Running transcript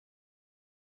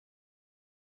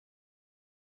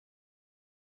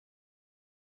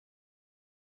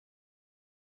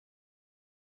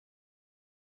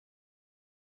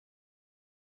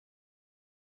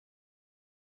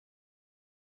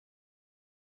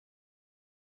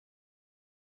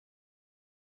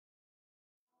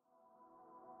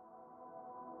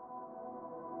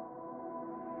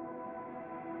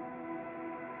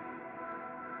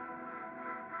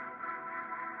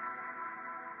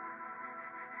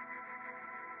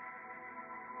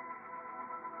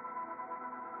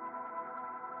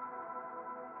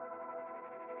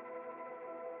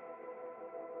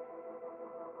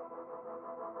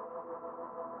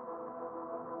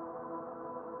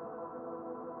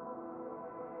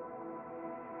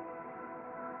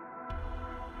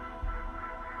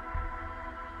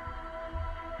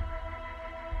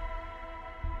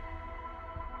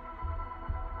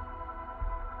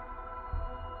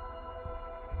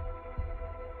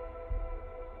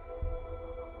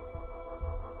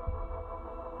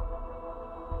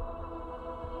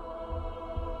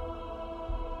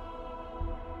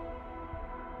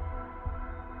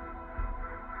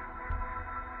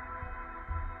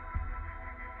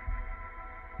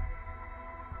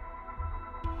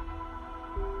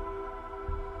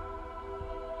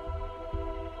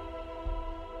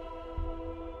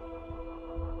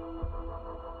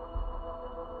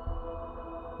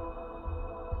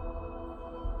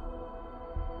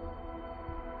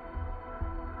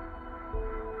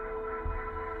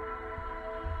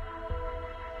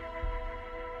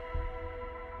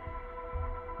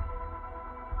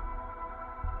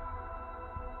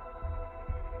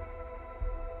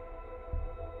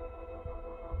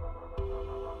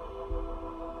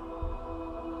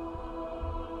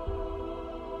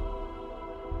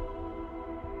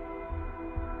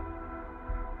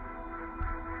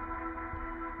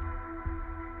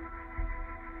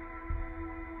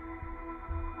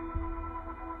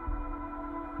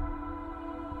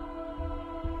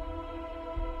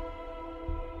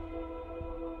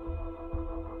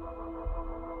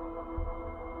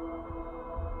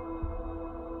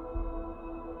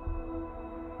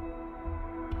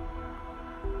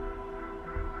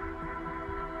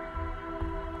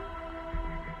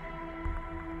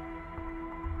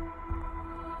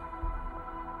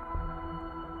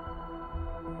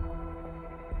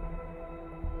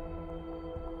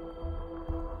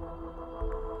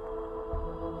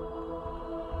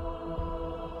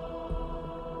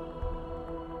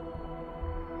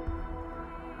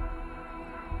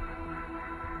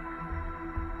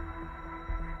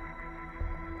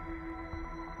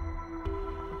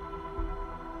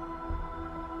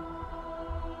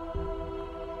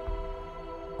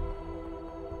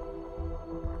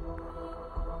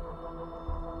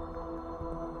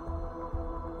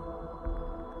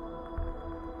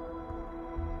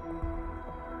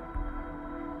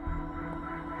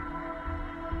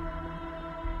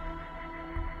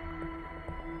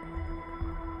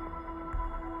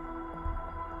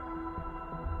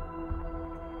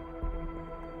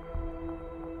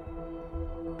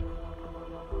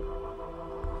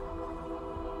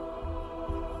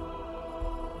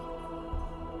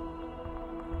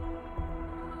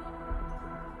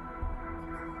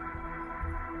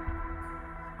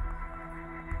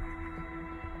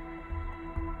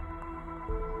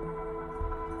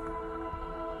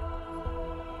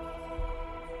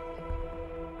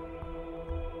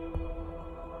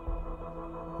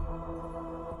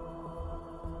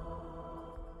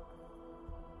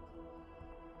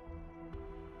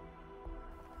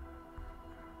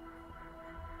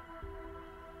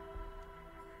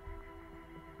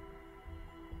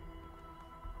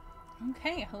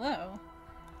Okay, hello.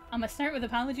 I'm gonna start with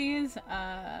apologies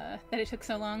that it took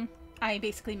so long. I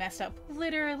basically messed up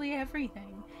literally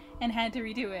everything and had to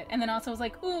redo it. And then also was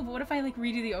like, ooh, but what if I like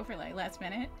redo the overlay last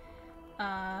minute?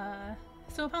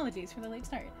 So apologies for the late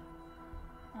start.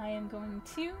 I am going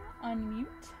to unmute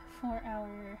for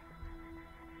our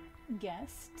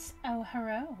guests. Oh,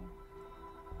 hello.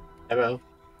 Hello.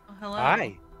 Oh, hello.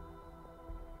 Hi.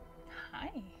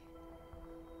 Hi.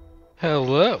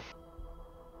 Hello.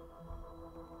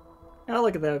 Oh,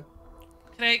 look at that.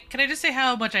 Can I just say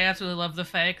how much I absolutely love the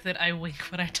fact that I wink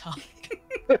when I talk?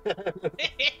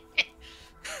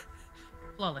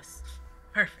 Flawless.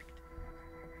 Perfect.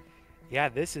 Yeah,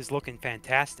 this is looking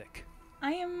fantastic.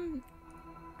 I am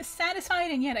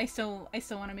satisfied, and yet I still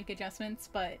want to make adjustments,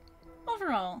 but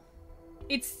overall,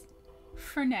 it's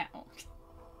for now.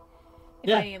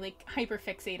 If I like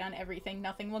hyperfixate on everything,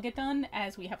 nothing will get done,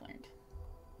 as we have learned.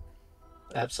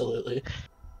 Absolutely.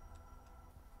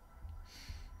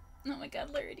 Oh my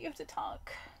god, Lurid, you have to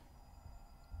talk.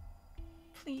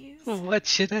 Please. What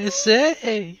should I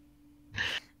say?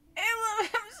 I love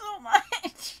him so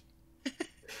much.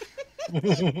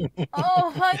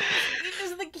 Oh, he's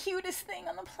just the cutest thing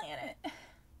on the planet.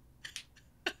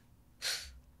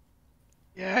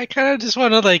 Yeah, I kind of just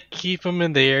want to like keep him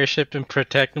in the airship and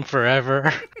protect him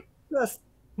forever. Just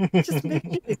make sure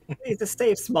he's a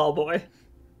safe small boy.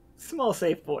 Small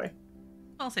safe boy.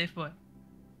 Well, safe boy.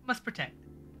 Must protect.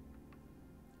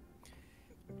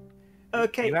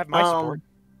 Okay. You have my support.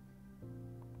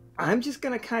 I'm just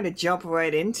gonna kind of jump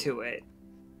right into it,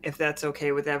 if that's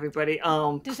okay with everybody.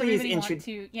 Does Please everybody want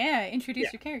to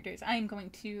introduce your characters? I am going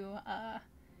to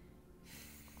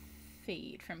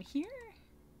fade from here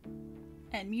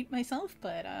and mute myself,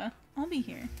 but I'll be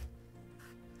here.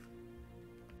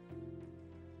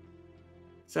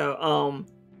 So,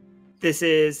 this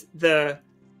is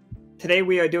today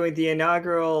we are doing the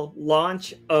inaugural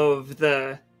launch of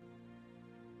the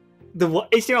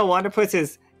HTML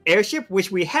Wanderpus' Airship,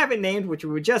 which we haven't named, which we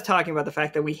were just talking about the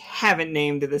fact that we haven't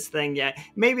named this thing yet.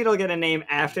 Maybe it'll get a name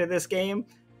after this game,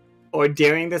 or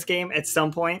during this game at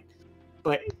some point,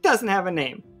 but it doesn't have a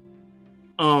name.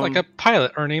 Like a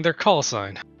pilot earning their call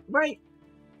sign. Right.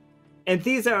 And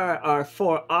these are our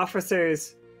 4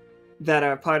 officers that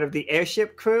are part of the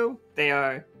Airship crew. They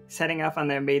are setting off on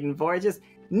their maiden voyages.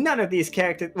 None of these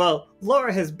characters... Well,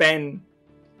 Laura has been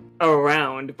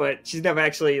around, but she's never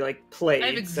actually, like, played.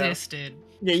 I've existed.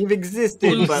 So, yeah, you've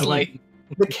existed, Loosely. but, like,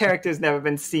 the character's never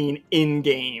been seen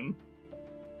in-game.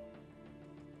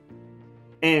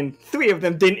 And 3 of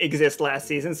them didn't exist last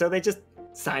season, so they just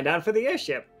signed on for the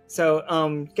Airship.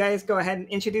 So, guys, go ahead and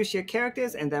introduce your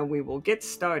characters, and then we will get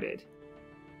started.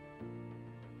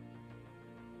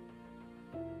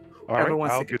 All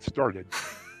right, I'll get started.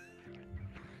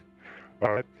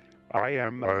 I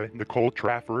am Nichol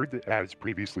Trafford, as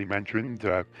previously mentioned.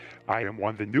 I am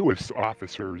one of the newest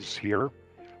officers here.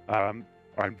 I'm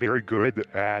very good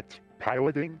at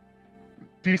piloting,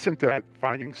 decent at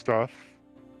finding stuff,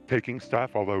 taking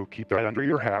stuff, although keep that under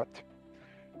your hat.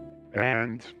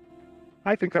 And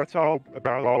I think that's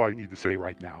about all I need to say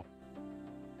right now.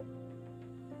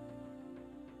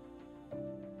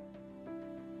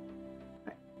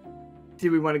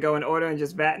 Do we want to go in order and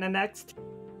just Vatna next?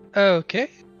 Okay.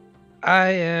 I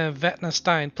am Vatna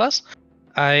Stein Plus.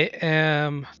 I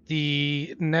am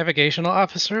the navigational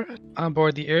officer on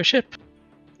board the airship,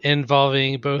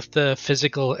 involving both the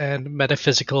physical and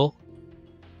metaphysical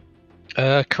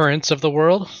currents of the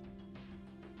world.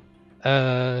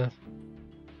 I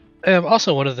am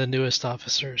also one of the newest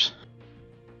officers.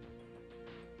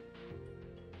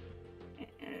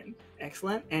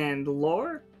 Excellent. And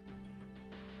Lore?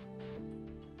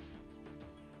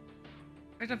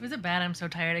 First off, is it bad I'm so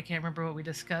tired I can't remember what we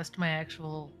discussed my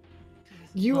actual...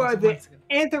 You are the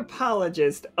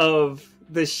anthropologist of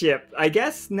the ship. I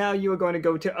guess now you are going to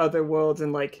go to other worlds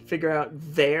and, like, figure out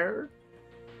their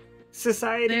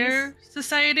societies? Their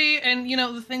society and, you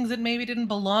know, the things that maybe didn't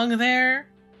belong there.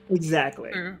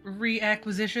 Exactly. Or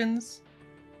reacquisitions.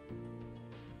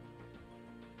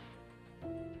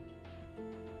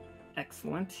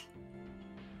 Excellent.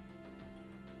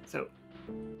 So,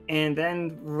 and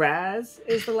then Raz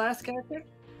is the last character?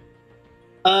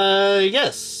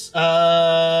 Yes.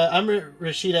 I'm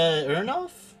Rasheeda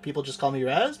Ernouf. People just call me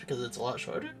Raz because it's a lot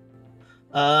shorter.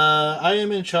 I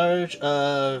am in charge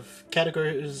of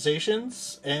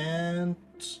categorizations, and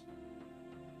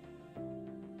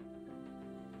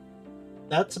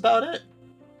that's about it.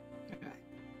 Okay.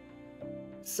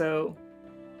 So,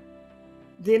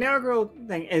 the inaugural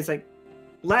thing is like,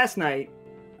 last night,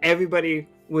 everybody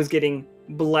was getting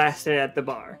blasted at the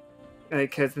bar.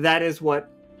 Because that is what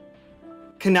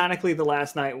canonically the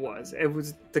last night was. It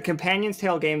was the Companion's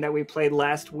Tale game that we played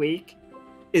last week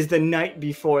is the night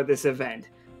before this event.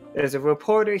 There's a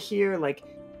reporter here, like,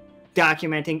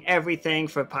 documenting everything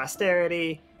for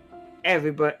posterity.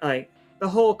 Everybody, like, the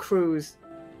whole crew's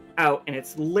out, and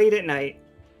it's late at night,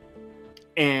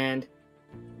 and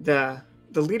the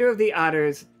leader of the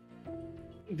otters,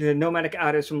 the nomadic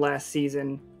otters from last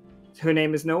season, her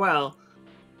name is Noelle,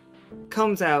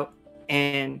 comes out,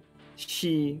 and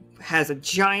she has a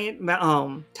giant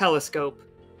telescope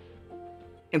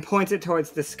and points it towards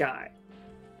the sky.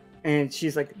 And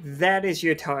she's like, that is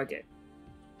your target.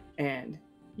 And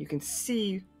you can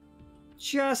see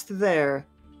just there's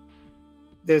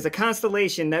a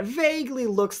constellation that vaguely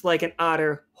looks like an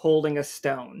otter holding a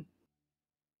stone.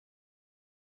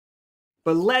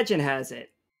 But legend has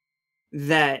it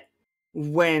that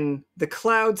when the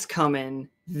clouds come in,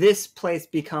 this place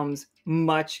becomes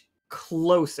much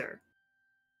closer.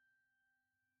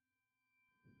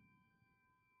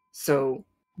 So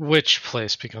Which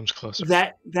place becomes closer?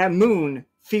 that moon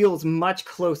feels much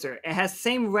closer. It has the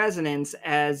same resonance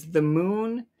as the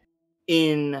moon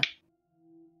in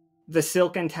the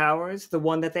Silken Towers, the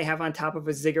one that they have on top of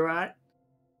a ziggurat.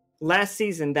 Last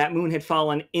season, that moon had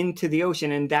fallen into the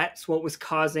ocean, and that's what was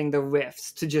causing the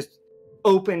rifts to just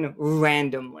open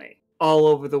randomly all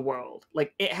over the world.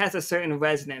 Like, it has a certain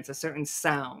resonance, a certain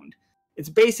sound. It's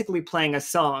basically playing a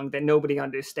song that nobody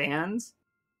understands.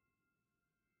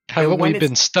 Haven't we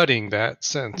been studying that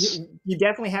since? You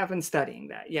definitely have been studying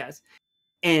that, yes.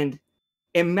 And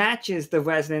it matches the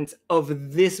resonance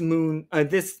of this moon,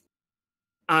 this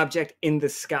object in the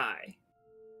sky.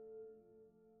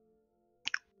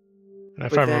 And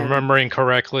if I'm remembering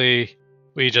correctly,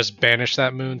 we just banished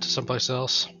that moon to someplace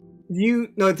else.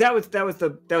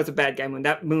 That was a bad guy moon.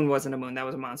 That moon wasn't a moon. That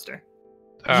was a monster.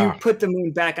 You put the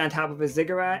moon back on top of a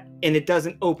ziggurat, and it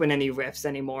doesn't open any rifts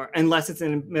anymore, unless it's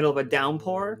in the middle of a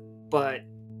downpour. But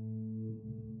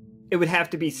it would have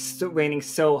to be raining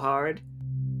so hard,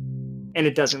 and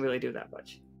it doesn't really do that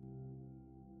much.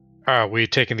 Are we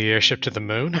taking the airship to the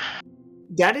moon?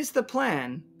 That is the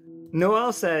plan.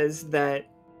 Noelle says that,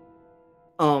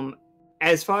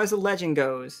 as far as the legend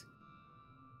goes,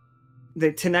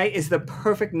 that tonight is the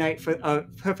perfect night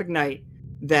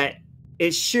that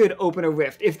it should open a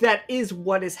rift. If that is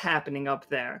what is happening up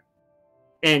there,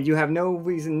 and you have no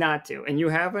reason not to, and you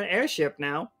have an airship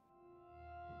now,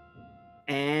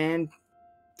 and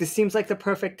this seems like the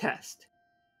perfect test.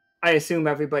 I assume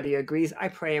everybody agrees. I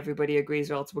pray everybody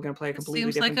agrees, or else we're going to play a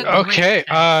completely different game. Okay,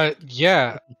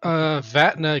 yeah.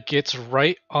 Vatna gets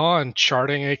right on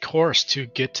charting a course to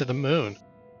get to the moon.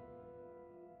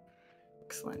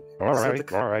 Excellent. All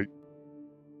right.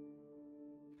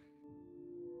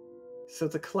 So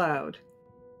the clouds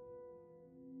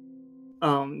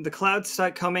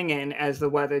start coming in as the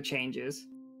weather changes.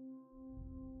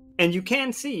 And you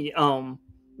can see, Vatna,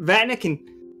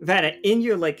 in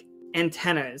your, like,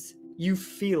 antennas, you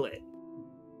feel it.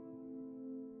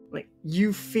 Like,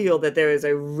 you feel that there is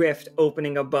a rift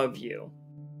opening above you.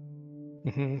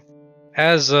 Mm-hmm.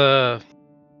 As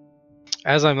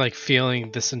I'm, like, feeling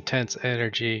this intense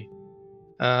energy,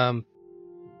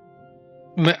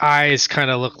 my eyes kind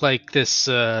of look like this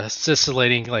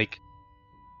scintillating, like,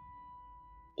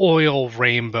 oil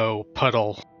rainbow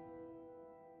puddle.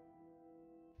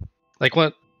 Like,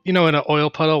 what, in an oil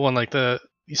puddle when, like,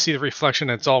 you see the reflection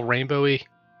and it's all rainbowy?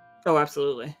 Oh,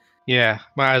 absolutely. Yeah,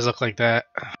 my eyes look like that.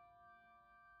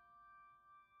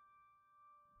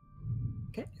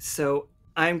 Okay, so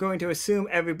I'm going to assume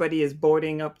everybody is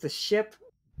boarding up the ship,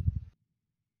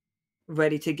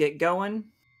 ready to get going.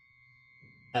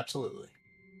 Absolutely.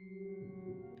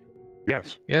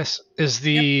 Yes. Yes. Is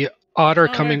the otter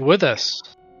coming with us?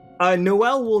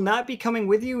 Noelle will not be coming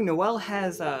with you. Noelle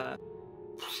has a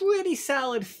pretty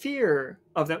solid fear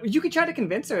of them. You could try to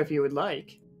convince her if you would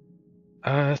like.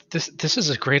 This is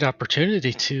a great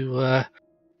opportunity to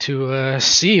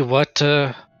see what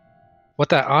that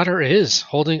otter is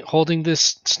holding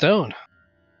this stone.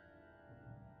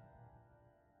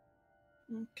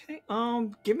 Okay.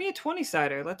 Give me a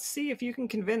 20-sider. Let's see if you can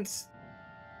convince.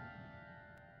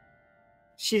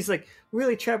 She's like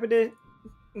really trepidate,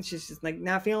 and she's just like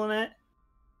not feeling it.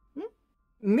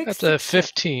 That's a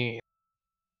 15.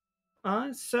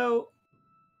 So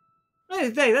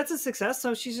hey, that's a success.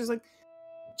 So she's just like,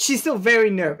 she's still very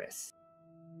nervous,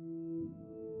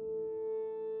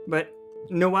 but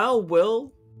Noelle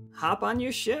will hop on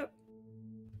your ship.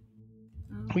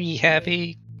 We have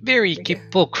a very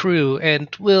capable crew, and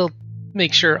we'll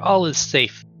make sure all is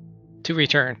safe to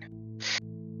return.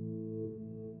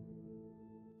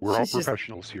 We're all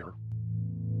professionals here.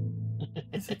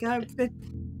 It's like,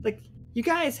 you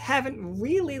guys haven't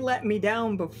really let me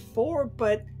down before,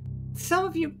 but some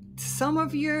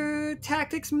of your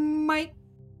tactics might,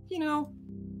 you know,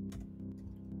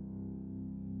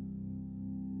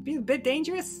 be a bit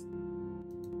dangerous.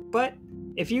 But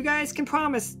if you guys can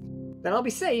promise that I'll be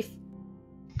safe.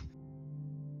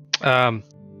 Oh,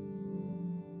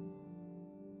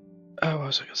 what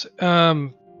was I gonna say?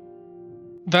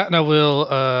 Vatna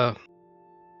will,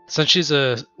 since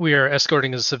we are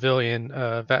escorting a civilian,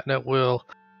 Vatna will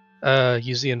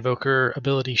use the Invoker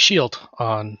ability Shield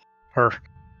on her.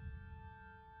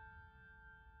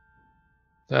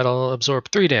 That'll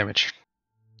absorb 3 damage,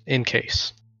 in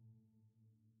case.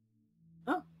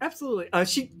 Oh, absolutely.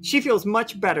 She feels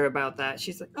much better about that.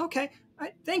 She's like, okay, all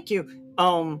right, thank you.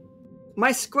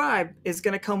 My scribe is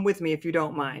gonna come with me if you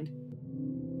don't mind.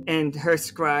 And her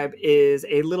scribe is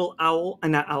a little owl,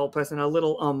 not owl person, a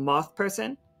little moth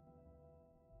person.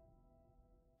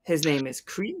 His name is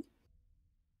Cree.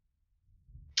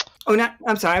 Oh,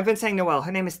 I'm sorry, I've been saying Noelle.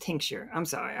 Her name is Tincture. I'm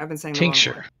sorry, I've been saying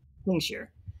Tincture.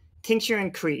 Tincture. Tincture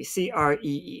and Cree,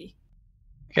 Cree.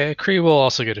 Okay, Cree will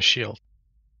also get a shield.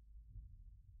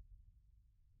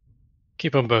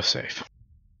 Keep them both safe.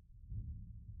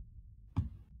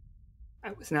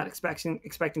 I was not expecting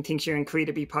Tincture and Cree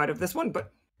to be part of this one,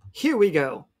 but here we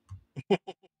go.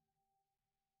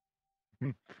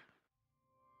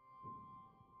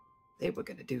 They were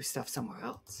going to do stuff somewhere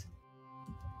else.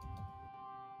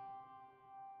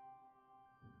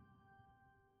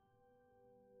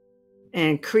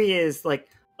 And Cree is like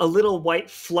a little white,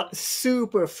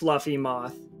 super fluffy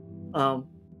moth.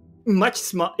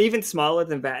 Much even smaller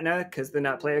than Vatna, because they're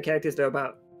not player characters. They're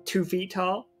about 2 feet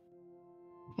tall.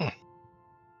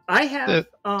 I have.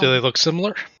 Do they look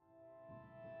similar?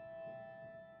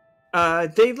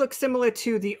 They look similar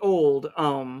to the old.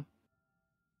 I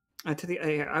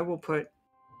will put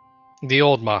the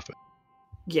old Moffat.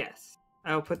 Yes,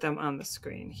 I will put them on the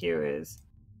screen. Here is.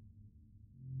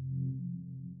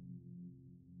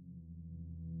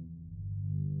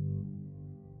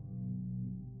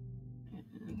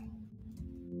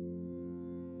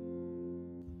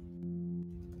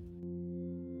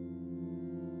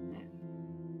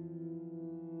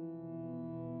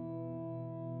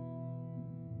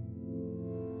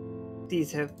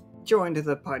 These have joined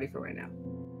the party for right now.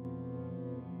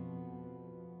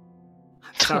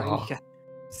 I'm sorry, Mika.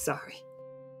 Sorry.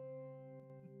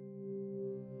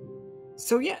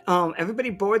 So yeah, everybody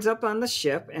boards up on the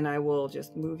ship, and I will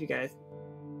just move you guys.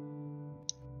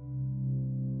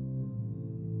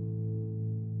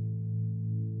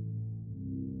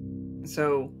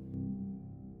 So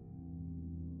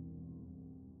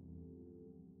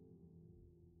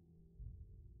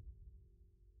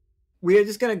we are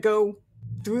just gonna go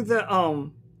through the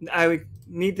I would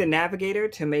need the navigator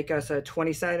to make us a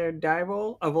 20-sided die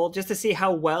roll just to see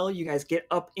how well you guys get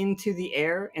up into the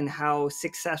air and how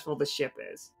successful the ship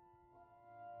is.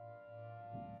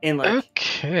 And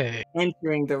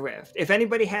entering the rift. If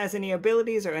anybody has any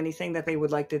abilities or anything that they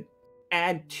would like to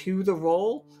add to the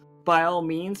roll, by all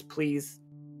means, please.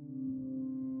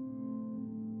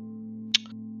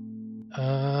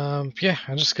 Yeah,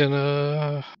 I'm just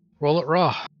gonna roll it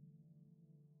raw.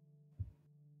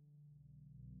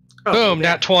 Oh, boom,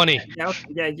 nat 20.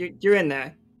 Yeah, you're in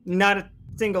there. Not a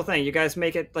single thing. You guys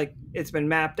make it like it's been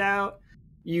mapped out.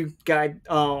 You guide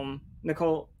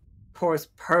Nichol pours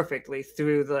perfectly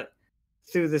through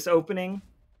this opening,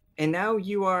 and now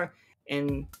you are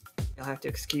in. You'll have to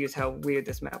excuse how weird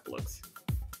this map looks.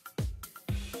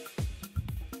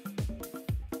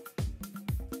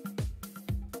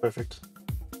 Perfect.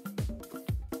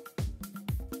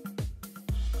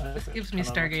 This gives me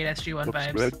Stargate SG-1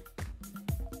 vibes. Good.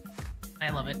 I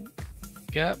love it.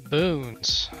 Got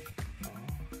boons.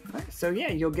 Right, so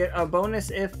yeah, you'll get a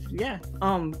bonus if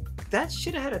that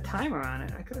should have had a timer on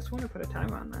it. I could have sworn to put a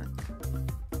timer on that.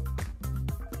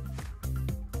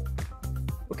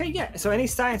 Okay, yeah. So any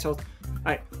science rolls. All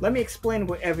right, let me explain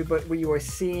what you are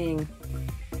seeing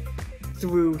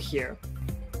through here.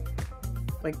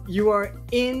 Like you are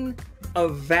in a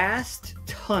vast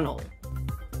tunnel,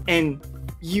 and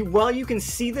while you can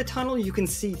see the tunnel, you can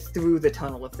see through the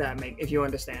tunnel. If you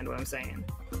understand what I'm saying,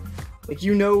 like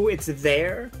it's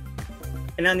there,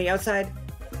 and on the outside,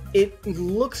 it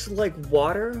looks like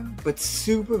water, but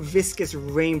super viscous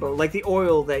rainbow, like the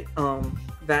oil that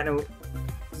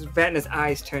Vatna's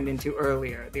eyes turned into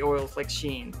earlier. The oil's like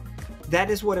sheen. That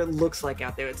is what it looks like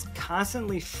out there. It's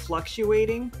constantly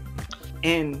fluctuating,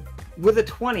 and with a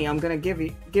 20, I'm gonna give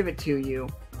it to you.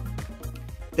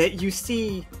 That you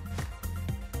see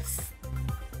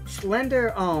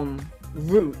slender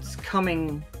roots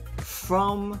coming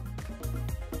from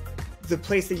the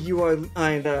place that you are,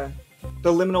 the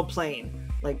liminal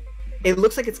plane, like it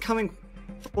looks like it's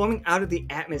forming out of the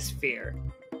atmosphere,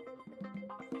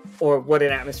 or what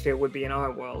an atmosphere would be in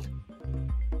our world,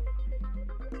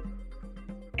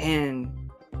 and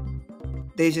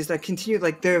they just continue,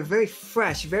 like they're very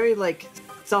fresh, very like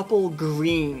supple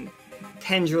green,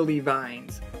 tendrily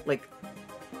vines, like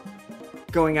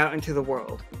going out into the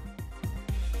world.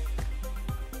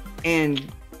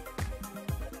 And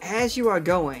as you are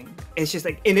going, it's just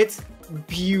like, and it's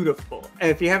beautiful.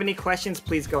 And if you have any questions,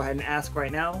 please go ahead and ask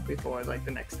right now before like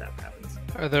the next step happens.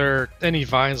 Are there any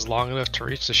vines long enough to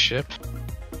reach the ship?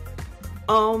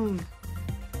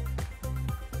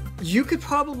 You could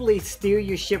probably steer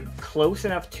your ship close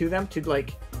enough to them to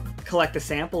like collect a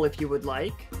sample if you would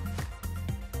like.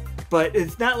 But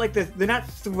it's not like they're not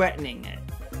threatening it,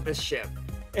 the ship.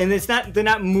 And they're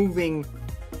not moving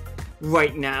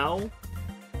right now.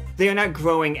 They are not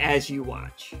growing as you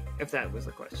watch, if that was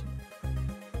the question.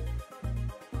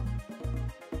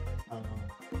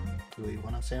 Do we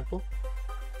want a sample?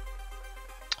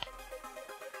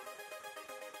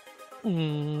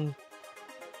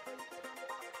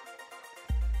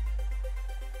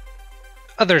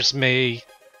 Others may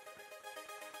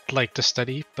like to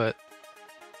study, but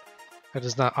that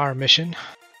is not our mission.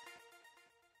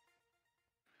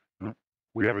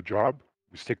 We have a job.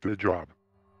 We stick to the job.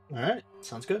 All right,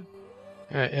 sounds good.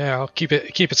 Yeah, I'll keep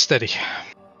it steady.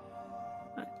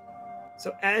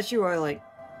 So as you are like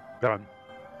Done.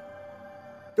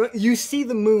 you see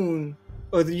the moon,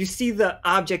 or you see the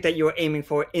object that you are aiming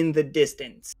for in the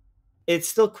distance. It's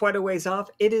still quite a ways off.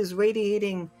 It is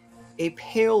radiating a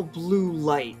pale blue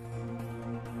light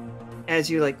as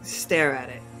you like stare at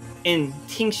it. And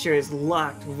Tincture is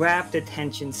locked, rapt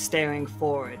attention, staring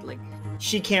forward. Like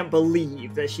she can't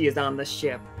believe that she is on the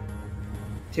ship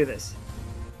to this.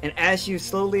 And as you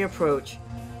slowly approach,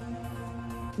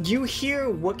 you hear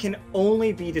what can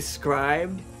only be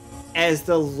described as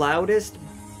the loudest,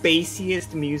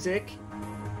 bassiest music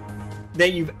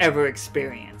that you've ever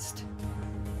experienced.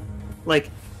 Like,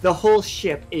 the whole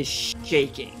ship is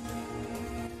shaking.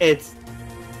 It's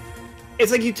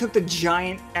like you took the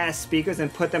giant ass speakers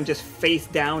and put them just face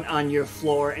down on your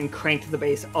floor and cranked the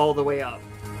bass all the way up.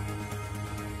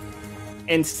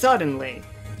 And suddenly,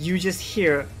 you just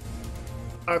hear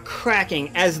a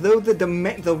cracking as though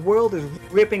the world is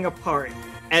ripping apart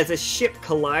as a ship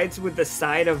collides with the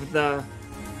side of the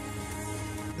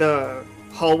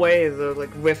hallway, the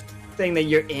like rift thing that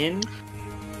you're in.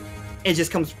 It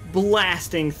just comes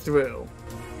blasting through.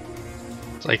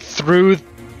 It's like through,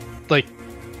 like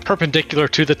perpendicular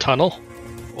to the tunnel.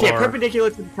 Yeah, perpendicular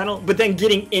to the tunnel, but then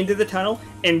getting into the tunnel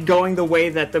and going the way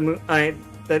that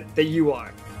that you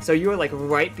are. So you are like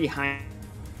right behind.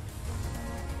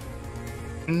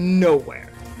 Nowhere.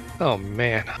 Oh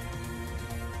man.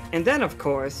 And then, of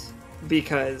course,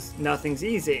 because nothing's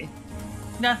easy.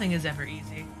 Nothing is ever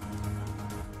easy.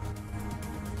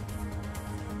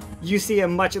 You see a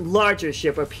much larger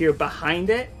ship appear behind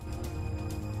it,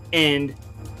 and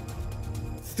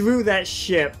through that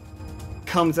ship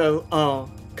comes a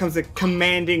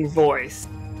commanding voice.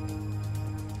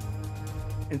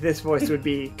 And this voice would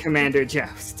be Commander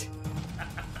Joust.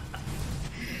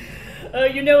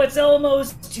 You know, it's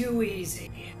almost too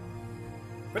easy.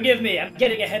 Forgive me, I'm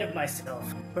getting ahead of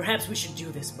myself. Perhaps we should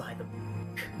do this by the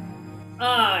book.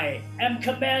 I am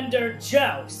Commander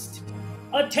Joust.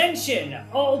 Attention,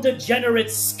 all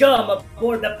degenerate scum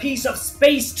aboard the piece of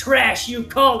space trash you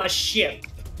call a ship.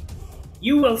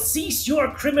 You will cease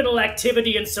your criminal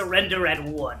activity and surrender at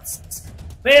once.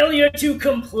 Failure to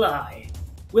comply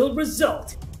will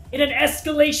result in an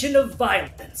escalation of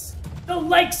violence, the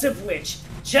likes of which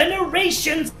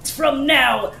generations from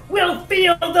now will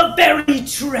feel the very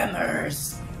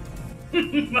tremors.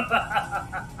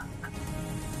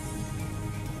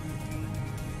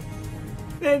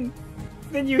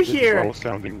 Then you hear. It's all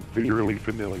sounding eerily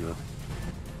familiar.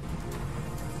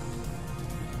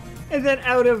 And then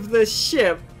out of the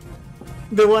ship,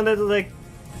 the one that like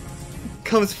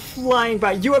comes flying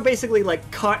by. You are basically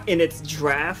like caught in its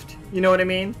draft. You know what I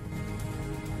mean?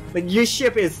 Like your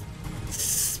ship is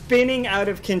spinning out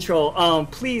of control.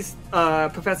 Please,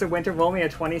 Professor Winter, roll me a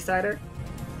 20-sider.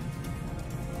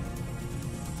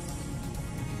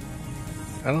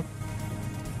 Oh.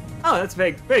 Oh, that's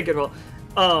very, very good roll.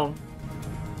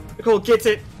 Nichol gets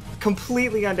it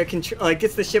completely under control.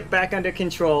 Gets the ship back under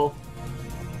control.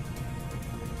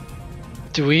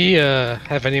 Do we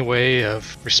have any way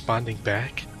of responding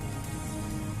back?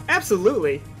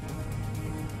 Absolutely.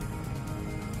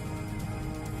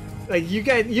 Like you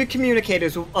guys, your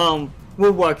communicators will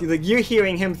work. Like you're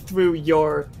hearing him through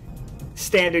your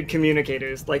standard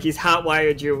communicators. Like he's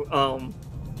hotwired you.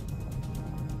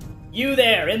 You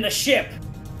there in the ship,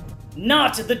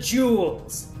 not the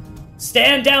jewels.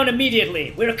 Stand down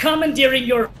immediately. We're commandeering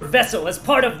your vessel as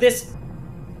part of this,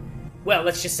 well,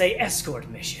 let's just say escort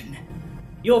mission.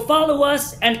 You'll follow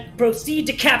us and proceed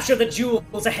to capture the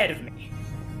jewels ahead of me.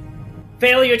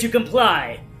 Failure to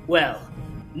comply, well,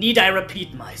 need I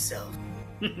repeat myself?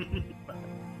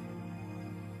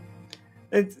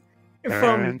 It's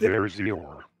And there's the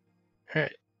ore.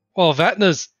 Alright. Well,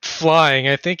 Vatna's flying.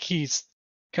 I think he's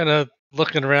kind of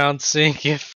looking around, seeing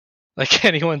if like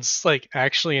anyone's like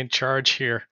actually in charge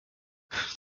here.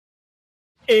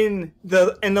 in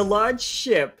the large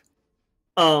ship.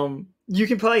 You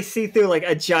can probably see through like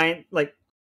a giant like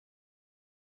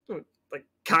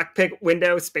cockpit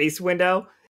window, space window.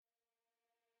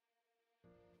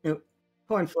 You know,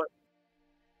 coin flip.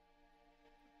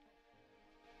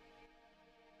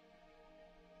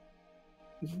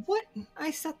 What?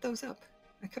 I set those up.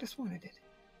 I could have sworn I did.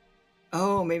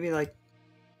 Oh, maybe like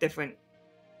different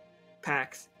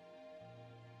packs.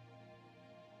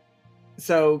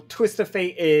 So Twist of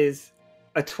Fate is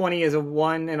a 20 is a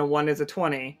 1 and a 1 is a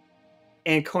 20.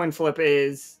 And coin flip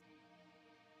is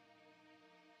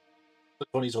The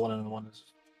 20's a 1 and a 1 is.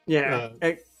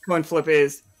 coin flip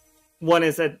is 1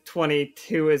 is a 20,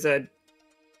 2 is a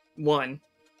 1.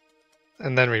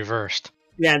 And then reversed.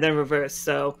 Yeah, and then reverse.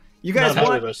 So you No, guys not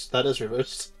want reversed. That is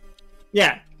reversed.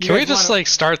 Yeah. you Can we guys just wanna- like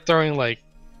start throwing like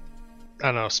I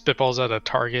don't know, spitballs at a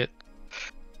target?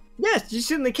 Yes, you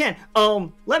certainly can.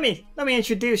 Let me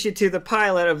introduce you to the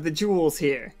pilot of the Jewels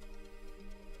here.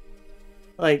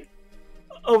 Like,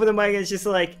 over the mic, it's just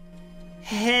like,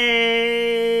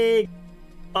 hey,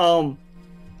 and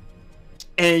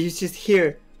you just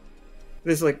hear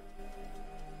this like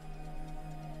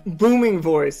booming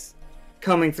voice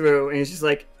coming through, and it's just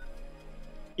like,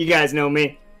 you guys know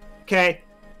me, okay?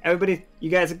 Everybody, you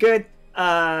guys are good.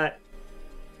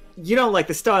 You don't like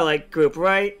the Starlight Group,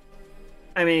 right?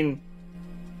 I mean,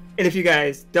 and if you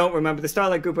guys don't remember, the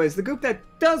Starlight Group is the group that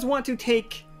does want to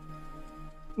take,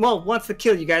 well, wants to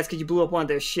kill you guys because you blew up one of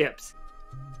their ships.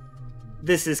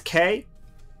 This is K.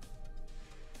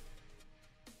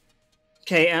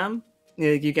 KM.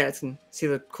 You guys can see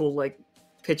the cool, like,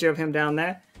 picture of him down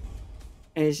there.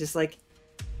 And he's just like,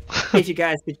 if you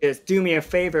guys could just do me a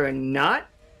favor and not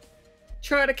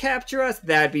try to capture us,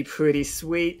 that'd be pretty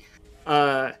sweet.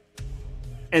 And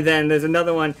then there's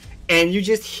another one, and you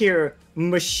just hear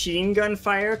machine gun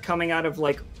fire coming out of,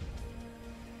 like,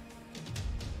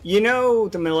 you know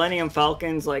the Millennium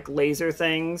Falcon's, like, laser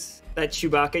things that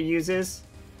Chewbacca uses?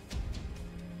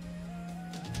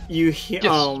 You hear,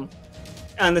 Yes.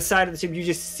 On the side of the ship, you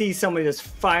just see somebody just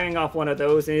firing off one of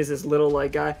those, and he's this little,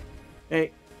 like, guy.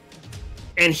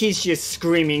 And he's just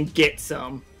screaming, "Get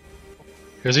some!"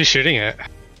 Who's he shooting at?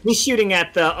 He's shooting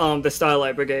at the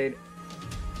Starlight Brigade.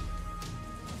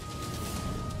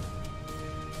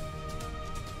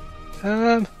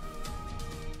 Whose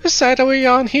side are we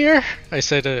on here? I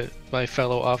say to my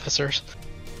fellow officers.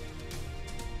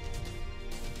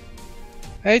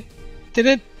 I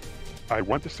didn't. I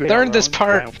want to say Learn this I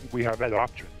part. don't think we have that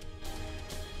option.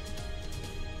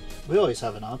 We always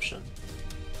have an option.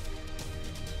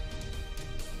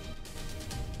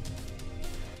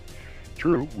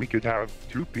 True, we could have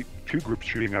two groups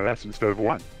shooting at us instead of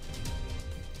one.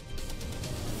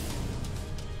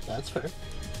 That's fair.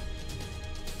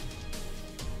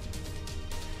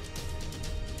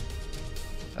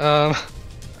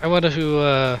 I want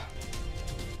to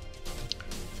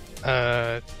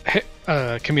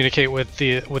communicate with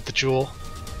the jewel.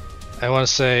 I want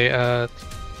to say,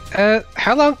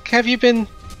 how long have you been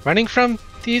running from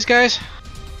these guys?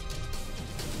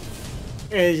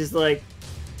 And it's just like,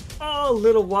 oh,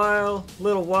 little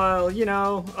while, you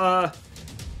know,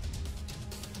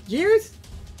 years?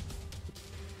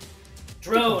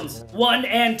 Drones 1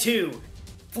 and 2.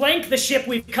 Flank the ship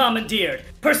we've commandeered.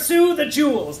 Pursue the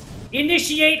jewels.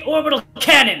 Initiate orbital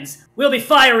cannons. We'll be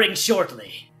firing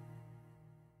shortly.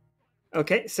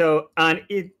 Okay, so on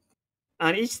each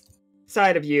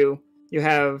side of you, you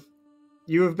have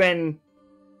been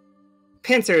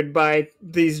pincered by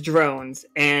these drones,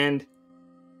 and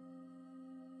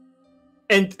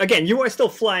again, you are still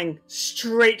flying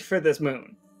straight for this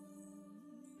moon.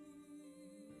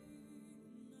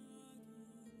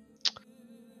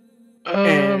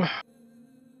 And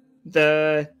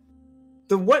the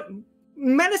what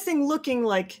menacing looking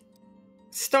like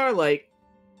Starlight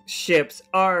ships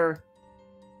are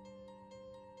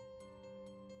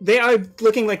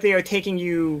looking like they are taking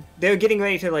you, they're getting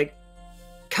ready to like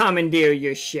commandeer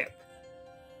your ship.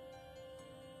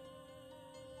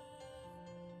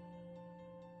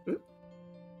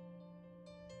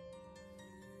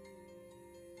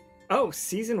 Oh,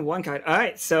 season 1 card. All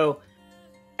right, so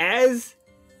this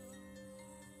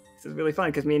is really fun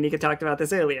because me and Nika talked about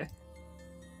this earlier.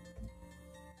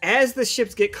 As the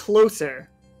ships get closer,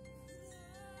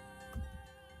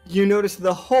 you notice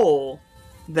the hole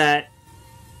that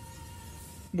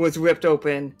was ripped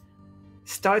open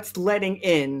starts letting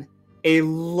in a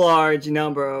large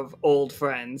number of old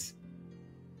friends.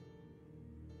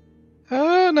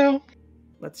 Oh, no.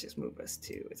 Let's just move us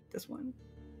to, is it this one?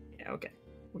 Yeah, okay.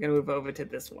 We're going to move over to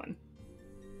this one.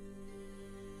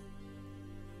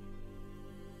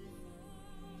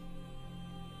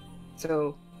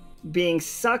 So, being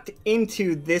sucked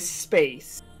into this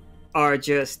space are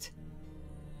just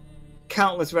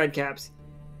countless redcaps.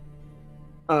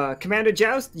 Commander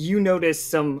Joust, you notice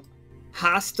some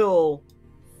hostile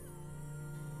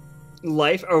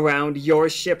life around your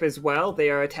ship as well. They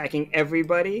are attacking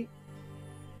everybody.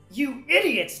 You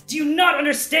idiots! Do you not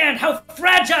understand how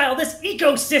fragile this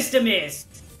ecosystem is?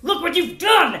 Look what you've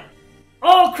done!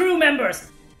 All crew members,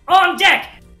 on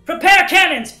deck! Prepare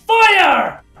cannons!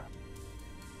 Fire!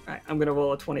 Alright, I'm gonna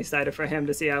roll a 20-sider for him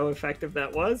to see how effective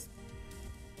that was.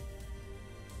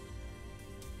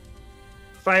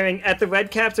 Firing at the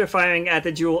red caps or firing at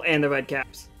the jewel and the red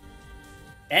caps?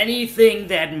 Anything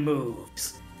that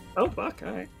moves. Oh, fuck,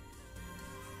 alright.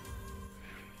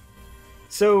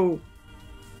 So,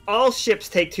 all ships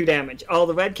take 2 damage. All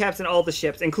the red caps and all the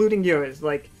ships, including yours.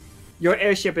 Like, your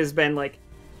airship has been, like,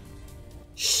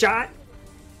 shot.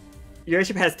 Your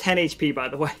airship has 10 HP, by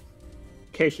the way.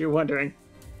 In case you're wondering.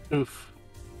 Oof.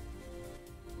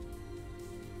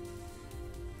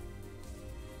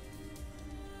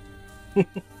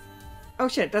 Oh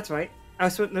shit, that's right. There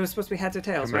was supposed to be heads or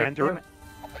tails, Commander? right?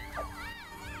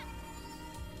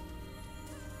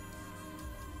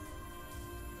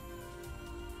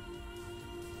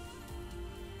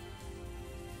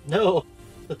 No,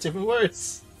 that's even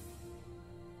worse.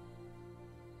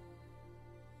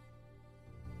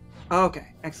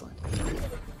 Okay, excellent.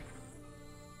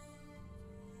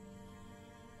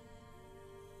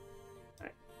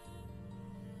 Alright.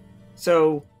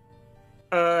 So,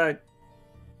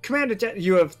 Commander,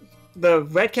 you have the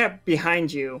red cap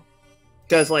behind you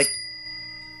does like,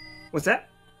 what's that?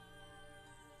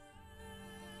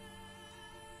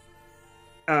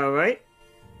 Alright.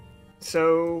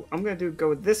 So, I'm gonna go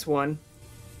with this one.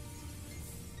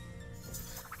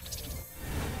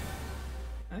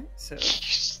 Alright, so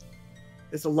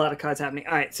there's a lot of cards happening.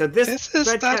 Alright, so this is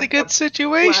red not cap a good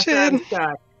situation.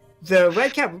 The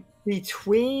red cap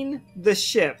between the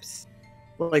ships,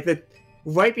 like the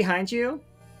right behind you,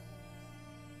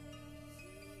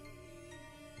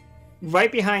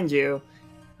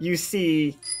 you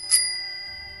see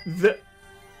the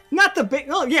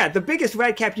the biggest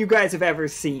red cap you guys have ever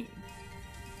seen.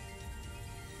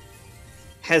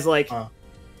 Has like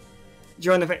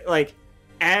joined the like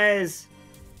as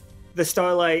the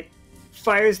Starlight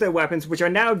fires their weapons, which are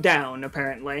now down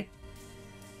apparently.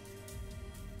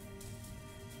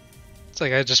 It's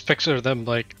like I just picture them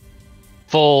like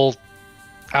full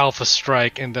alpha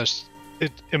strike, and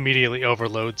it immediately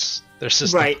overloads their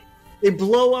system. Right. They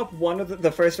blow up one of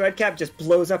the first red cap just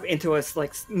blows up into a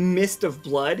like mist of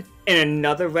blood, and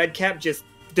another red cap just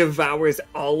devours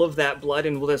all of that blood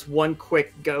and will just one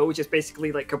quick go, just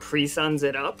basically like Capri Suns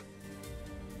it up.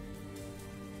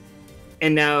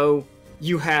 And now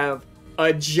you have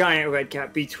a giant red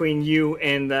cap between you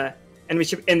and the enemy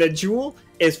ship, and the jewel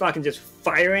is fucking just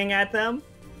firing at them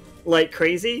like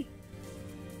crazy.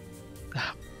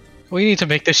 We need to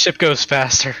make this ship go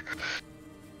faster.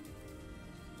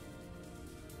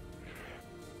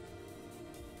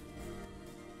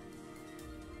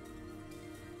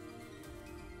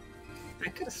 I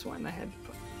could have sworn I had...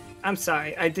 I'm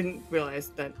sorry, I didn't realize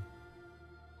that...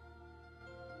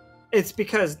 It's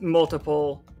because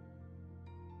multiple...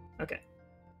 Okay.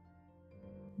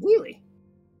 Really?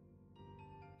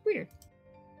 Weird.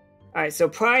 Alright, so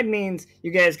Pride means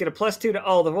you guys get a +2 to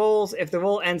all the rolls. If the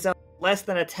roll ends up less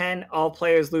than a 10, all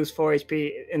players lose 4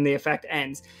 HP and the effect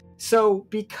ends. So,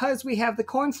 because we have the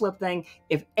coin flip thing,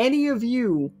 if any of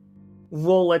you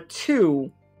roll a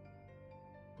 2...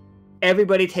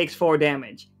 everybody takes 4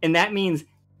 damage. And that means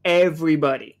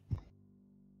everybody.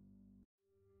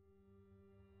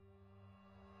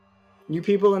 You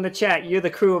people in the chat, you're the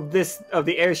crew of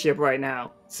the airship right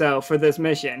now. So, for this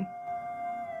mission.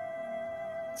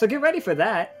 So get ready for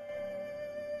that.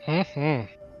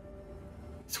 Mm-hmm.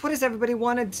 So what does everybody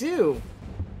want to do?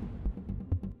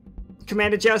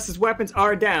 Commander Joust's weapons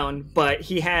are down, but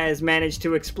he has managed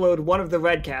to explode one of the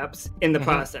red caps in the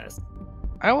process.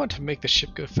 I want to make the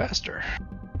ship go faster.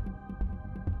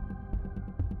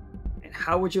 And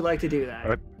how would you like to do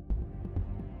that?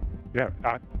 Yeah.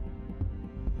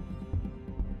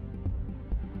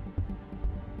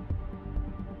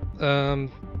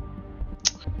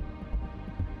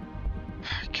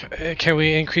 Can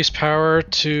we increase power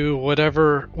to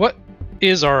whatever? What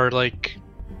is our like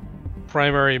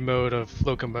primary mode of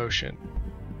locomotion?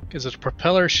 Is it a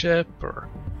propeller ship or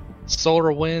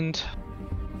solar wind?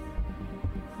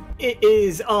 It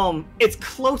is it's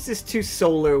closest to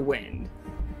solar wind.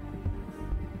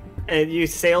 And your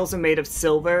sails are made of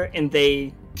silver, and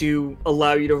they do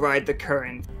allow you to ride the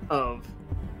current of.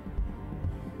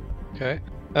 Okay.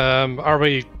 Are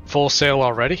we full sail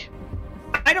already?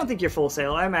 I don't think you're full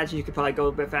sail. I imagine you could probably go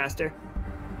a bit faster.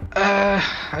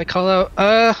 I call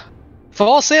out,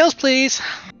 full sails, please.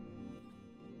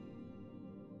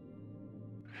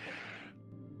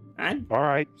 And All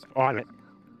right, on it.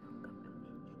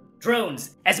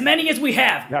 Drones, as many as we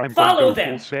have, Now I'm follow going to go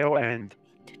them! full sail and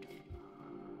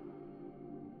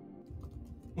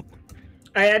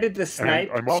I added the snipe.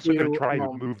 I'm also going to try to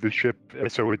um, move the ship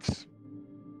so it's.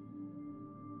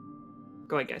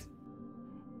 Go ahead, guys.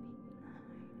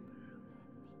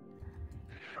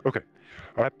 Okay.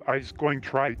 I was going to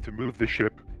try to move the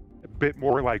ship a bit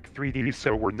more like 3D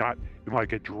so we're not in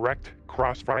like a direct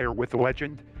crossfire with the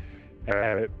legend.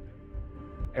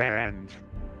 And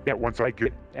yeah, once I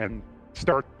get and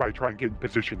start by trying to get in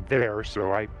position there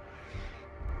so I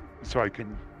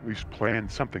can at least plan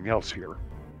something else here.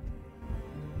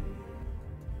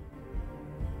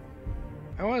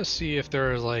 I want to see if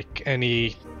there are like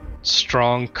any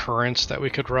strong currents that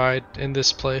we could ride in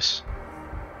this place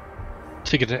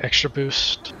to get an extra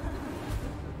boost.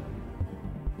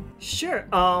 Sure.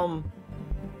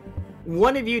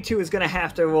 One of you two is gonna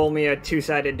have to roll me a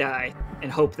two-sided die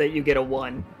and hope that you get a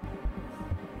 1.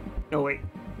 No, wait.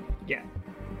 Yeah.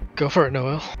 Go for it,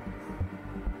 Noel.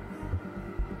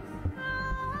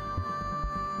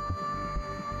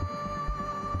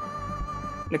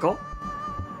 Nichol?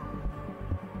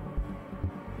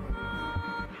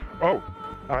 Oh,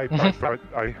 I thought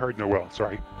I heard Noel.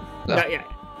 Sorry. No. Not yet.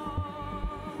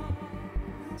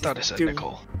 Thought I said Do-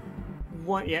 Nicole.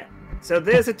 1, yeah. So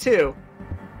there's a 2.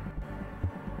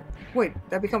 Wait,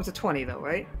 that becomes a 20 though,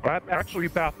 right? I'm actually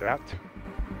about that.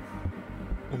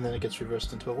 And then it gets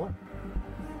reversed into a 1.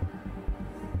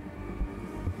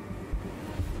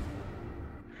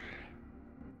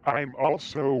 I'm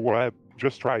also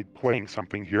just tried playing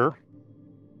something here.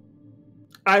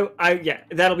 Yeah,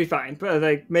 that'll be fine. But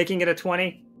like making it a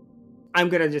 20, I'm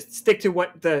gonna just stick to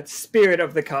what the spirit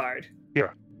of the card.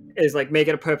 Yeah. Is like make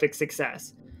it a perfect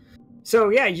success. So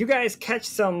yeah, you guys catch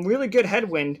some really good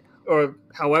headwind, or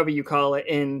however you call it,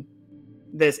 in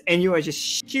this, and you are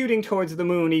just shooting towards the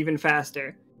moon even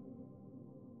faster.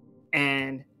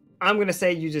 And I'm gonna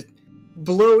say you just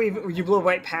blow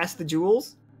right past the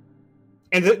jewels,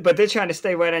 and but they're trying to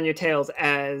stay right on your tails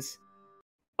as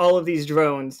all of these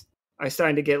drones are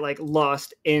starting to get like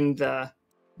lost in the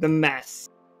mess.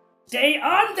 Stay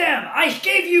on them! I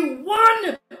gave you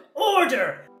one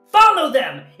order! Follow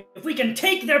them! If we can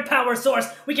take their power source,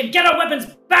 we can get our weapons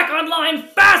back online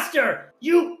faster!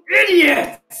 You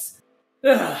idiots!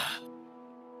 Ugh.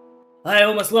 I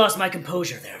almost lost my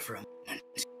composure there for a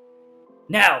moment.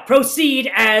 Now,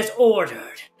 proceed as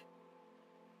ordered.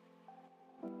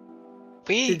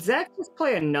 Did Zach just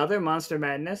play another Monster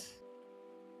Madness?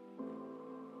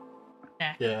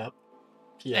 Yeah.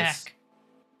 Yes. Zach.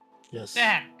 Yes.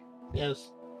 Zach.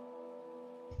 Yes.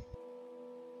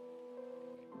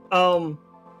 Oh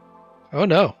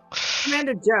no.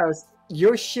 Commander Joust,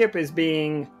 your ship is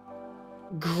being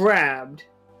grabbed.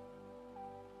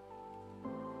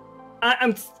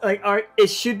 I'm like, it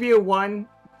should be a 1,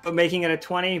 but making it a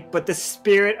 20. But the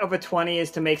spirit of a 20 is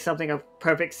to make something a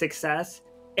perfect success,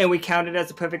 and we count it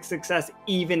as a perfect success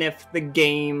even if the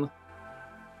game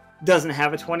doesn't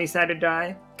have a 20-sided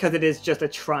die, because it is just a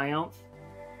triumph.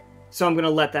 So I'm gonna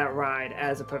let that ride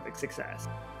as a perfect success,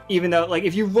 even though, like,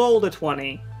 if you rolled a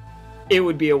 20, it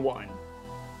would be a 1.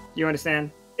 You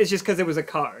understand? It's just because it was a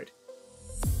card.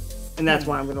 And that's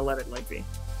why I'm going to let it like be.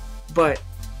 But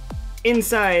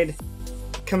inside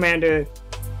Commander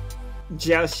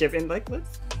Joust's ship, and like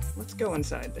let's go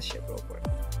inside the ship real quick.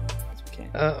 As we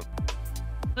can.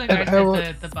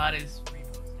 The body's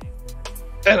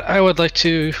reposting. And I would like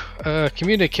to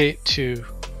communicate to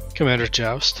Commander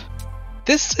Joust.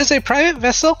 This is a private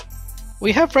vessel.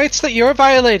 We have rights that you're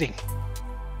violating.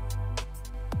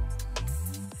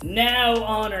 Now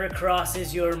honor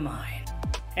crosses your mind.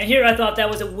 And here I thought that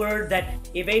was a word that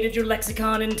evaded your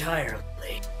lexicon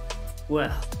entirely.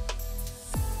 Well,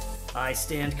 I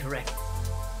stand corrected.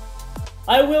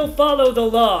 I will follow the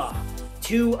law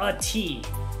to a T.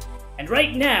 And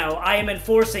right now I am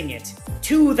enforcing it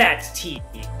to that team.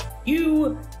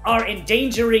 You are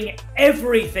endangering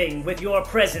everything with your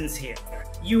presence here.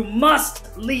 You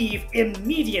must leave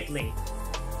immediately.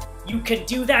 You can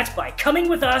do that by coming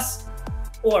with us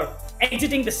or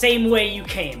exiting the same way you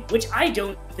came, which I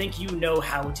don't think you know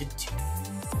how to do.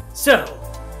 So,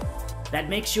 that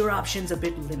makes your options a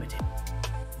bit limited,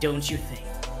 don't you think?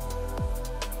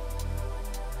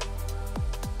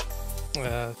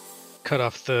 Cut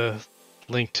off the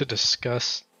link to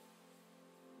discuss.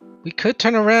 We could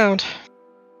turn around.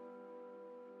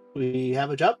 We have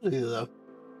a job to do, though.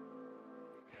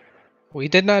 We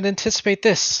did not anticipate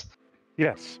this.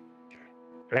 Yes.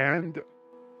 And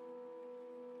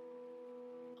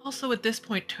Also, at this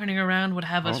point, turning around would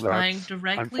have us flying that's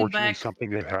directly unfortunately back something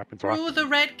that happens through often. the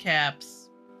red caps.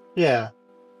 Yeah.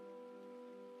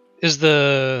 Is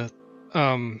the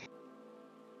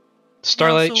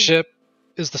Starlight Also- ship?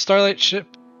 Is the Starlight ship?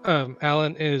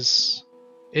 Alan, is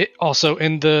it also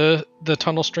in the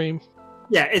tunnel stream?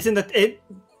 Yeah, it's in the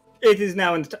it is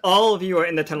now in all of you are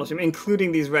in the tunnel stream,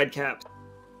 including these red caps.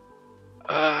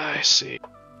 I see.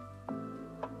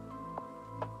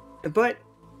 But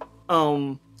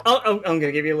I'm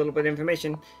gonna give you a little bit of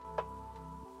information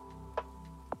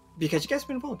because you guys have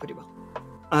been rolling pretty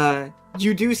well.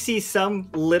 You do see some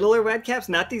littler red caps,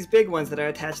 not these big ones that are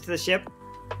attached to the ship,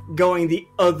 going the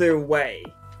other way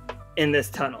in this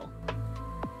tunnel.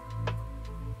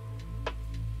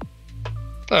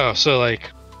 Oh, so like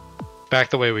back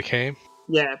the way we came?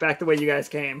 Yeah, back the way you guys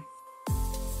came.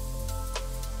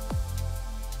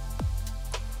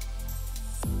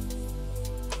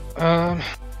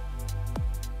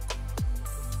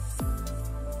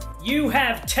 You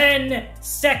have 10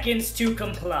 seconds to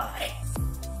comply.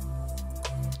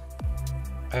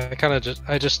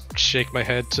 I just shake my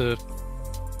head to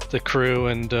the crew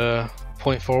and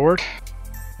point forward,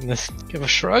 and then give a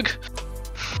shrug.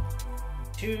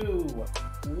 2,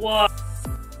 1.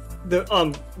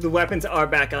 The weapons are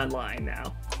back online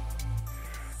now.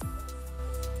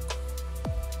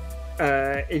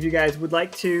 If you guys would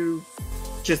like to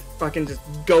just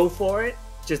go for it,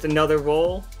 just another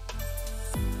roll.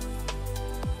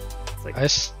 It's like,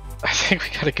 I think we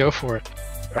gotta go for it.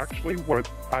 Actually, what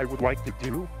I would like to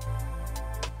do...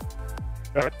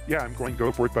 yeah, I'm going to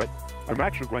go for it, but I'm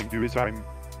actually going to do is I'm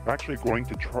actually going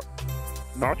to try...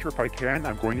 Not sure if I can,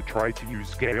 I'm going to try to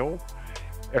use Gale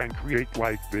and create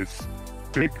like this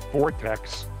big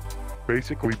vortex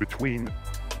basically between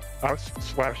us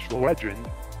 / the legend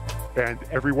and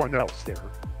everyone else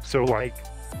there. So like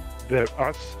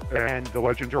us and the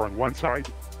legend are on one side,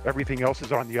 everything else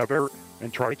is on the other,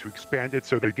 and try to expand it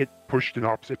so they get pushed in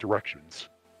opposite directions.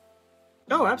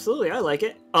 oh, absolutely, I like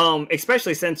it.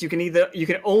 Especially since you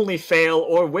can only fail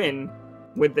or win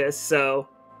with this. So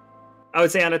I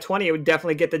would say on a 20, it would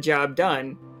definitely get the job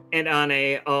done, and on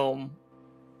a on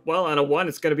a 1,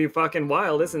 it's gonna be fucking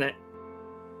wild, isn't it?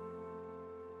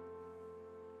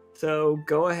 So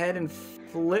go ahead and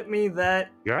flip me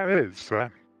that. Yeah, it is.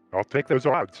 I'll take those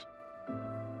odds.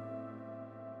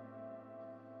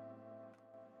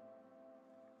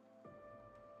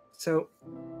 So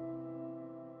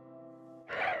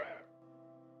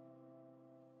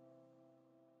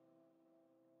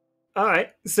all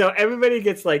right, so everybody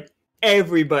gets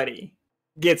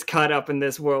caught up in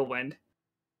this whirlwind.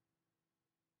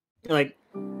 Like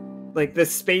the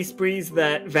space breeze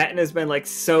that Vatna's been like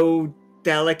so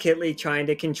delicately trying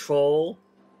to control,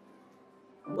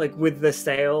 like with the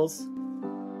sails,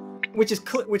 which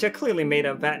are clearly made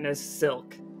of Vatna's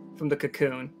silk from the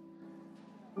cocoon.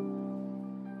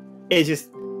 It just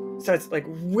starts like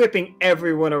whipping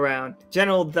everyone around.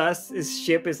 General Thus's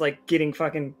ship is like getting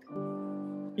fucking...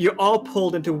 You're all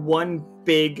pulled into one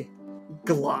big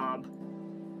glob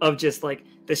of just like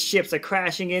the ships are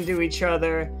crashing into each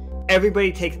other.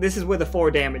 Everybody takes... This is where the 4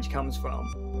 damage comes from.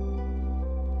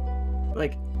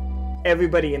 Like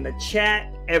everybody in the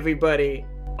chat, everybody,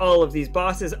 all of these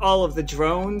bosses, all of the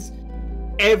drones,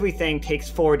 everything takes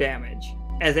 4 damage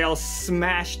as they all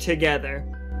smash together.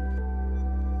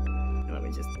 Let me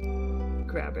just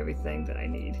grab everything that I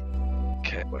need.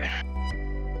 Okay.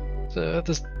 So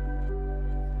this...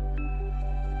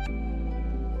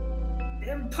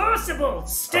 Impossible!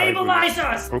 Stabilize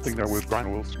us! Hoping that would run a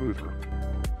little smoother.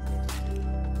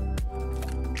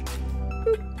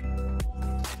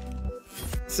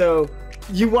 So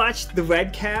you watch the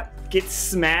red cap get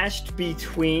smashed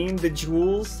between the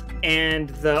jewels and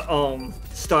the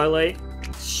Starlight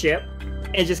ship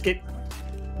and just get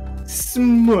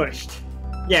smushed.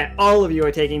 Yeah, all of you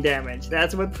are taking damage.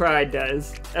 That's what Pride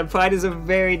does. And Pride is a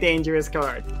very dangerous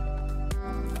card.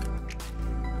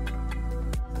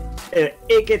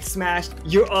 It gets smashed.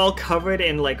 You're all covered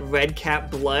in like red cap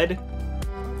blood.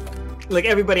 Like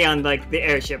everybody on like the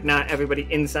airship, not everybody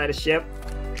inside a ship.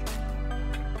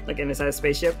 Like inside a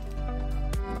spaceship.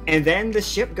 And then the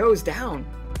ship goes down.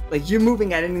 Like you're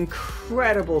moving at an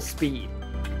incredible speed.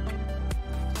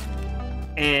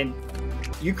 And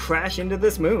you crash into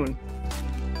this moon.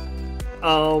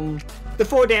 The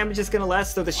 4 damage is gonna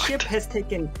last, so the ship has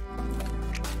taken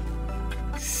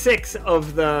 6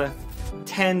 of the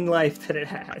 10 life that it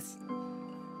has.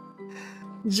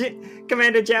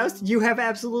 Commander Joust, you have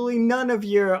absolutely none of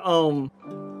your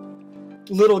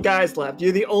little guys left.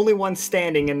 You're the only one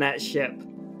standing in that ship.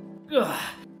 Ugh.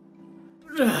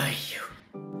 Ugh, you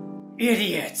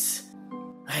idiots.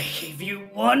 I gave you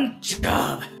one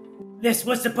job. This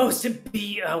was supposed to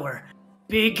be our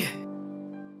big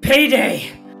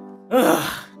payday.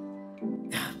 Ugh.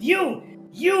 You!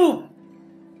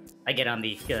 I get on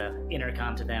the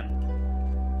intercom to them.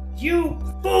 You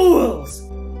fools!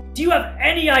 Do you have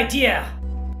any idea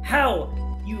how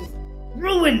you've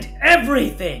ruined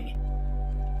everything?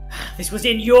 This was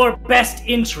in your best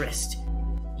interest.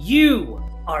 You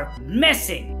are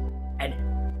messing and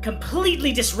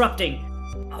completely disrupting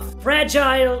a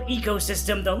fragile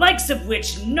ecosystem the likes of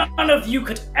which none of you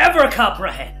could ever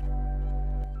comprehend.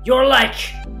 You're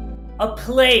like a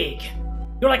plague.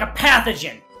 You're like a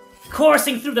pathogen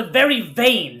coursing through the very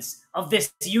veins of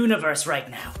this universe right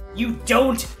now. You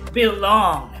don't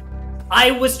belong.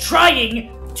 I was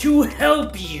trying to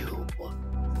help you.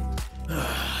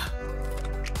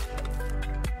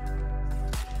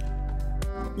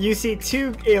 You see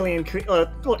 2 alien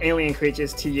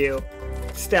creatures to you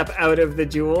step out of the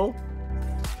jewel.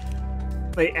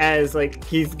 Like as like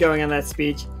he's going on that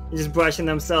speech and just brushing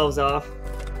themselves off.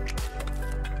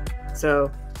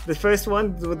 So the first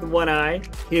one with the one eye,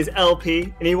 he is LP,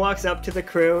 and he walks up to the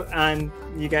crew on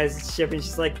you guys' ship and he's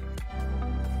just like,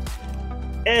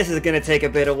 this is gonna take a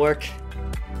bit of work.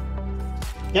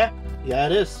 Yeah,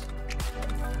 it is.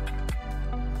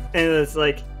 And it's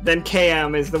like, then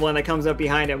KM is the one that comes up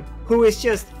behind him, who is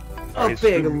just a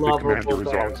big, lovable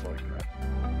bear.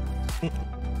 Like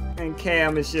and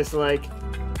KM is just like,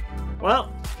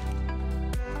 well,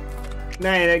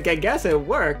 I guess it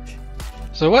worked.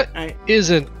 So what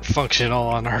isn't functional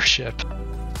on our ship?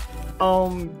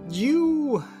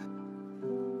 The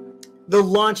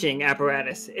launching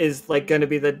apparatus is like going to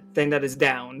be the thing that is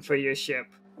down for your ship.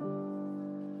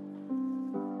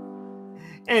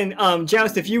 And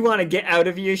Joust, if you want to get out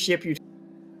of your ship, you.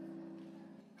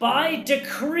 By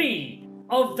decree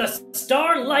of the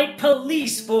Starlight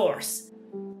Police Force,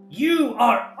 you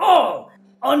are all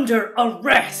under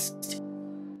arrest.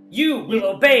 You will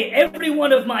obey every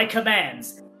one of my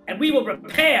commands, and we will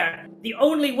repair the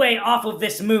only way off of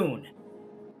this moon.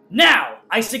 Now,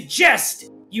 I suggest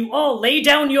you all lay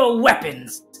down your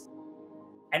weapons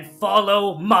and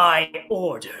follow my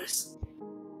orders.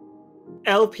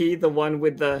 LP, the one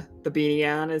with the beanie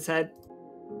on his head,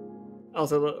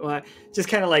 also just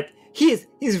kind of like he's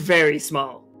very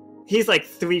small. He's like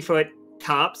 3 foot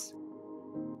tops.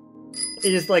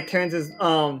 He just like turns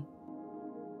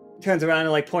around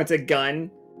and like points a gun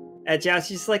at Joust.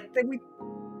 He's like,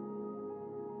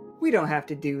 we don't have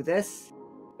to do this.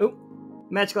 Oh,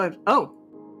 magical. Oh,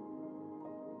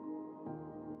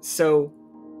 so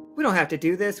we don't have to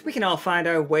do this. We can all find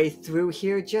our way through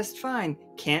here just fine,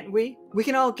 can't we? We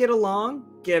can all get along.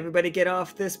 Everybody get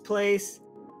off this place.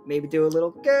 Maybe do a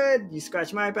little good. You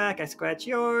scratch my back, I scratch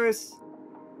yours.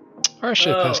 Our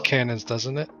ship has cannons,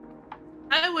 doesn't it?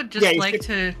 I would just like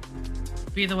to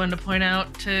be the one to point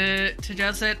out to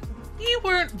Joust that we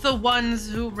weren't the ones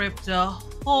who ripped a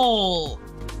hole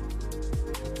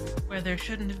where there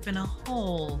shouldn't have been a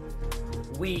hole.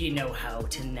 We know how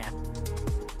to nap.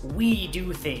 We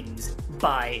do things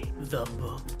by the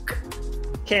book.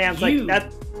 KM's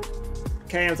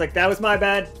like, that was my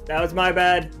bad. That was my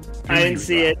bad. I didn't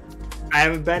see it. I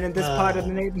haven't been in this part of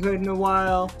the neighborhood in a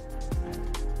while.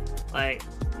 Like,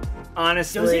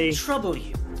 honestly... Does it trouble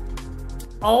you?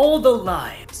 All the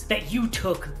lives that you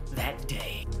took that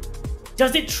day.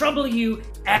 Does it trouble you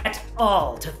at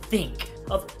all to think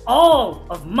of all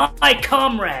of my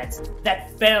comrades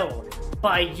that fell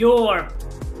by your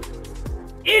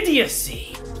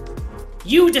idiocy?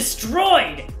 You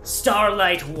destroyed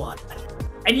Starlight 1,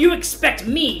 and you expect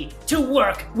me to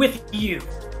work with you.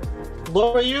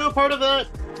 Laura, are you a part of that?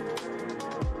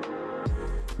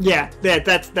 Yeah,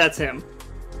 that's him.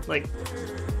 Like,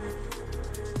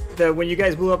 when you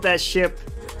guys blew up that ship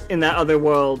in that other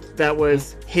world, that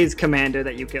was his commander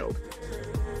that you killed.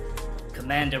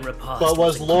 Commander Riposte. But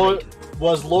was Laura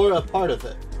a part of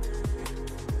it?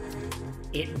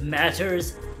 It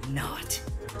matters not.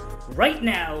 right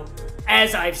now,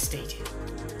 as I've stated,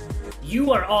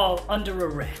 you are all under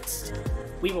arrest.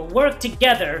 We will work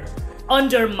together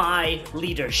under my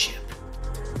leadership.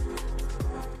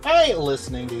 I ain't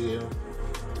listening to you.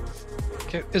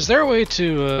 Okay, is there a way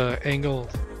to angle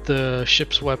the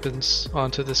ship's weapons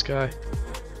onto this guy?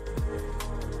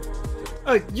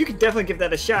 Oh, you could definitely give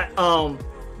that a shot.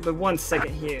 But 1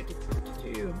 second here.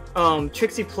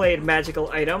 Trixie played magical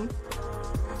item,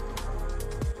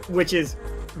 which is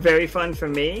very fun for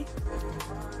me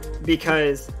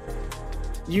because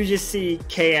you just see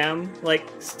KM like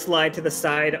slide to the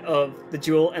side of the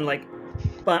jewel and like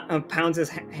pounds his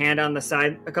hand on the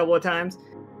side a couple of times,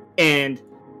 and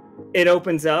it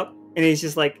opens up, and he's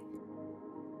just like,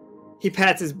 he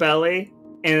pats his belly,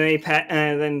 and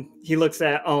then he looks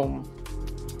at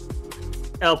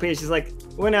LP. She's like,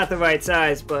 we're not the right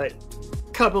size, but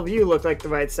a couple of you look like the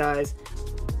right size.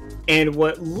 And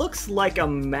what looks like a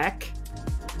mech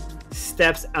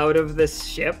steps out of this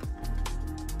ship.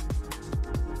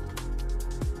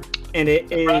 And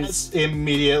it is...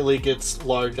 immediately gets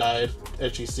large-eyed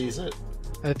as she sees it.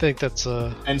 I think that's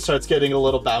a... And starts getting a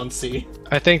little bouncy.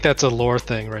 I think that's a lore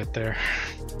thing right there.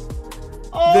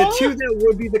 The two that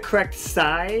would be the correct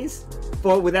size,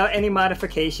 but without any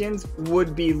modifications,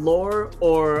 would be Lore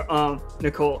or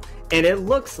Nichol. And it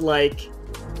looks like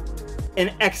an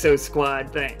Exo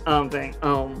Squad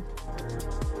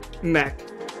mech.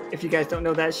 If you guys don't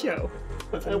know that show.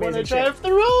 I want to drive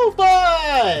the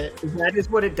robot! That is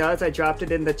what it does. I dropped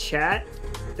it in the chat.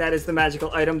 That is the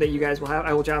magical item that you guys will have.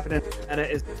 I will drop it in the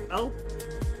meta as well.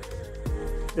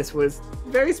 This was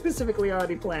very specifically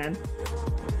already planned.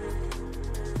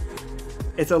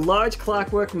 It's a large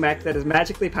clockwork mech that is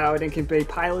magically powered and can be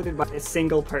piloted by a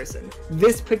single person.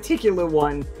 This particular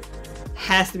one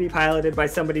has to be piloted by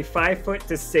somebody 5 foot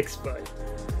to 6 foot.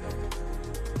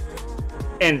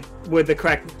 And with the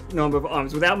correct number of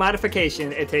arms. Without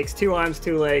modification, it takes 2 arms,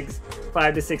 2 legs,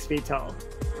 5 to 6 feet tall.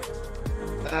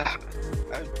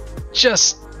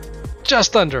 Just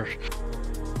under.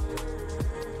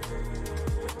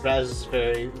 Raz is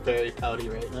very, very pouty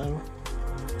right now.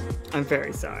 I'm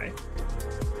very sorry.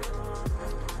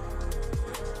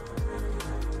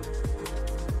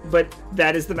 But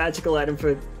that is the magical item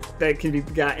that can be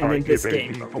gotten in this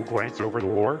game. I'll glance over the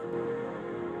lore.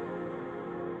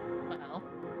 Well,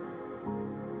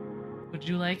 would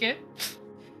you like it?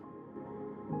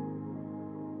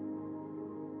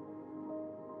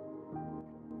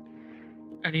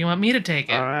 Or do you want me to take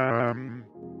it?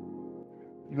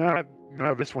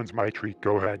 No, this one's my treat.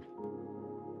 Go ahead.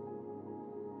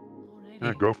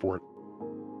 Go for it.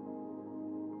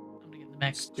 I'm gonna get the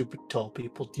mech. Stupid tall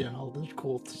people doing all this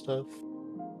cool stuff.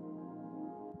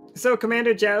 So,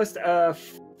 Commander Joust,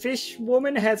 fish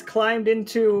woman has climbed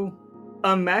into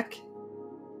a mech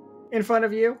in front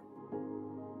of you.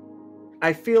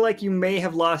 I feel like you may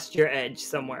have lost your edge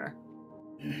somewhere.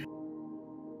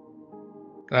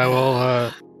 I will.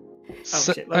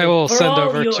 I will For send all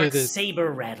over your to the.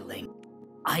 saber rattling,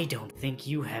 I don't think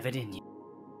you have it in you.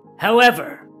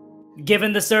 However,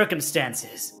 given the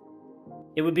circumstances,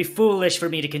 it would be foolish for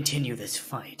me to continue this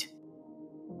fight.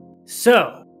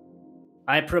 So,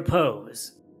 I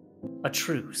propose a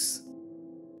truce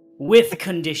with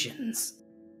conditions.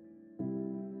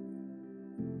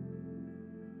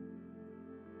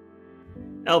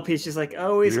 LP's just like,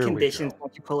 always Here we conditions go.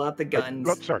 once you pull out the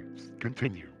guns. Sorry,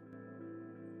 continue.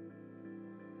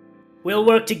 We'll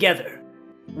work together.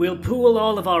 We'll pool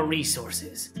all of our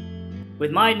resources.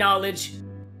 With my knowledge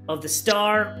of the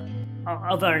star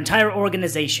of our entire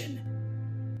organization,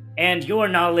 and your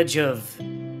knowledge of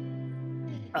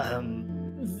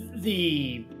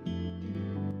the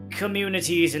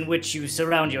communities in which you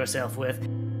surround yourself with,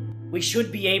 we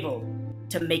should be able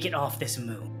to make it off this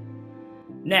moon.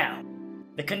 Now,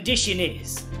 the condition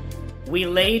is we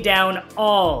lay down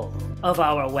all of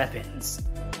our weapons.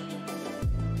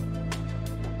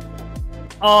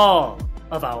 All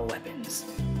of our weapons.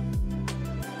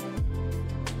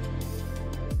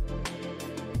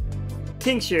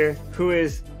 Tincture, who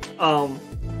is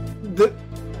the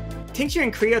Tincture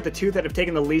and Kree are the two that have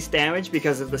taken the least damage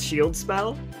because of the shield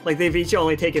spell. Like, they've each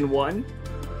only taken 1.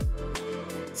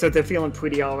 So they're feeling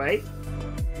pretty alright.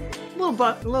 A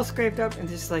little scraped up, and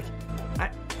just like,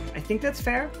 I think that's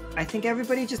fair. I think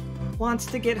everybody just wants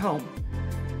to get home.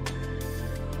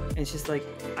 And it's just like,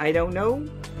 I don't know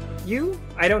you.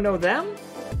 I don't know them.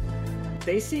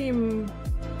 They seem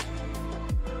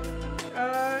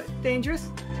dangerous.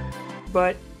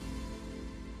 But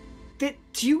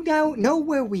do you now know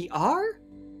where we are?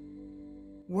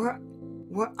 We're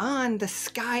on the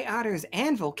Sky Otter's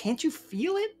Anvil. Can't you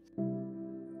feel it?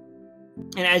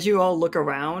 And as you all look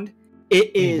around,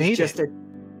 It is just a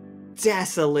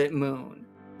desolate moon.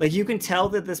 Like, you can tell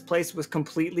that this place was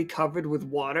completely covered with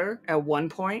water at one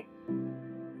point,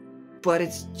 but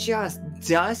it's just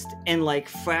dust and like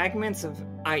fragments of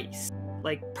ice,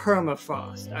 like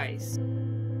permafrost ice.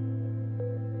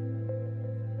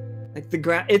 Like the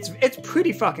ground, it's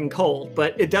pretty fucking cold,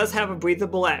 but it does have a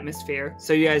breathable atmosphere,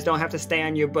 so you guys don't have to stay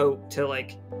on your boat to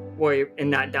like worry and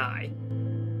not die.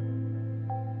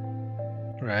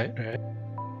 Right.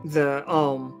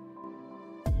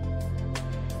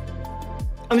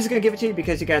 I'm just gonna give it to you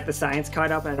because you got the science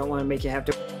card up, and I don't want to make you have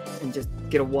to and just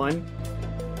get a 1.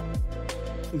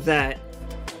 That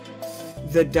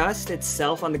the dust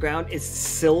itself on the ground is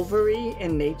silvery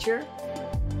in nature.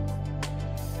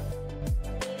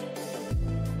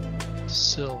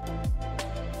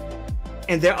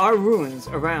 And there are ruins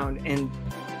around and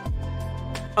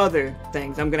other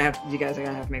things. You guys are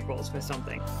gonna have to make rolls for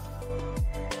something.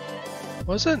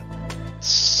 Wasn't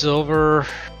silver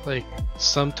like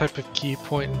some type of key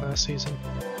point in last season?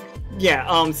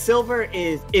 Yeah, silver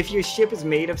is, if your ship is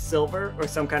made of silver or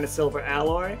some kind of silver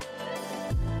alloy,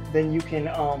 then you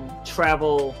can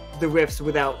travel the rifts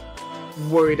without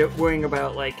worrying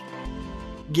about like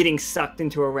getting sucked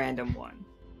into a random one.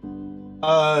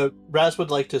 Raz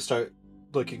would like to start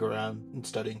looking around and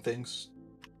studying things.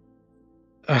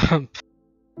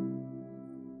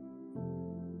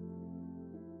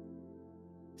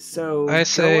 So I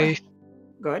say,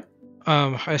 go ahead.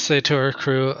 I say to our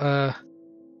crew, I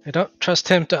don't trust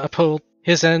him to uphold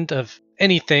his end of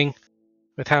anything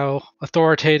with how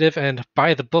authoritative and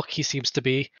by the book he seems to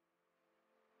be.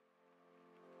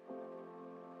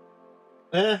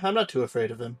 I'm not too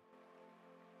afraid of him.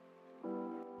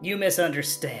 You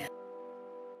misunderstand.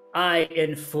 I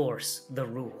enforce the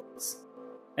rules,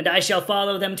 and I shall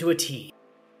follow them to a T.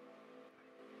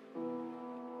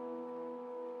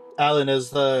 Alan,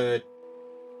 is the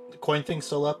coin thing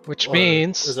still up? Which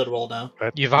means... Is it roll now?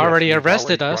 You've already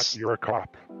arrested us. You're a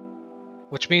cop.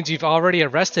 Which means you've already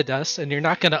arrested us, and you're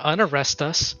not going to unarrest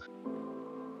us.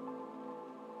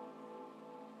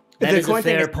 That is a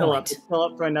fair still point. It's still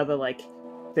up for another,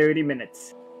 30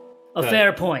 minutes. A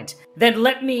fair point. Then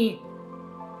let me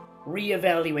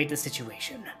reevaluate the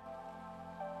situation.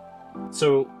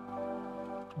 So,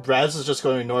 Raz is just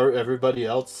going to ignore everybody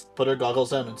else, put her goggles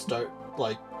down, and start,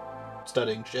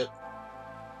 studying shit.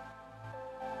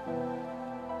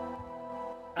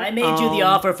 I made you the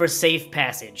offer for safe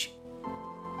passage.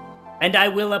 And I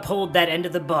will uphold that end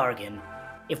of the bargain,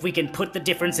 if we can put the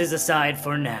differences aside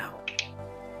for now.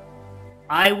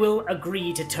 I will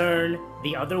agree to turn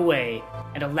the other way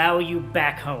and allow you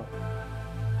back home.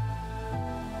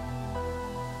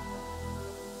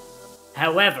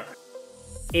 However,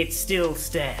 it still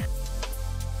stands.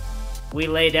 We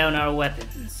lay down our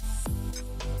weapons.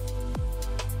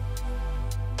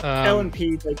 Ellen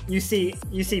P, you see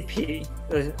P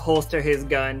holster his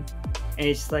gun, and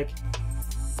he's just like,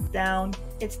 down,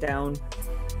 it's down.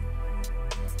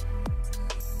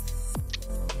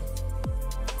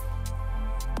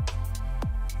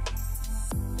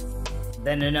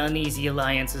 Then an uneasy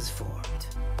alliance is formed.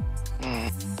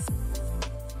 I'm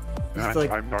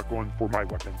not going for my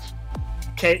weapons.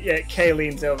 Kay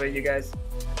leans over. You guys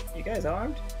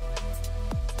armed?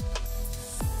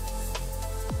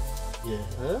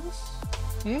 Yes.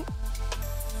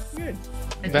 Good.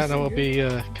 Vatna will be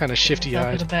kind of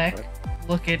shifty-eyed. To the back.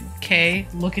 Look at Kay.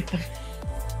 Look at the.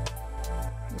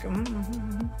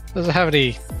 Doesn't have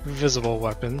any visible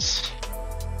weapons.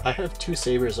 I have 2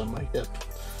 sabers on my hip.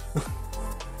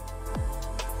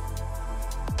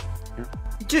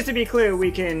 Just to be clear, we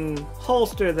can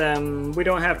holster them. We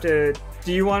don't have to.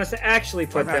 Do you want us to actually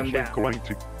put them down? Going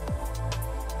to.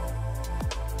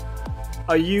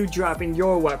 Are you dropping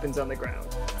your weapons on the ground?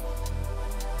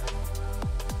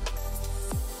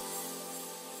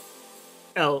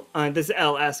 This is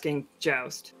L asking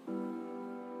Joust.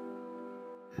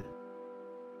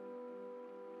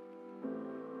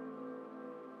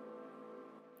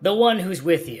 The one who's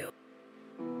with you.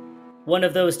 One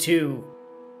of those 2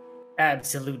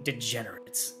 absolute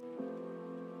degenerates.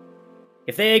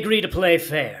 If they agree to play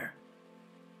fair,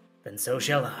 then so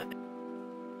shall I.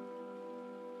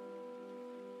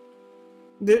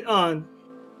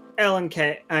 L and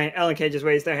K just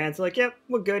raised their hands like, yep,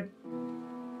 we're good.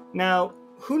 Now,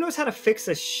 who knows how to fix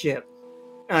a ship?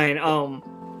 Kay's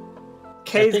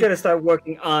gonna start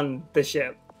working on the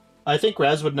ship. I think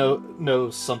Raz would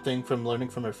know something from learning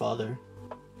from her father.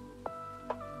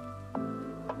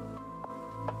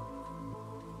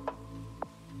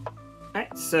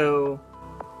 Alright, so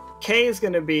Kay is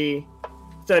gonna be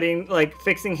studying,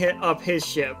 fixing up his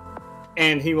ship,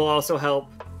 and he will also help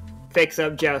fix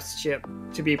up Joust's ship,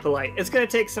 to be polite. It's gonna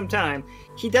take some time.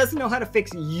 He doesn't know how to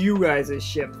fix you guys'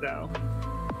 ship, though.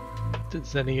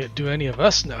 Do any of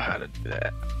us know how to do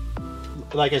that?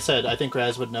 Like I said, I think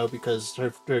Raz would know because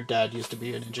her dad used to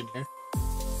be an engineer.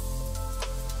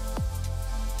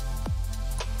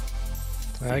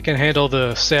 I can handle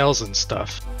the sails and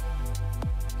stuff.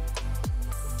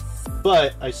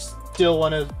 But I still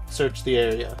want to search the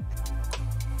area.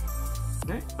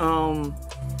 Alright,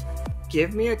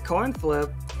 give me a coin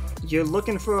flip. You're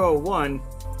looking for a 1.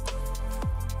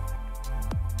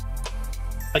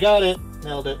 I got it.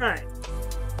 Nailed it. Alright.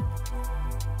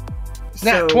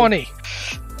 Nat 20!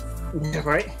 Yeah,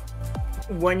 right?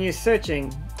 When you're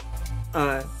searching,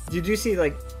 you do see,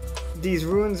 like, these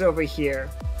runes over here.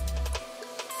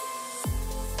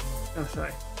 Oh,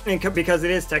 sorry. And because it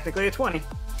is technically a 20.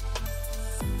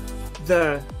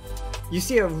 You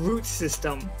see a root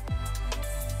system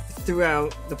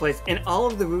throughout the place, and all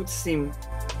of the roots seem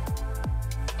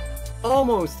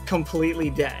almost completely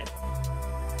dead.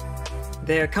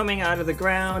 They're coming out of the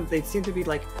ground. They seem to be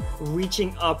like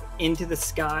reaching up into the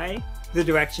sky, the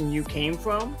direction you came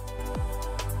from.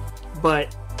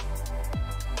 But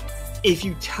if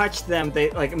you touch them,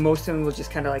 they like most of them will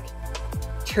just kind of like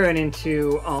turn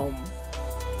into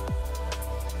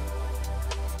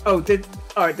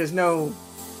Alright, there's no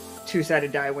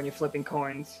two-sided die when you're flipping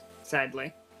coins,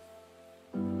 sadly.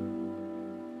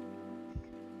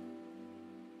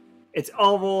 It's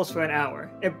all rolls for an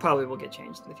hour. It probably will get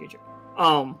changed in the future.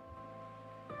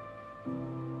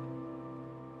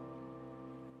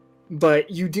 But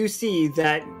you do see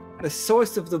that the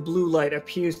source of the blue light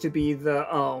appears to be the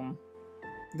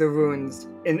ruins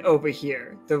over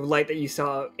here. The light that you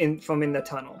saw from in the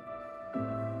tunnel.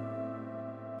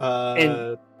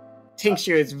 And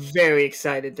Tincture is very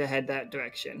excited to head that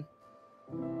direction.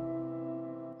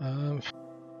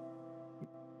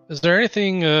 Is there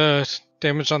anything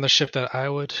damaged on the ship that I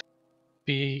would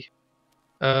be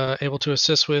able to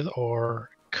assist with, or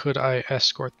could I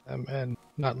escort them and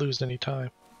not lose any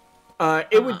time?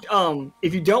 It would,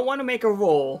 if you don't want to make a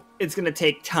roll, it's going to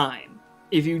take time.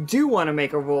 If you do want to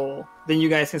make a roll, then you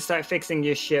guys can start fixing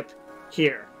your ship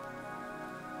here.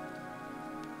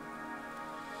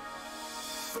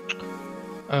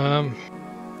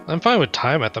 I'm fine with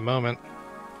time at the moment.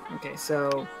 Okay,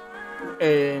 so,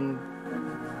 and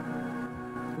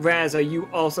Raz, are you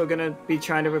also going to be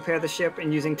trying to repair the ship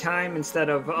and using time instead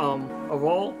of a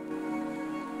roll?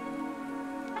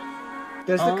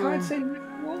 Does the card say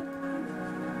roll?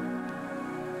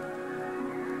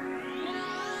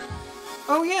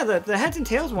 Oh yeah, the heads and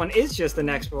tails one is just the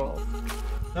next roll.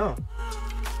 Oh.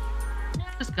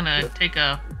 Just gonna take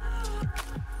a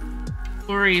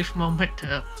brief moment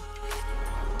to...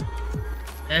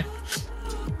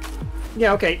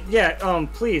 Yeah, okay, yeah,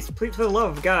 please, for the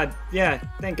love of God. Yeah,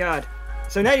 thank God.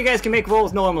 So now you guys can make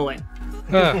rolls normally.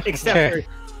 Except for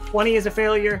 20 is a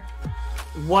failure,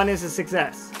 1 is a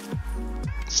success.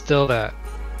 Still that.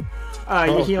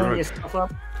 You healing yourself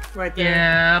up right there?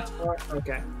 Yeah.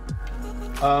 Okay.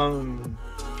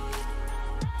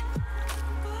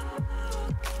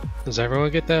 Does everyone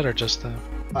get that, or just them?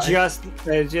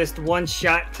 Just one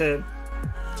shot to...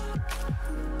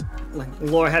 Like,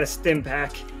 Laura had a stim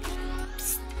pack.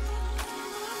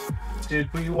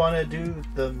 Did we want to do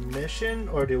the mission,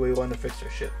 or do we want to fix our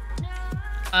ship?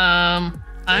 I'm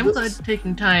glad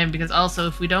taking time, because also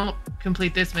if we don't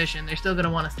complete this mission, they're still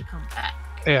gonna want us to come back.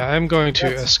 Yeah, I'm going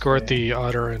to escort the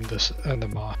otter and the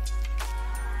moth.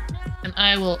 And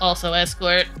I will also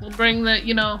escort. We'll bring the,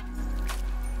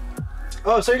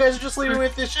 Oh, so you guys are just leaving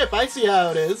with this ship. I see how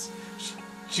it is.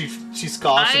 She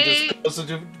scoffs and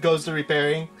just goes to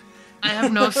repairing. I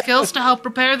have no skills to help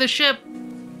repair the ship.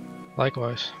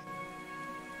 Likewise.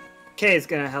 Kay is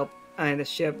gonna help on the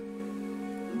ship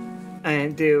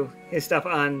and do his stuff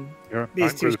on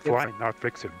these two ships. Flying, not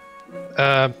fixing.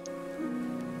 I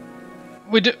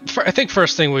think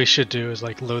first thing we should do is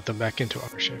load the mech into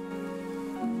our ship.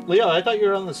 Leo, I thought you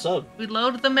were on the sub. We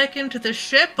load the mech into the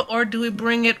ship, or do we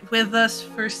bring it with us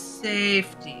for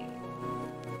safety?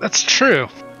 That's true.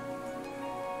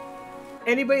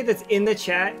 Anybody that's in the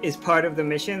chat is part of the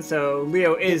mission, so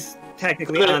Leo is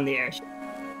technically on the airship.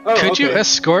 Oh, Could you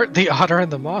escort the otter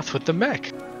and the moth with the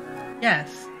mech?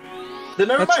 Yes. Then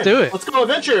never Let's mind. do it. Let's go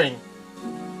adventuring.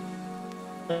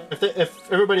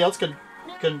 If everybody else can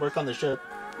work on the ship.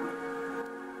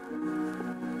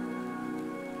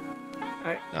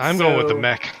 Right, I'm going with the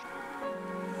mech.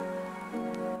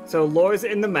 So Laura's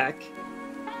in the mech,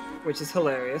 which is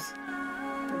hilarious.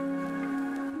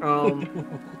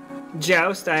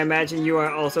 Joust, I imagine you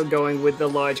are also going with the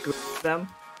large group of them.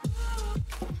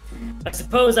 I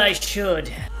suppose I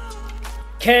should.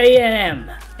 K&M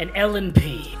and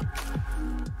L&P.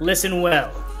 Listen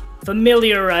well.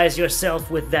 Familiarize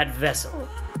yourself with that vessel.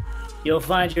 You'll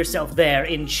find yourself there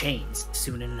in chains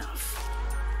soon enough.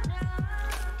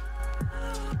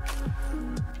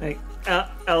 Like,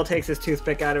 L takes his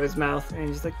toothpick out of his mouth, and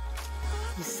he's like,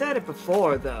 "You said it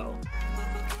before, though.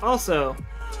 Also,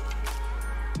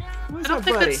 where's our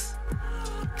buddy?"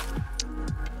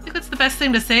 I think that's the best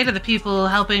thing to say to the people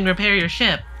helping repair your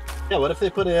ship. Yeah, what if they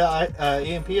put a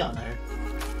EMP on her?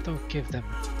 Don't give them.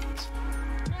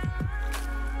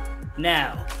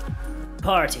 Now,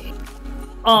 party,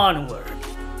 onward.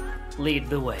 Lead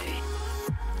the way.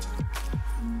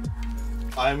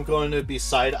 I'm going to be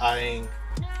side-eyeing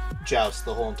Joust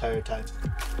the whole entire time.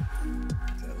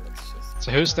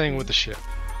 So who's staying with the ship?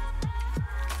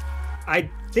 I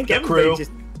think The everybody crew.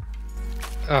 just...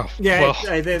 Oh, Yeah,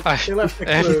 well, they left the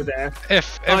crew there.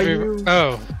 If Are every you- if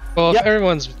Yep.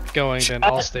 everyone's going, then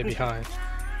I'll stay behind.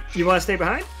 You want to stay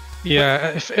behind?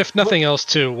 Yeah, if nothing else,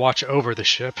 to watch over the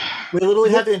ship. We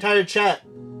literally have the entire chat.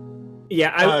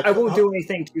 Yeah, I won't do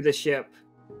anything to the ship.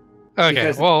 Okay,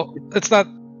 Because- well, it's not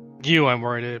you I'm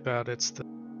worried about. It's the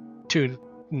two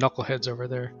knuckleheads over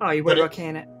there. Oh, you But worried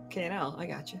about K&L? I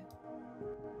got you.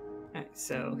 Alright,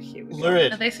 so here we go.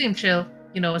 Lurid. They seem chill,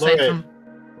 aside Lurid. from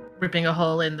ripping a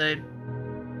hole in the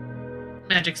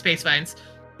magic space vines.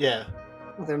 Yeah.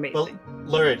 Well, they're amazing. Well,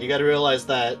 Lurid, you gotta realize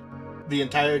that the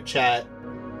entire chat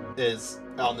is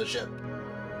on the ship.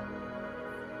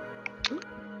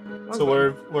 So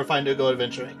we're fine to go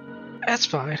adventuring. That's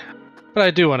fine. But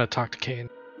I do want to talk to Kane.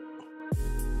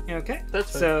 Okay,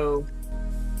 That's fine. so...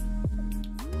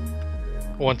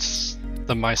 Once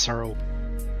the mice are...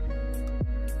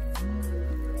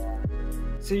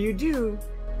 So you do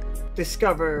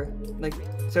discover, like,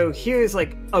 so here's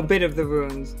like a bit of the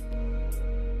ruins,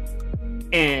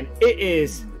 and it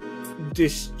is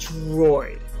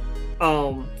destroyed.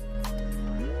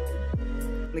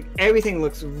 Like everything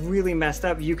looks really messed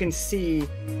up. You can see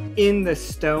in the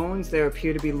stones there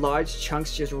appear to be large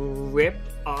chunks just ripped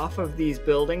off of these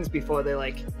buildings before they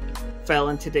like fell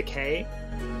into decay.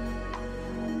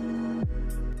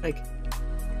 Like,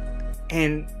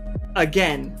 and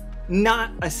again,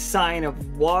 not a sign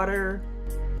of water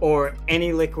or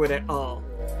any liquid at all.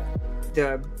 There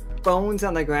are bones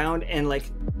on the ground, and like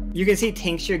you can see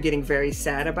Tincture getting very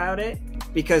sad about it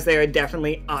because they are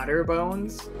definitely otter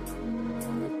bones.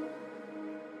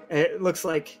 It looks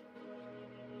like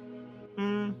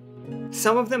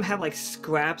some of them have like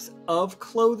scraps of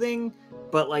clothing,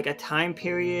 but like a time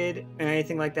period or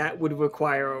anything like that would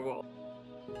require a roll.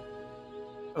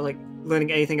 Or like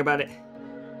learning anything about it.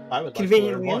 I would like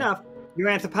Conveniently to learn more. enough, your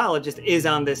anthropologist is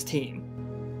on this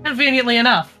team. Conveniently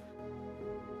enough.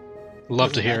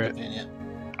 Love to hear it. Convenient.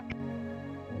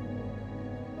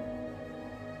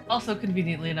 Also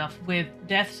conveniently enough, with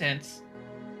death sense.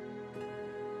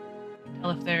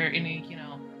 Tell if there are any,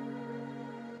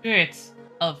 spirits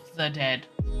of the dead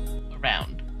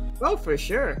around. Oh, for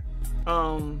sure.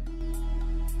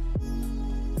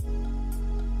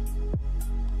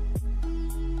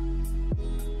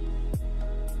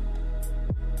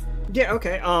 Yeah,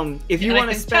 okay. If you And I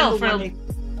want to can spend tell the from- money...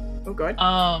 Oh, go ahead.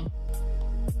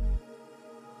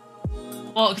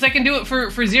 Well, because I can do it for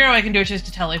 0, I can do it just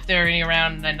to tell if there are any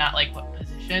around and not like what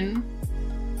position.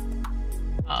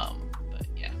 But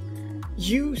yeah.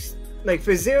 You, like,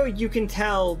 for 0, you can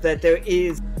tell that there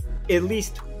is at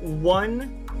least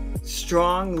one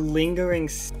strong, lingering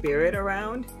spirit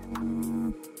around.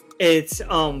 It's,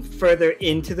 further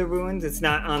into the ruins. It's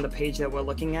not on the page that we're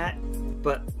looking at,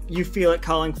 but you feel it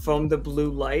calling from the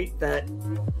blue light that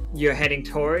you're heading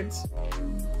towards.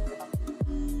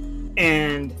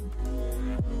 And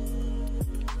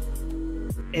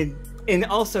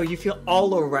also you feel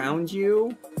all around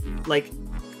you like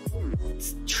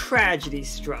tragedy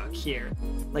struck here.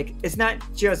 Like it's not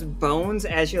just bones.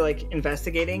 As you're like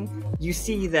investigating, you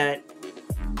see that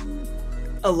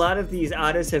a lot of these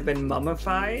otters have been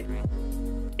mummified.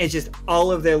 It's just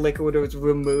all of their liquid was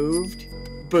removed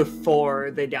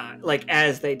before they died, like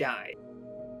as they died.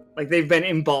 Like they've been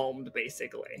embalmed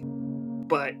basically,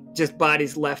 but just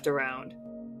bodies left around.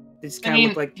 They just kind of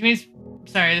look like... You mean,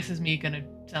 sorry, this is me gonna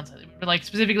sound silly, but like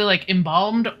specifically like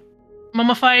embalmed,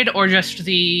 mummified, or just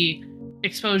the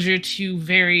exposure to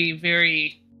very,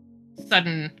 very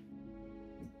sudden,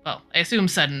 well, I assume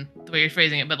sudden, the way you're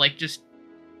phrasing it, but like just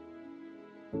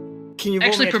Can you roll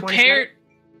actually me a 20 prepared.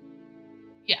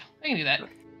 Yeah, I can do that.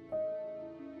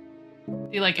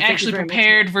 Be like Thank you actually very much.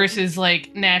 prepared versus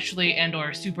like naturally and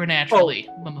or supernaturally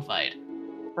mummified.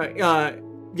 Alright,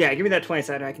 yeah, give me that 20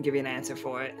 sided. I can give you an answer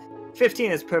for it.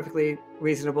 15 is perfectly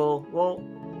reasonable. Well,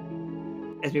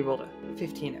 Esmie rolled a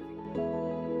 15 of you.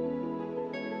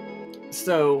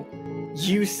 So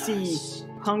you see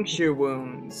puncture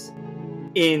wounds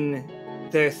in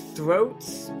their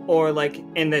throats or like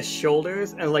in their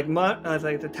shoulders and like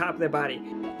the top of their body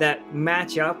that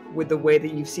match up with the way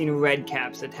that you've seen red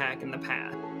caps attack in the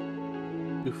past.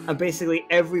 And basically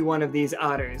every one of these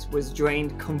otters was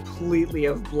drained completely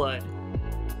of blood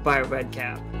by a red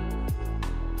cap.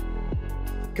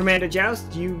 Commander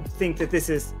Joust, you think that this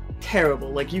is terrible.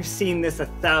 Like, you've seen this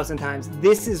 1,000 times.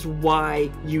 This is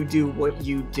why you do what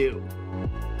you do.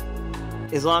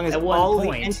 As long as all the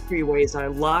entryways are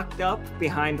locked up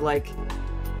behind, like,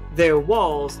 their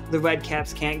walls, the red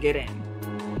caps can't get in.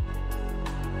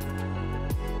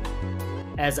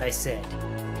 As I said,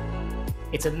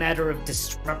 it's a matter of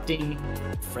disrupting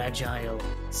a fragile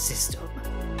system.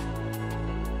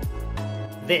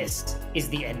 This is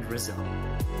the end result.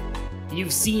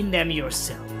 You've seen them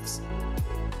yourselves.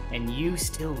 And you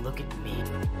still look at me.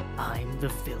 I'm the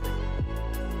villain.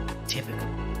 Typical.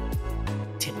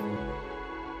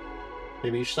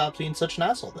 Maybe you should stop being such an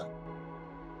asshole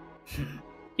then.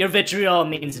 Your vitriol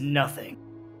means nothing.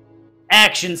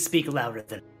 Actions speak louder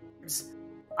than words.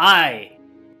 I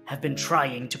have been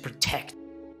trying to protect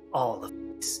all of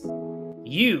this.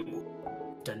 You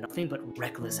have done nothing but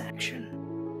reckless action.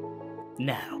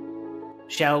 Now,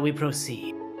 shall we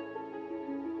proceed?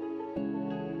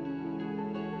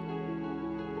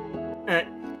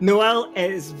 Noelle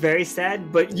is very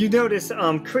sad, but you notice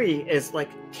Kree is like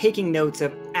taking notes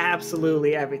of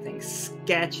absolutely everything,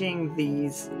 sketching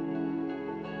these,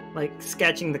 like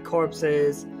sketching the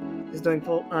corpses. Is doing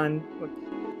full on.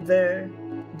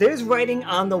 There's writing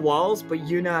on the walls, but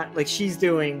you're not like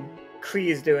Kree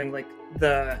is doing like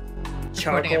the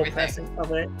charcoal pressing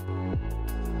of it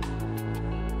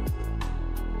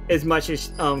as much as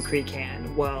Kree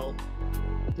can while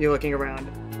you're looking around.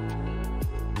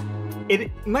 It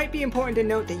might be important to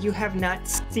note that you have not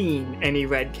seen any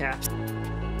red caps.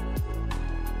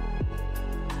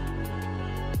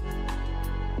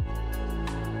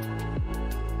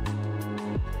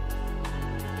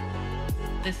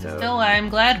 This is still why I'm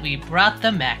glad we brought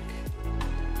the mech.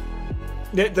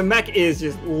 The mech is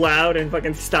just loud and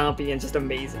fucking stompy and just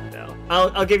amazing, though.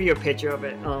 I'll give you a picture of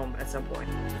it at some point,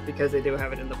 because they do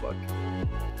have it in the book.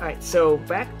 Alright, so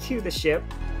back to the ship.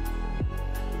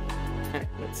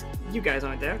 You guys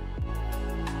aren't there.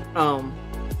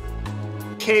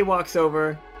 Kay walks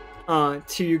over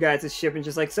to you guys' ship and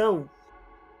just like, so,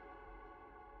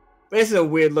 this is a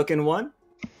weird looking one.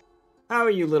 How are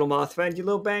you, little moth friend? You a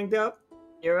little banged up?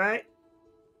 You alright?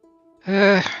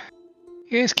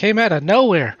 You guys came out of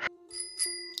nowhere.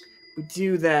 We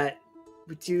do that.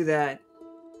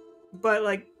 But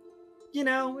like, you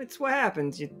know, it's what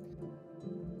happens.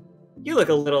 You look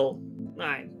a little,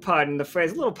 pardon the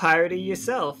phrase, a little piratey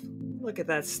yourself. Look at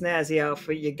that snazzy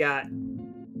outfit you got.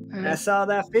 I saw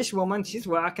that fish woman. She's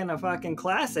rocking a fucking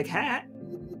classic hat.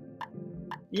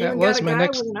 You even got a guy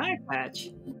with an eye patch.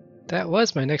 That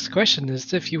was my next question,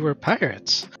 is if you were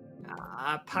pirates.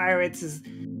 Pirates is...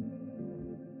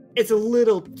 It's a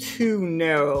little too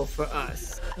narrow for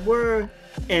us.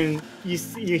 And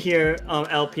you hear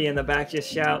LP in the back just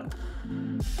shout,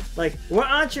 like, we're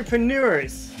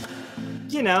entrepreneurs.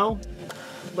 You know,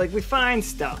 like, we find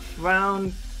stuff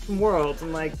around worlds,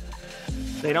 and like,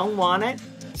 they don't want it.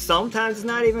 Sometimes it's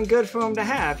not even good for them to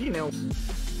have, you know.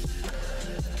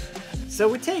 So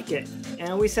we take it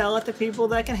and we sell it to people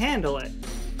that can handle it.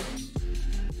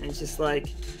 And it's just like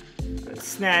a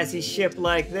snazzy ship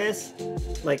like this,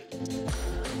 like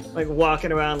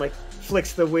walking around, like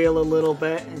flicks the wheel a little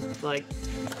bit, and like,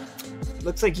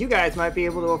 looks like you guys might be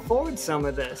able to afford some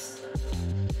of this.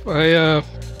 I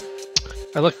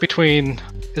look between.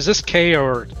 Is this K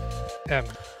or M?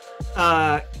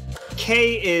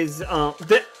 K is L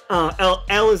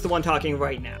is the one talking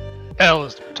right now. L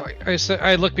is the one talking.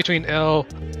 I look between L,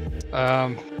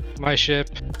 my ship,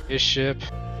 his ship,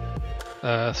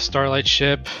 Starlight's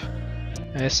ship,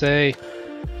 and I say,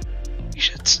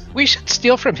 we should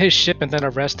steal from his ship and then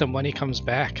arrest him when he comes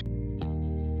back.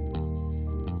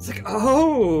 It's like,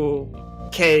 oh,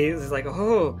 K is like,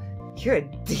 oh, you're a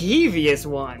devious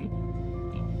one.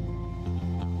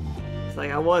 It's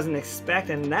like, I wasn't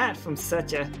expecting that from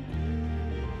such a,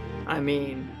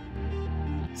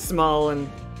 small and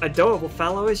adorable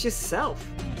fellow as yourself.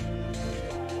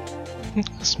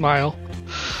 Smile.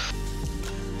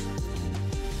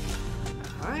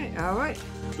 Alright.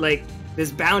 Like,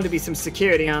 there's bound to be some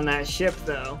security on that ship,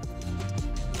 though.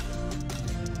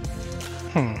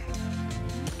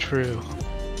 True.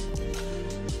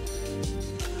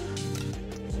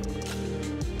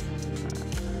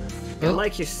 I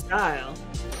like your style.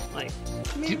 Like,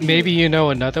 Maybe you know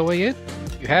another way in?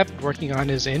 You have been working on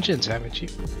his engines, haven't you?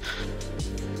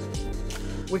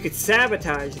 we could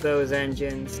sabotage those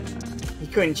engines. He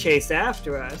couldn't chase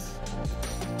after us.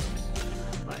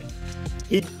 Like,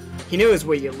 he knows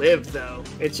where you live, though.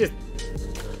 It's just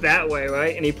that way,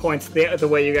 right? And he points the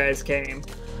way you guys came.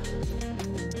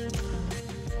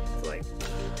 It's like,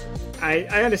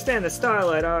 I understand that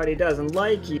Starlight already doesn't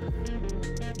like you,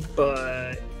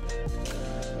 but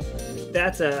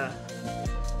that's an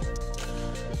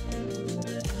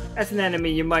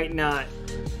enemy you might not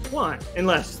want,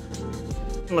 unless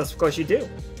of course you do.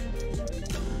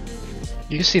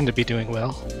 You seem to be doing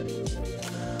well.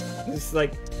 It's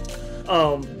like,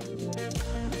 L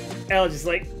just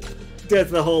like does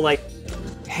the whole like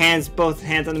both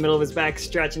hands on the middle of his back,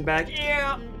 stretching back.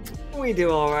 Yeah, we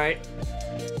do all right.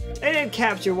 They did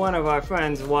capture one of our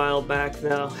friends a while back,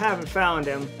 though. Haven't found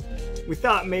him. We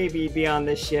thought maybe he'd be on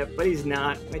this ship, but he's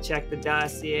not. I checked the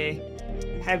dossier.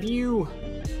 Have you...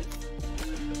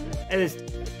 And this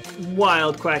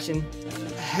wild question.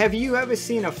 Have you ever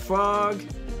seen a frog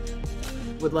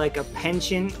with like a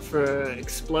penchant for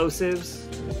explosives?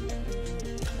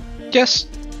 Yes.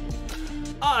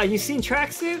 Ah, you seen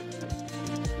Tracksuit?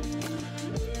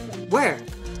 Where?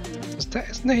 Is that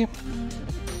his name?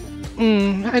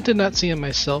 I did not see him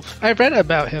myself. I read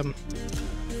about him.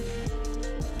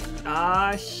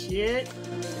 Ah, shit.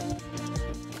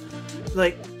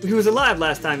 Like, he was alive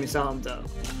last time you saw him, though.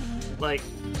 Like,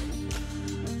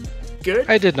 good?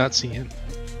 I did not see him.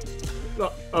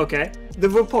 Well, okay. The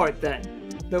report, then.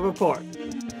 The report.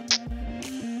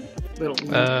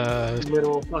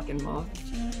 Little fucking moth.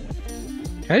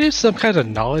 Can I do some kind of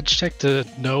knowledge check to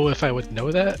know if I would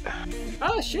know that?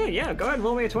 Oh, shit, yeah. Go ahead and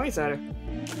roll me a 20-sider.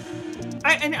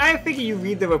 I figure you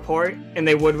read the report, and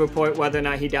they would report whether or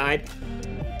not he died.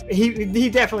 He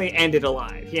definitely ended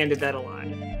alive. He ended that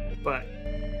alive. But...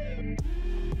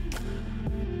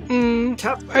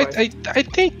 tough. I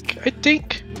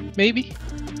think, maybe.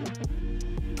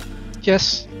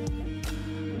 Yes.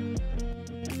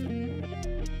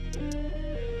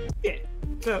 Yeah.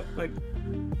 So,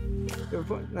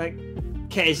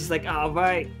 Kay's just like, all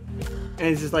right. And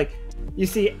it's just like, you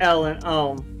see L and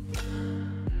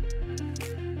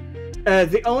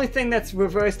the only thing that's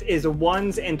reversed is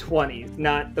 1s and 20s,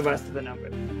 not the rest of the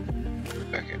numbers.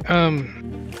 Okay.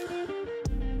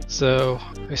 So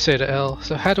I say to L,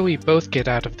 so how do we both get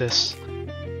out of this?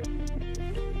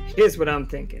 Here's what I'm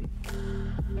thinking.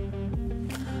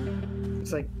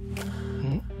 It's like,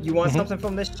 you want something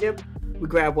from this ship? We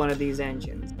grab one of these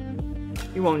engines.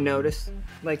 He won't notice.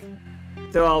 Like,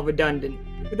 they're all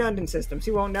redundant systems.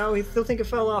 He won't know. He'll still think it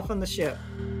fell off on the ship.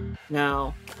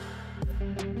 Now,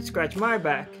 you scratch my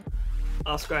back,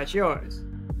 I'll scratch yours.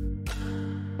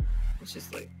 It's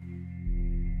just like,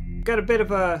 got a bit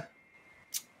of a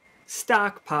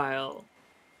stockpile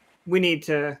we need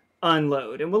to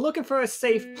unload, and we're looking for a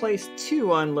safe place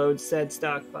to unload said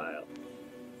stockpile.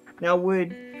 Now,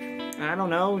 I don't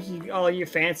know, all your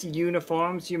fancy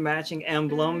uniforms, your matching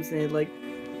emblems, and it like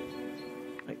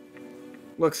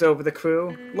looks over the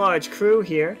crew. Large crew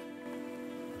here.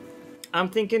 I'm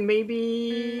thinking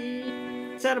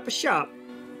maybe set up a shop.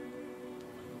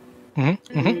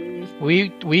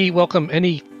 We welcome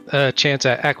any chance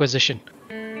at acquisition.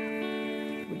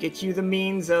 We get you the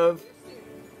means of,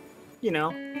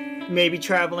 maybe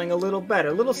traveling a little better,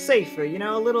 a little safer,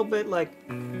 a little bit like,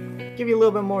 give you a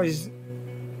little bit more,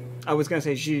 I was gonna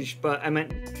say zhuzh, but I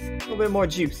meant a little bit more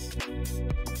juice.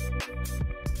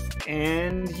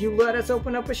 And you let us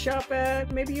open up a shop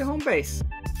at maybe your home base.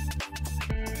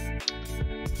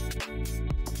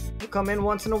 We'll come in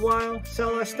once in a while,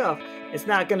 sell our stuff. It's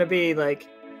not gonna be like,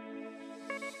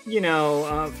 you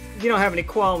don't have any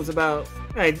qualms about,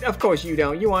 of course you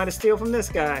don't. You want to steal from this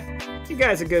guy. You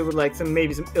guys are good with like some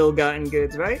ill-gotten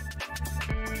goods, right?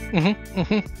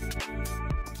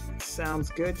 Sounds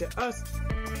good to us.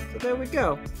 So there we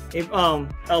go. If L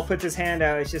puts his hand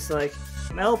out, it's just like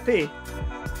an LP.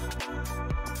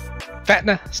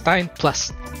 Vatna, Stein,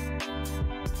 plus.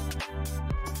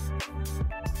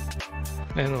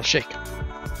 And it'll shake.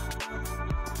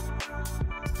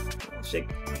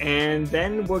 And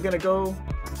then we're gonna go,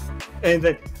 and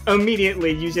then immediately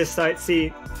you just start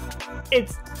seeing,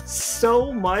 it's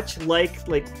so much like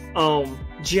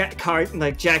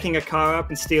jacking a car up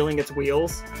and stealing its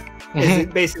wheels.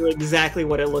 It's basically exactly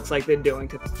what it looks like they're doing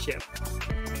to the ship.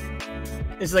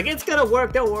 It's like, it's gonna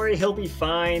work, don't worry, he'll be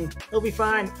fine. He'll be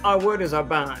fine. Our word is our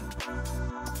bond.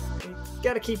 You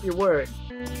gotta keep your word.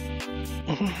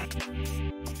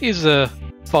 He's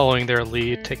following their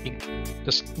lead,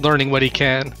 just learning what he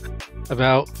can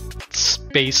about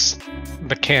space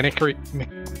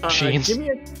machines. Give me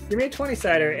a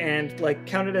 20-sider and like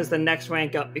count it as the next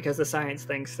rank up because the science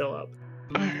thing's still up.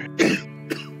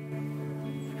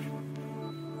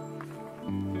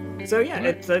 So yeah,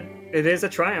 it is a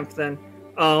triumph then.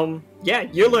 Yeah,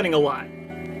 you're learning a lot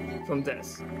from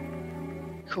this.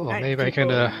 Cool. Right, Maybe I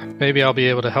can. Maybe I'll be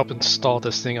able to help install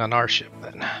this thing on our ship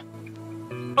then.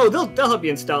 Oh, they'll help you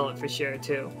install it for sure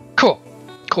too. Cool.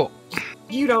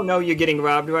 You don't know you're getting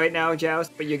robbed right now,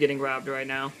 Joust, but you're getting robbed right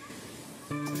now.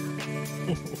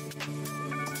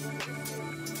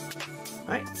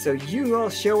 Alright, so you all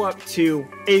show up to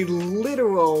a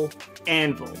literal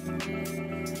anvil.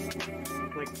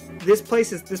 Like this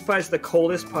place is the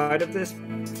coldest part of this.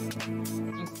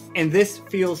 And this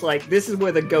feels like this is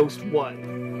where the ghost was.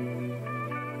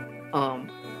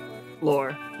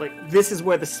 Lore. Like this is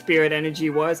where the spirit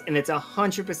energy was, and it's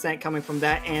 100% coming from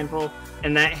that anvil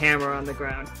and that hammer on the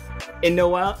ground. And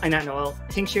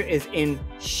Tincture is in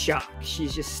shock.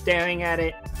 She's just staring at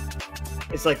it.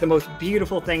 It's like the most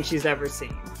beautiful thing she's ever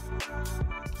seen.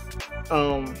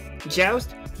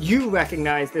 Joust, you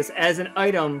recognize this as an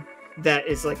item that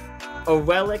is like a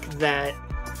relic that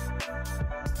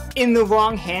in the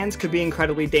wrong hands could be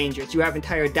incredibly dangerous. You have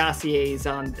entire dossiers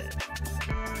on this.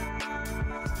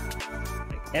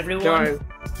 Everyone,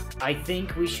 I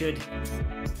think we should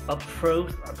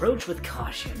approach with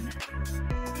caution.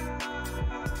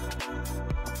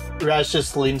 Raz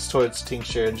just leans towards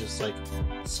Tincture and just like,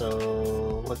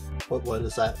 so what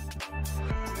is that?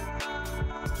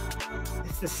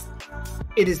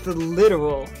 It is the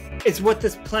literal. It's what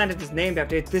this planet is named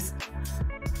after. It's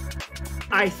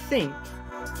I think,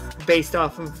 based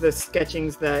off of the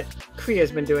sketchings that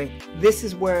Kriya's been doing, this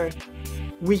is where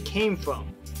we came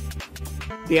from.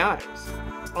 The Otters.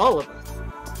 All of us.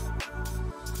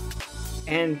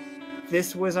 And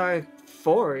this was our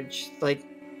forge. Like,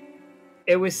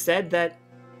 it was said that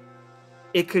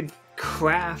it could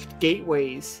craft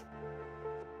gateways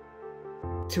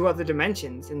to other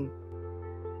dimensions, and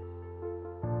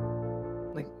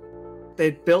like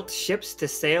they built ships to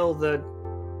sail the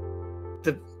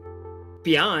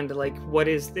beyond, like what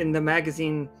is in the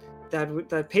magazine, that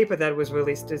the paper that was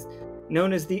released is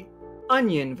known as the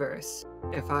Onion Verse,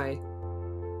 if I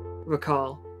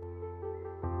recall.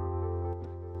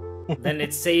 Then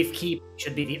its safekeep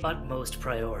should be the utmost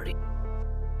priority.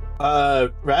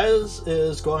 Raz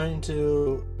is going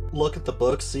to look at the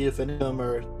books, see if any of them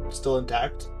are still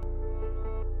intact.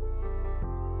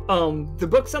 The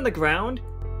books on the ground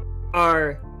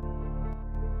are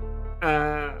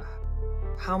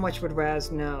how much would Raz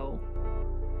know?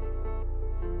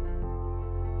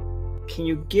 Can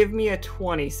you give me a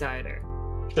 20-sider?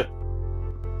 Sure.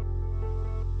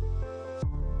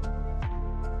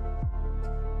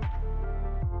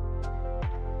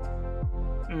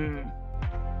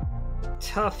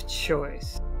 Tough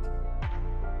choice.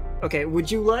 Okay,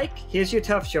 here's your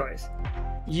tough choice.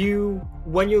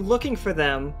 When you're looking for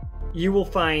them, you will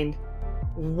find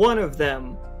one of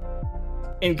them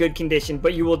in good condition,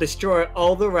 but you will destroy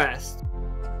all the rest.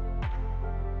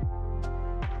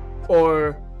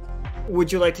 Or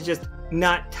would you like to just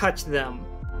not touch them?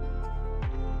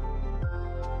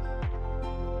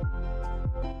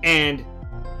 And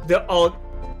they'll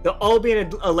all be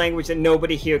in a language that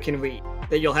nobody here can read,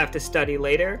 that you'll have to study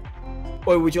later?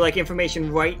 Or would you like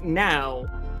information right now,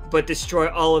 but destroy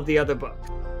all of the other books?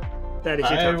 That is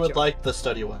your I would choice. like the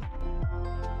study one.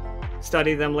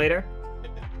 Study them later?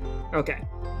 Okay.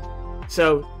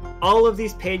 So, all of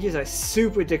these pages are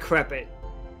super decrepit.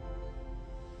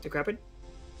 Decrepit?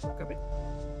 Decrepit?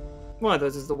 One of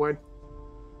those is the word.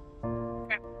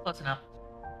 Okay, close enough.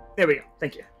 There we go.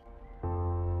 Thank you.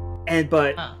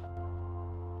 But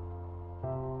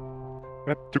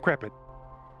Decrepit.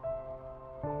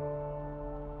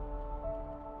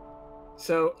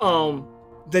 So,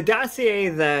 the dossier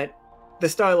that the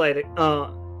Starlight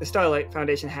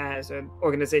Foundation has, or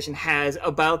organization has,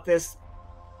 about this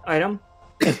item,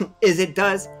 is it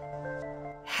does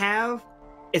have,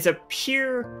 it's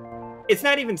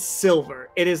not even silver.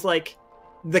 It is like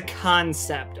the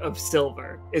concept of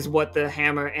silver is what the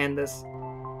hammer and this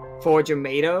forge are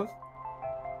made of.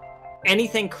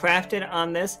 Anything crafted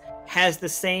on this has the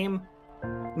same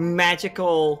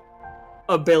magical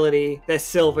ability that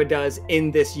silver does in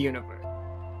this universe.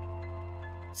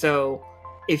 So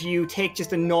if you take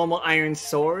just a normal iron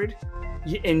sword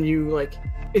and you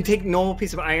take a normal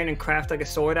piece of iron and craft like a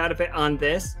sword out of it on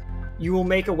this, you will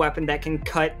make a weapon that can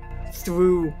cut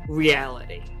through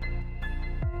reality.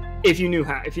 If you know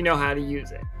how to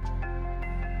use it.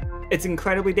 It's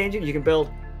incredibly dangerous. You can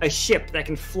build a ship that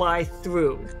can fly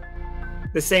through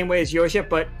the same way as your ship,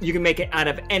 but you can make it out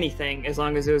of anything as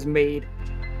long as it was made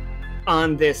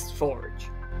on this forge.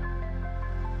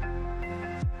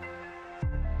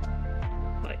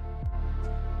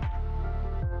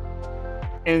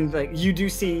 And like you do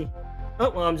see,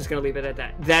 oh well, I'm just gonna leave it at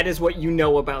that. That is what you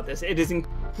know about this. It is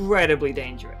incredibly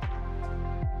dangerous.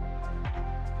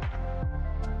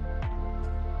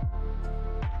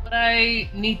 But I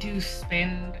need to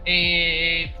spend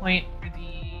a point for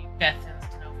the death sense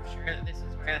to know for sure that this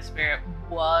is where the spirit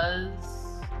was.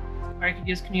 Or I could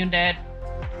use commune dead.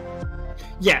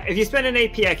 Yeah, if you spend an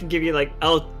AP, I can give you like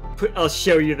I'll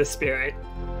show you the spirit.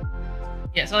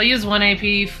 Yeah, so I'll use 1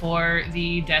 AP for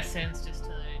the death sense just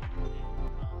to.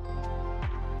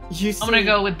 I'm gonna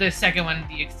go with the second one,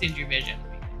 the extend your vision,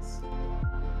 because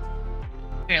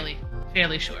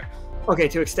fairly sure. Okay,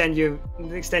 to extend your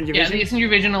vision. Yeah, the extend your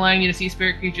vision, allowing you to see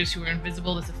spirit creatures who are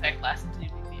invisible. This effect lasts until you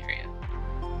leave the area.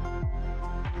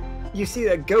 You see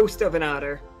the ghost of an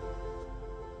otter,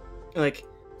 like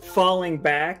falling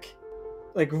back,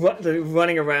 like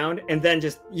running around, and then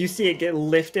just you see it get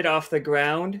lifted off the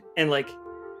ground, and like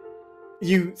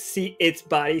you see its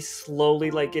body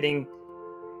slowly like getting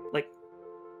like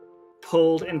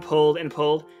pulled and pulled and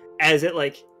pulled as it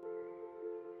like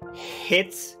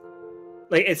hits,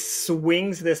 like it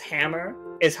swings this hammer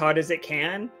as hard as it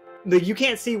can. Like you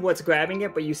can't see what's grabbing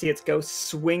it, but you see its ghost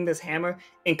swing this hammer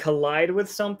and collide with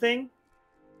something,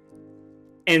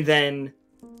 and then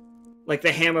like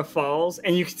the hammer falls,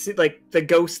 and you can see like the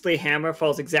ghostly hammer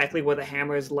falls exactly where the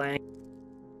hammer is laying,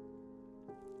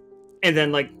 and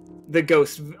then like the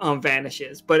ghost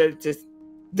vanishes. But it just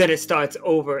then it starts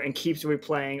over and keeps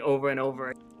replaying over and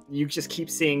over. You just keep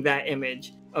seeing that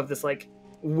image of this like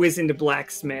wizened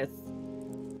blacksmith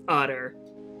otter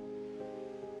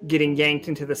getting yanked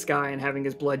into the sky and having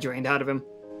his blood drained out of him,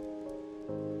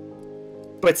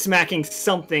 but smacking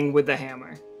something with the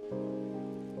hammer.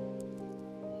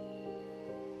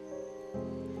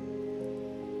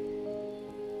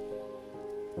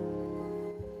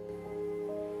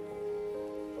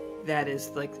 That is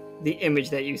like the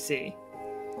image that you see.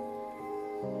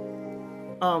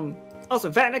 Also,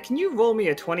 Vatna, can you roll me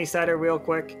a 20-sider real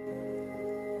quick?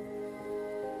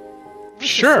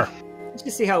 Sure. Let's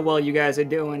just see how well you guys are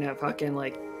doing at fucking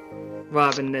like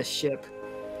robbing this ship.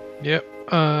 Yep.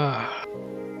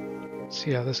 Let's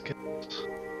see how this goes.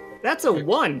 That's a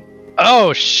 1.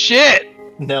 Oh shit!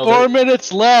 Nailed 4 it.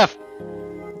 minutes left.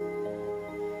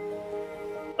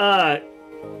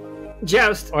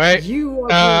 Joust, Alright, you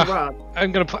are being robbed.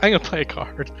 I'm gonna play a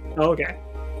card Okay.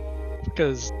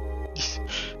 because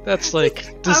that's like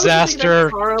I was disaster. thinking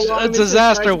that far along,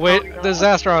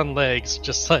 Disaster on legs.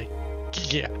 Just like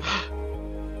yeah.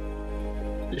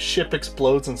 The ship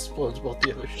explodes and explodes both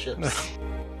the other ships.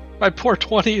 My poor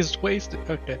 20 is wasted.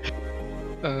 Okay.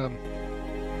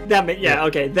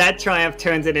 Okay. That triumph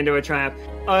turns it into a triumph.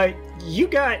 You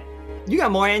got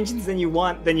more engines than you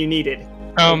needed.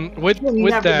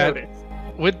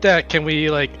 With that, can we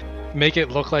like make it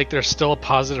look like there's still a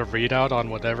positive readout on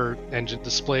whatever engine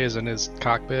display is in his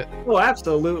cockpit? Oh,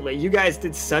 absolutely. You guys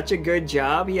did such a good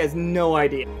job. He has no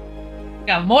idea.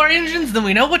 Got more engines than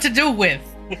we know what to do with.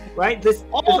 Right? This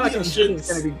All the fucking shit is engines.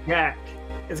 going to be jacked.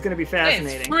 It's going to be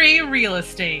fascinating. It's free real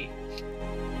estate.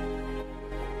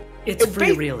 It's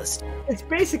free real estate. It's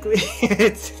basically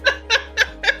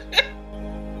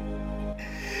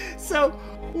So,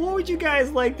 what would you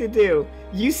guys like to do?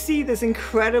 You see this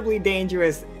incredibly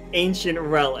dangerous ancient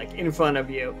relic in front of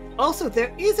you. Also,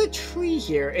 there is a tree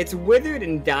here. It's withered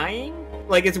and dying.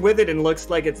 Like it's withered and looks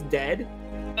like it's dead.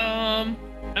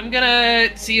 I'm gonna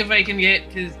see if I can get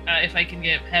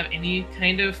have any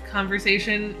kind of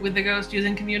conversation with the ghost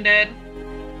using commune dead.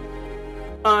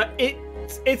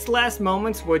 Its last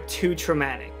moments were too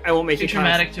traumatic. I won't make Too it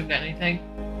traumatic to get anything.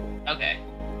 Okay.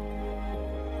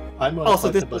 I'm gonna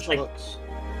Also, collect this a bunch was of like books.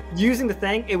 using the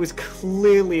thing. It was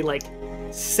clearly like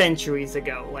centuries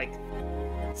ago, like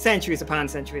centuries upon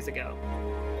centuries ago.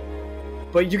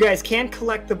 But you guys can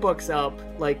collect the books up,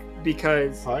 like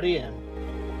because Party in.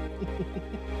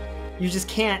 you just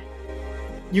can't.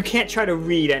 You can't try to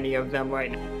read any of them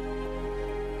right now.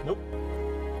 Nope.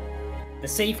 The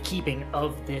safekeeping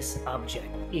of this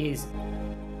object is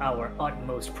our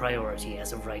utmost priority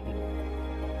as of right now.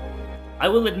 I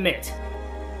will admit,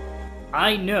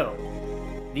 I know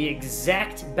the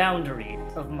exact boundaries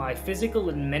of my physical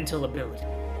and mental ability,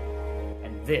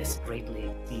 and this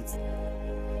greatly exceeds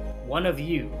them. One of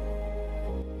you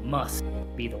must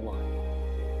be the one.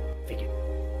 Figure.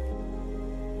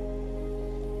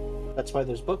 That's why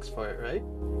there's books for it, right?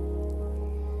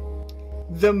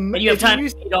 But you have time to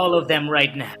read all of them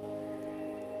right now.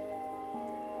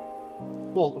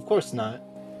 Well, of course not.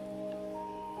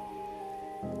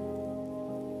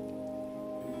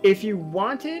 If you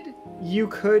wanted, you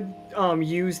could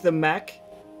use the mech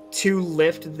to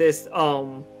lift this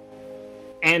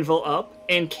anvil up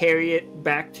and carry it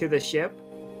back to the ship.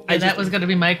 And that was going to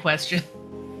be my question.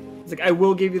 It's like, I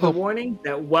will give you the warning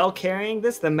that while carrying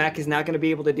this, the mech is not going to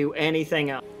be able to do anything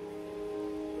else.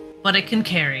 But it can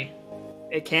carry.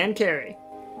 It can carry.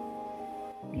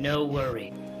 No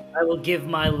worry. I will give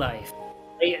my life.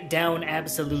 Lay it down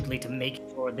absolutely to make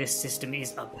sure this system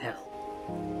is upheld.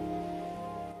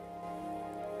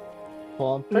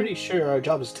 Well, I'm pretty sure our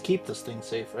job is to keep this thing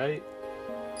safe, right?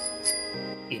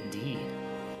 Indeed.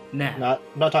 Now,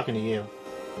 I'm not talking to you.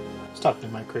 I was talking to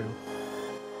my crew.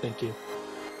 Thank you.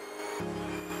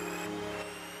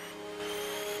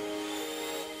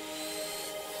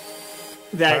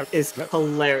 That is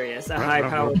hilarious. A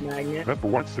high-powered magnet. Remember,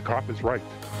 once the cop is right.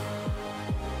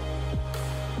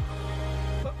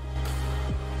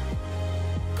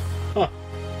 Huh.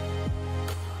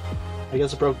 I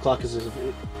guess a broken clock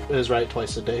is right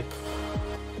twice a day.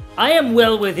 I am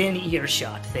well within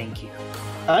earshot, thank you.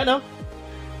 I know.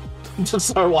 Just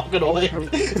start walking away.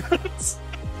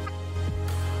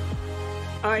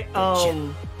 Alright,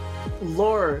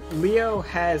 Lore, Leo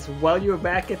has, while you were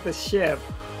back at the ship,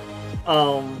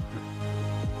 well,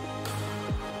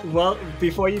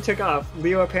 before you took off,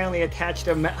 Leo apparently attached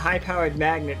a high-powered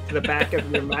magnet to the back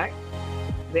of your mech,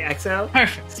 the XO.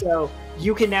 Perfect. So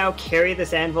you can now carry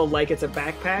this anvil like it's a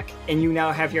backpack, and you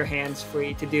now have your hands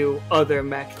free to do other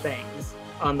mech things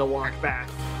on the walk back.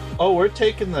 Oh, we're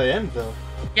taking the anvil.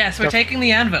 Yes, we're taking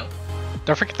the anvil.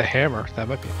 Don't forget the hammer. That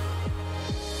might be.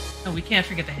 No, we can't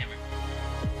forget the hammer.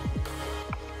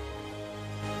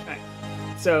 Alright.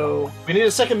 So We need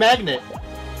a second magnet.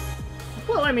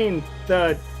 well, I mean,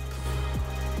 the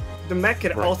mech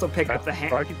could Right. also pick up the,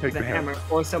 I can take the hammer, hammer.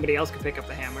 or somebody else could pick up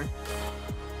the hammer.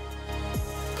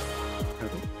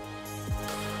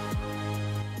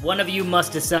 One of you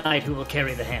must decide who will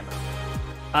carry the hammer.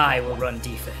 I will run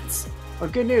defense. Well,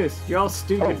 good news. You're all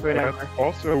stupid for an hour.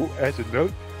 Also, as a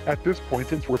note, at this point,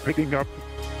 since we're picking up...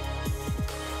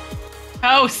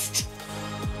 Toast!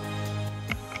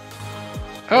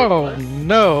 Oh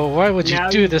no! Why would you Now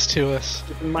do you- this to us?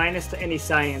 Minus to any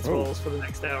science rolls for the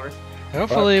next hour.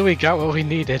 Hopefully, we got what we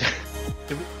needed.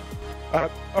 oh,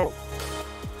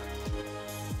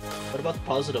 What about the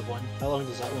positive one? How long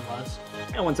does that one last?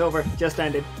 That one's over. Just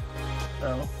ended.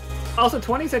 So, also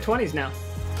 20s are 20s now.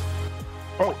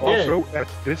 also, at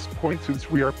this point,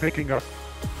 since we are picking up...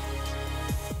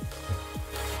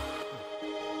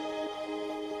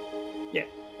 Yeah.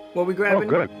 What we Oh, grabbing?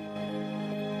 good.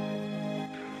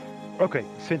 Okay,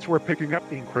 since we're picking up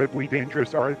incredibly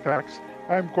dangerous artifacts,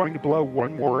 I'm going to blow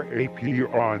one more AP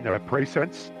on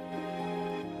Presense.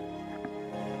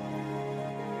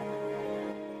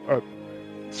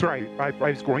 Sorry, I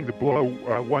was going to blow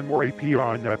one more AP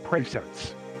on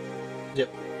Presense.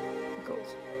 Yep.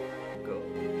 Goals. Go.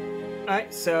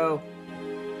 Alright, so...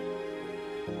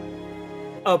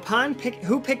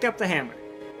 Who picked up the hammer?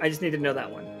 I just need to know that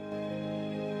one.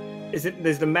 Is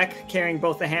the mech carrying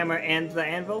both the hammer and the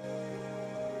anvil?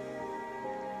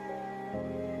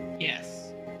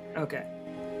 Yes. Okay.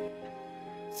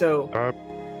 So,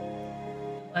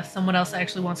 Unless someone else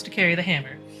actually wants to carry the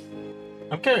hammer.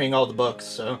 I'm carrying all the books,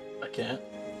 so I can't.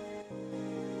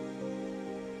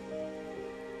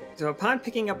 upon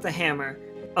picking up the hammer,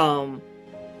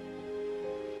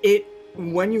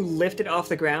 when you lift it off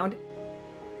the ground,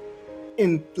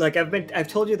 I've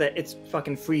told you that it's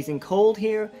fucking freezing cold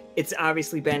here. It's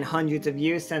obviously been hundreds of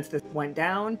years since this went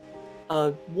down.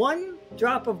 One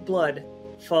drop of blood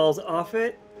falls off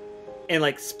it and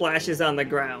splashes on the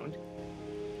ground.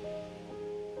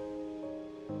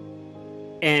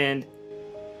 And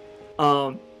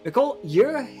Nichol,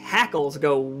 your hackles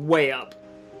go way up.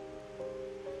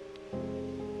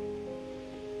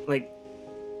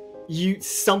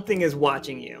 Something is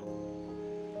watching you.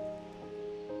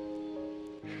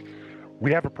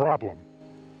 We have a problem.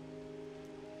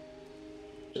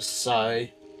 Just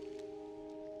sigh.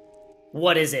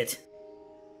 What is it?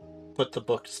 Put the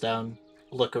books down.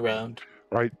 Look around.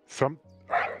 Right?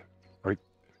 Right?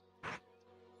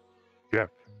 Yeah,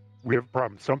 we have a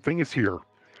problem. Something is here.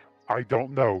 I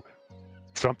don't know.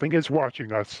 Something is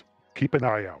watching us. Keep an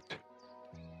eye out.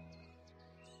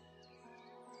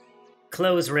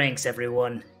 Close ranks,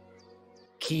 everyone.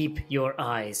 Keep your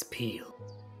eyes peeled.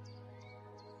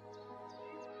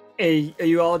 Hey, are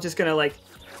you all just gonna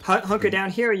hunker down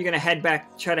here, or are you gonna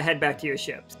try to head back to your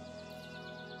ships?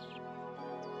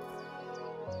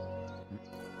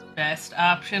 Best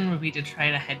option would be to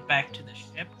try to head back to the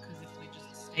ship, because if we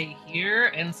just stay here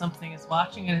and something is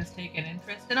watching and has taken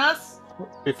interest in us,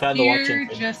 We found the watching we're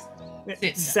thing. just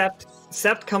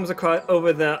Sept comes across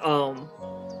over the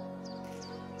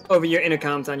over your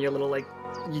intercoms on your little like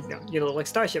your little like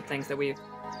starship things that we've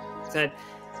said,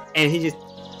 and he just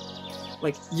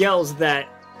like yells that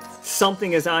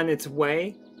something is on its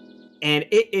way, and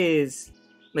it is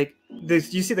like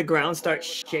this. You see the ground start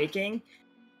shaking,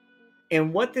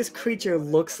 and what this creature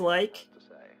looks like,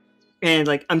 and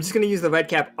like I'm just gonna use the red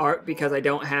cap art because I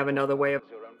don't have another way of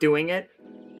doing it.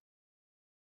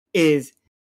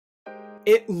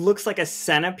 It looks like a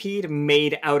centipede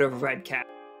made out of red cap,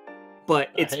 but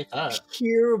it's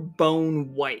pure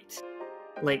bone white.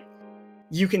 Like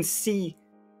you can see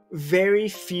very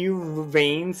few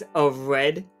veins of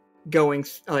red going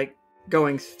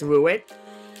through it.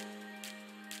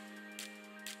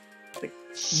 Like,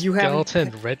 you have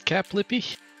skeleton red cap lippy?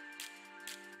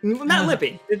 Not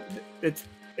lippy. It's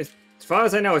as far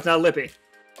as I know, it's not lippy.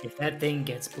 If that thing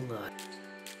gets blood.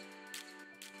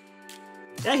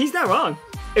 Yeah, he's not wrong.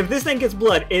 If this thing gets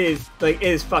blood, it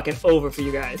is fucking over for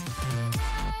you guys.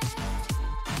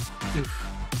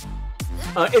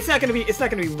 It's not gonna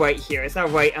be right here. It's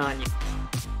not right on you.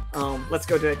 Let's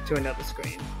go to another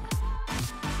screen.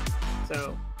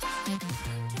 So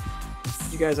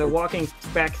you guys are walking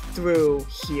back through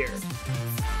here.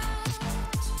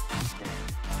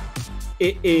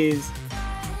 It is.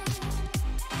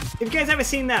 Have you guys ever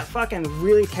seen that fucking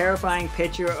really terrifying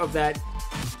picture of that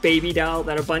baby doll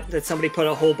that somebody put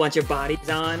a whole bunch of bodies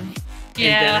on?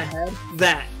 Yeah. And then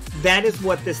a head? That is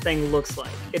what this thing looks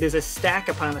like. It is a stack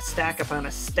upon a stack upon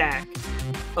a stack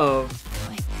of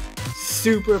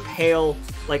super pale,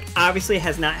 like obviously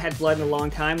has not had blood in a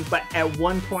long time, but at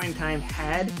one point in time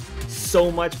had so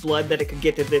much blood that it could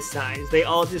get to this size. They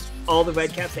all the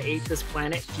red caps that ate this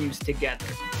planet fused together.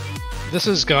 This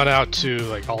has gone out to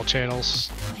like all channels,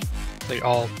 like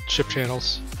all ship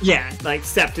channels. Yeah, like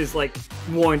Sept has like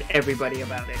warned everybody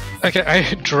about it. Okay,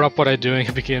 I drop what I'm doing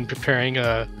and begin preparing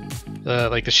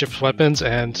like the ship's weapons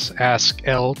and ask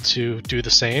L to do the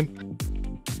same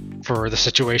for the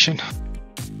situation.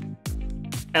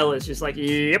 L is just like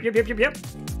yep,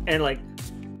 and like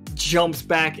jumps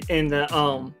back in the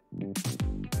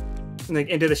like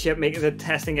into the ship, making the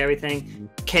testing everything.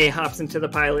 K hops into the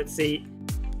pilot seat,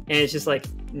 and it's just like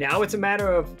now it's a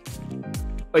matter of,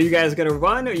 are you guys gonna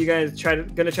run, or are you guys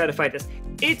gonna try to fight this?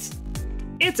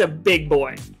 It's a big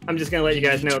boy. I'm just gonna let you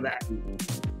guys know that.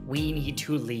 We need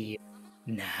to leave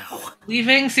now.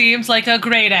 Leaving seems like a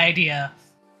great idea.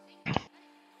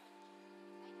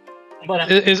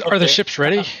 But Are the ships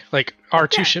ready? Like, are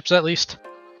two ships at least?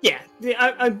 Yeah, you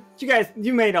guys,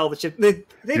 you made all the ships. They've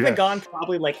been gone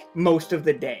probably like most of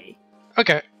the day.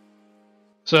 Okay.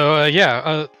 So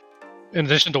in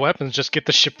addition to weapons, just get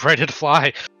the ship ready to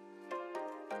fly.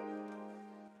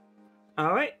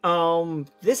 All right.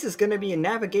 This is gonna be a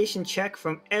navigation check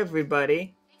from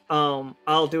everybody.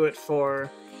 I'll do it for.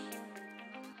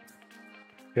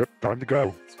 Yep, time to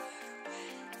go.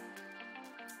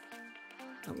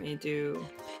 Let me do.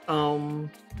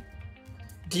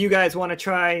 Do you guys want to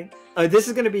try? This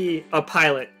is gonna be a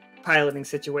piloting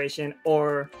situation,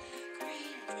 or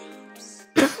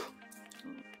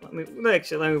let me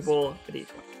roll for each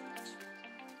one.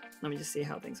 Let me just see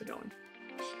how things are going.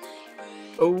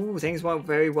 Oh, things went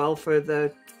very well for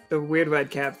the weird red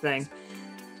cap thing.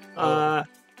 I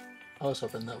was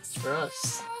hoping that was for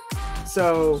us.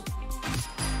 So,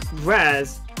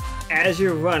 Raz, as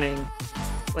you're running,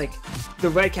 like the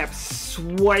red cap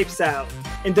swipes out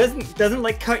and doesn't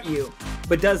like cut you,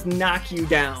 but does knock you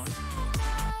down.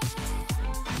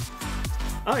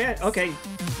 Oh yeah, okay,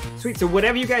 sweet. So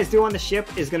whatever you guys do on the ship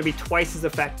is going to be twice as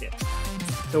effective.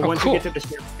 So once you get to the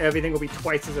ship, everything will be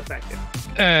twice as effective.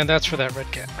 And that's for that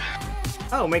red cap.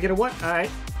 Oh, make it a one. All right.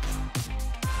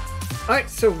 All right.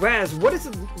 So Raz, what does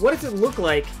it look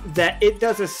like that it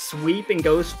does a sweep and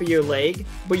goes for your leg,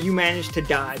 but you manage to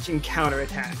dodge and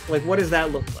counterattack? Like, what does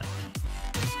that look like?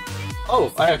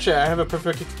 Oh, I have a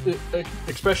perfect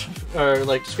expression or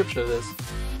like description of this.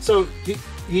 So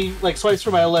he like swipes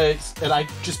for my legs, and I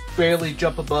just barely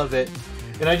jump above it,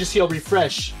 and I just yell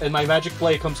refresh, and my magic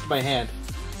blade comes to my hand,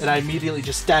 and I immediately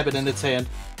just stab it in its hand.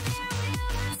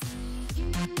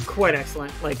 Quite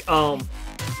excellent. Like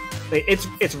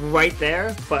it's right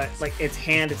there, but like its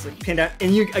hand is like pinned out,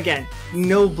 and you again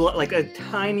no blood, like a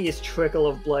tiniest trickle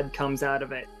of blood comes out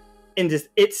of it, and just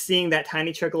it's seeing that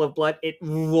tiny trickle of blood, it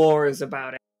roars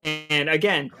about it. And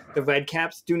again, the red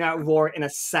caps do not roar in a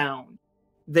sound;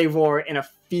 they roar in a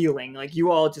feeling. Like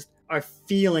you all just are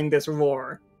feeling this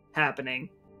roar happening.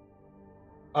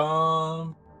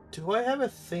 Do I have a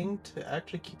thing to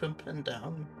actually keep him pinned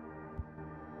down?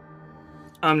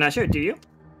 I'm not sure. Do you?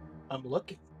 I'm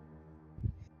looking.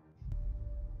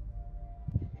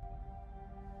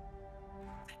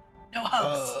 No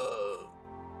hugs.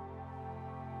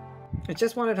 It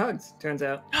just wanted hugs, turns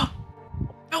out. No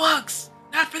hugs.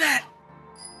 Not for that.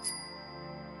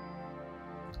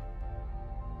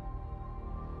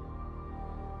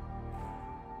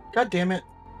 God damn it.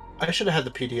 I should have had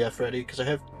the PDF ready, because I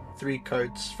have 3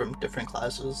 cards from different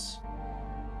classes.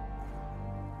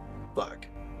 Fuck.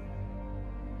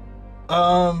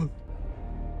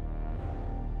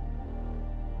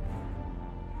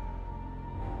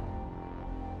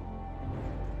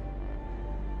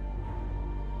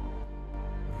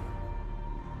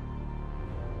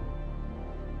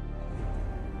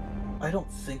 I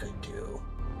don't think I do.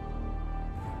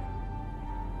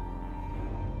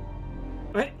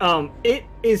 Right. It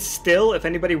is still, if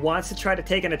anybody wants to try to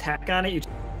take an attack on it,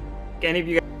 any of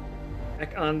you guys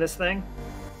attack on this thing,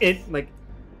 if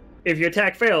your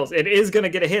attack fails, it is going to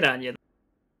get a hit on you.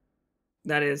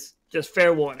 That is just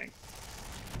fair warning.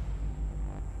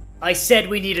 I said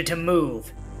we needed to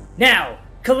move. Now,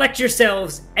 collect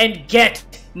yourselves and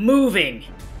get moving.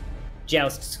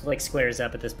 Joust, squares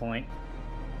up at this point.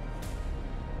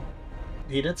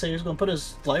 He did say he was going to put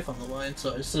his life on the line,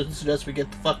 so I suggest we get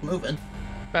the fuck moving.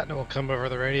 Vatna will come over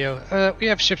the radio. We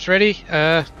have ships ready.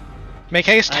 Make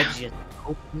haste. I just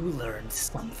hope you learned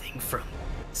something from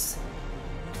this.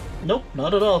 Nope,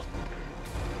 not at all.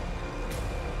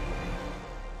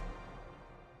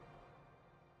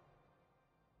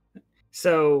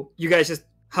 So, you guys just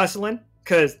hustling?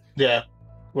 Because... Yeah,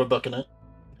 we're booking it.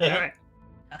 Yeah. Alright.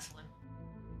 Hustling.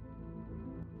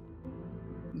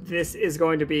 This is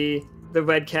going to be the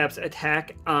Red Cap's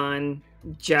attack on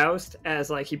Joust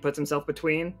as, he puts himself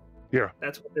between. Yeah.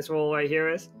 That's what this roll right here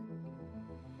is.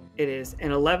 It is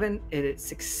an 11, and it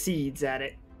succeeds at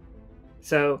it.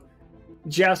 So,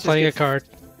 Joust... Playing a card.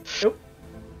 Nope.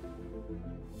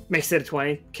 Makes it a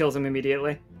 20. Kills him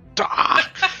immediately.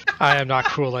 I am not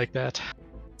cool like that.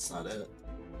 That's not it.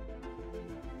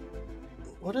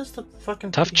 What is the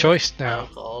fucking... Tough choice now.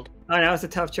 Called? Oh, now it's a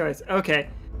tough choice. Okay.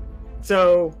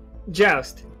 So,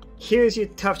 Joust, here's your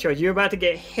tough choice. You're about to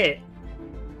get hit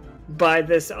by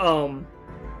this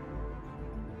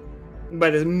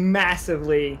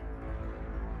massively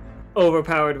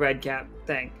overpowered Red Cap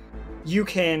thing. You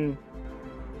can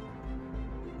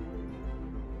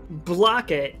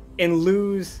block it and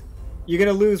lose... You're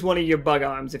gonna lose one of your bug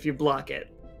arms if you block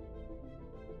it.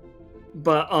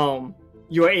 But,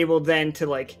 you're able then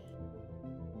to,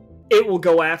 it will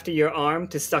go after your arm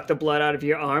to suck the blood out of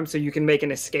your arm so you can make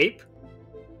an escape.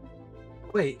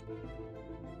 Wait.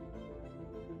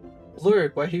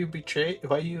 Lurid, why you betray?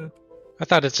 Why you... I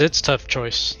thought it's its tough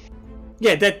choice.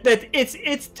 Yeah, that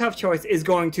its tough choice is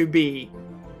going to be...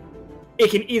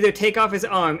 It can either take off his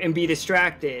arm and be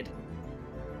distracted,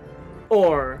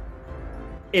 or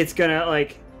it's gonna,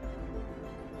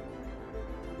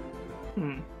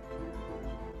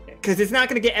 because it's not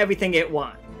gonna get everything it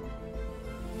wants.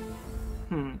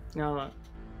 No.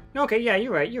 Okay, yeah,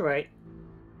 you're right.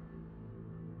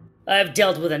 I've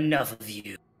dealt with enough of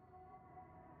you.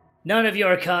 None of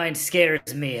your kind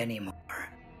scares me anymore.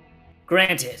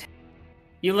 Granted,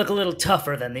 you look a little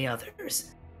tougher than the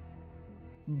others.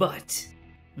 But,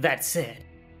 that said,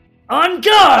 on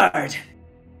guard!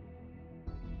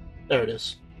 There it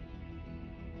is.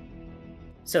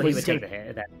 So he would take the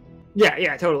hit.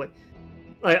 Yeah, totally.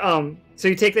 So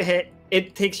you take the hit,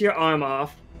 it takes your arm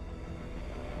off.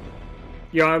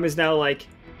 Your arm is now,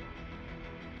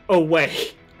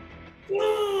 away.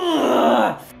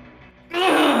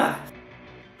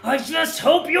 I just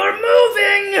hope you're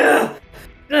moving!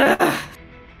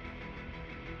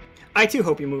 I too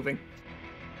hope you're moving.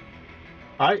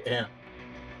 I am.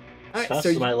 Alright, Fast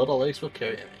as my little legs will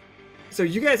carry me. So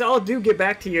you guys all do get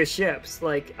back to your ships,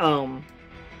 and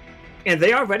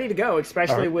they are ready to go,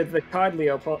 especially with the card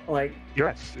Leo,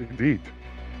 Yes, indeed.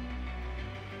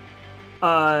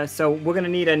 So we're gonna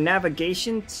need a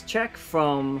navigation check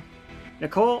from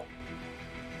Nichol,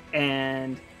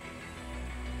 and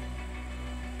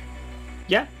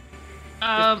yeah.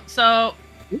 So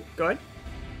Go ahead.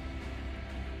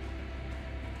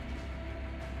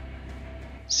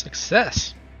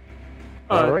 Success.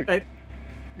 All right.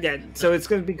 Yeah, so it's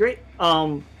gonna be great.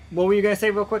 What were you gonna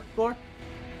say real quick, Floor?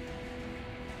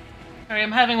 Sorry,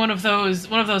 I'm having one of those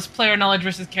player knowledge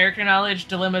versus character knowledge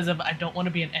dilemmas of I don't want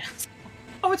to be an ass.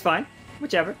 Oh, it's fine.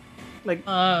 Whichever. Do we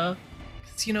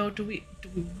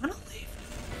want to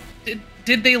leave?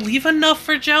 Did they leave enough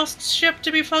for Joust's ship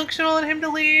to be functional and him to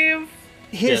leave?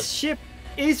 His ship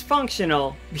is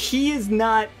functional. He is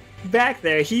not back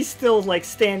there. He's still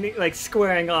standing,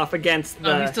 squaring off against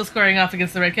the... Oh, he's still squaring off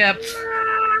against the Red Cap.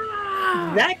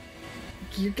 That...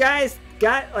 You guys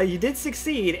you did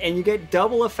succeed, and you get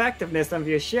double effectiveness of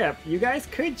your ship. You guys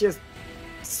could just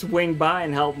swing by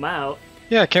and help them out.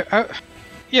 Yeah,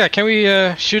 can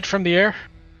we shoot from the air?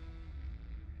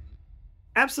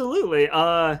 Absolutely.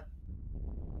 I'll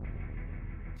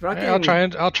try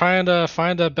and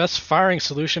find the best firing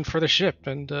solution for the ship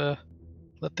and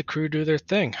let the crew do their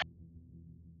thing.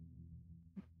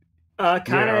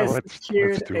 Kana has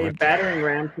secured a battering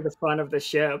ram to the front of the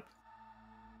ship.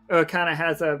 Kana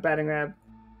has a battering ram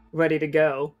ready to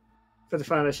go for the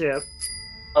front of the ship.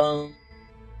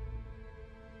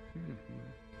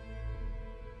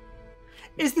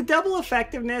 Is the double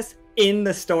effectiveness in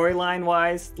the storyline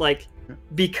wise, like,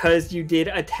 because you did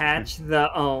attach the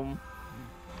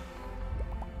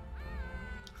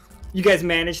you guys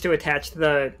managed to attach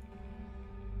the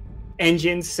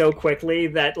engines so quickly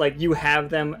that, like, you have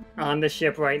them on the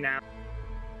ship right now?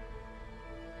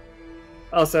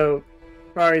 Also,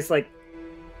 Rory's like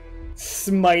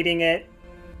smiting it.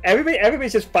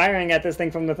 Everybody's just firing at this thing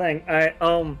from the thing. Alright,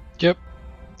 Yep.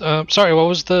 Sorry, what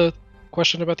was the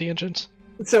question about the engines?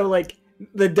 So, like,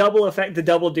 the double effect, the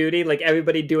double duty, like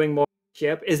everybody doing more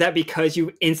ship, is that because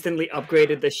you instantly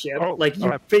upgraded the ship? Like,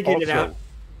 you figured it out?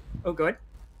 Oh, good.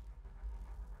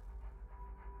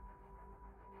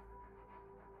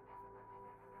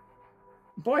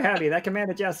 Boy, howdy, that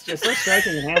command adjust is so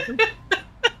striking and handsome.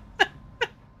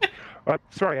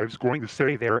 Sorry, I was going to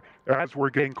say there, as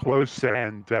we're getting close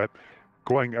and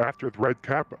going after the red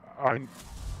cap, I'm...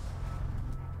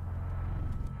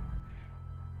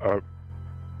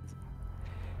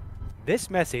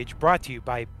 This message brought to you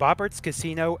by Bobbert's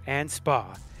Casino and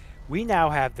Spa. We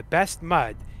now have the best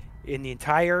mud in the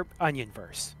entire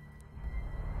Onionverse.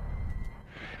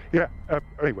 Yeah,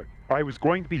 anyway, I was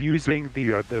going to be using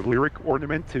the lyric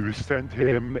ornament to send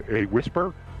him a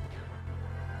whisper.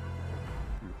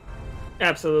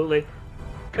 Absolutely.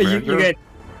 Commander,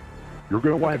 you're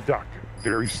going to want to duck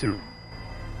very soon.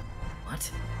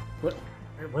 What?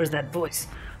 Where's that voice?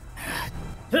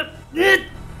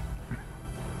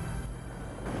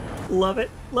 Love it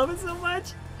so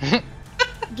much.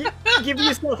 Give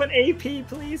yourself an AP,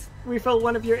 please. Refill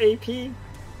one of your AP.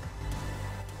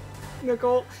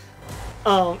 Nichol.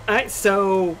 Alright,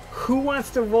 so who wants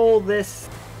to roll this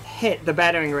hit, the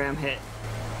battering ram hit?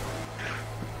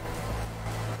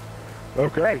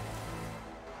 Okay.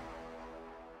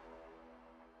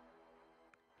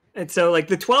 And so, like,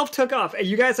 the 12 took off, and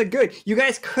you guys are good. You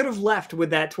guys could have left with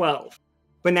that 12,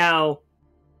 but now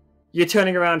you're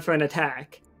turning around for an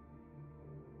attack.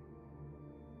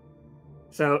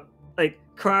 So, like,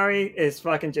 Krari is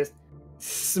fucking just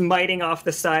smiting off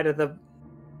the side of the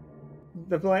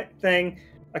thing.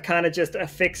 I kind of just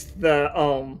affixed the,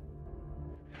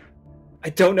 I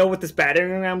don't know what this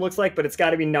battering ram looks like, but it's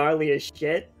got to be gnarly as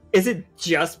shit. Is it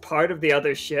just part of the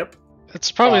other ship? It's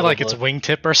probably like its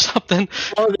wingtip or something.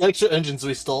 All the extra engines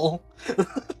we stole.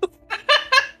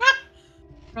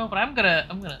 No, but I'm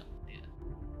gonna.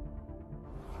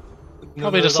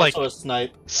 Probably just like a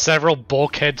snipe. Several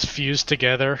bulkheads fused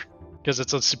together because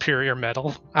it's a superior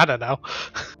metal. I don't know.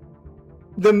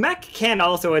 The mech can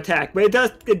also attack, but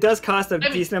it does cost a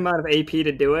decent amount of AP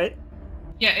to do it.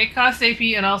 Yeah, it costs AP,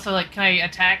 and also, like, can I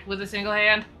attack with a single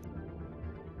hand?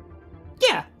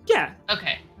 Yeah.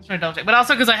 Okay, just trying to double check. But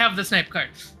also because I have the snipe card.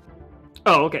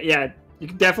 Oh, okay, yeah, you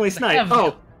can definitely snipe.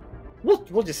 Oh,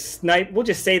 we'll just snipe. We'll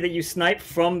just say that you snipe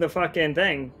from the fucking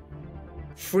thing.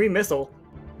 Free missile.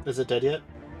 Is it dead yet?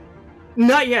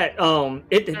 Not yet.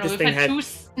 This thing had 2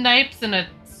 snipes and a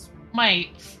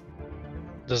smite.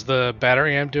 Does the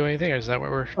battering ram do anything, or is that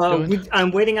what we're doing?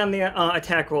 I'm waiting on the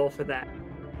attack roll for that.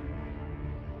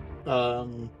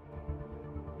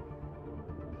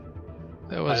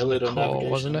 That was Nichol,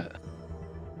 wasn't it?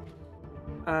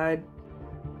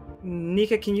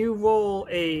 Nika, can you roll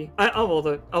a? I'll roll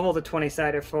the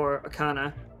 20-sider for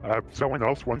Akana. Someone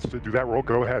else wants to do that roll,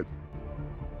 go ahead.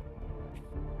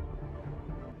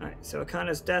 Alright, so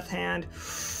Akana's death hand.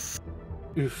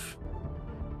 Oof.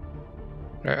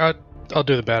 Alright, I'll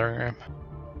do the battering ram.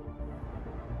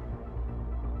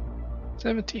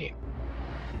 17.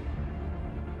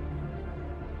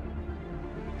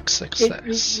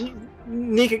 Success.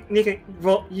 Nika,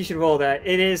 roll. You should roll that.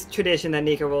 It is tradition that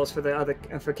Nika rolls for the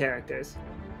for characters.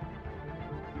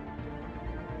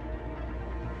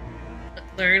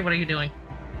 Lurid, what are you doing?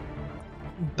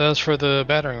 That's for the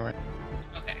battering ram.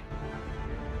 Okay.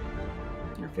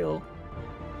 I feel.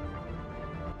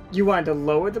 You wanted to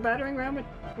lower the battering ram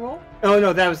roll? Oh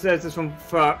no, that's from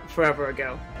forever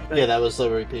ago. Yeah, that was the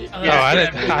repeat. Oh, No, I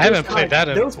haven't played that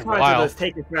in a while. Those cards are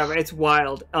taking forever. It's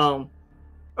wild.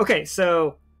 Okay,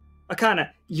 so Akana,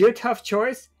 your tough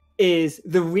choice is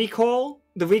the recoil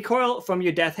the recoil from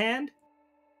your death hand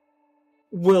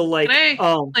will like Can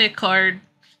I play a card?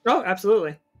 Oh,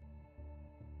 absolutely.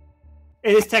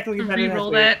 It is technically better than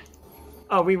Reroll that.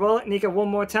 Oh, re-roll it, Nika, one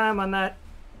more time on that.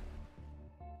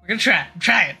 We're gonna try.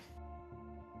 Try it.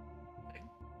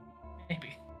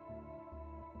 Maybe.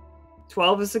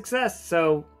 12 is success,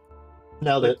 so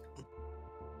Nailed it.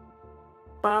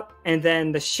 pop, and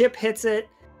then the ship hits it,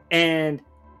 and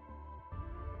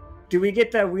do we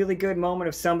get that really good moment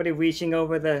of somebody reaching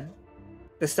over the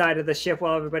side of the ship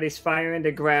while everybody's firing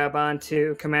to grab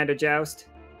onto Commander Joust?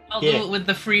 I'll do it with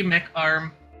the free mech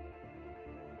arm.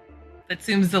 That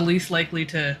seems the least likely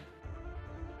to...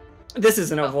 This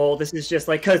isn't a roll, this is just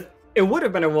like, because it would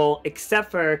have been a roll,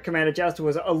 except for Commander Joust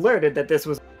was alerted that this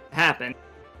was happen.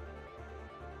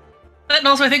 And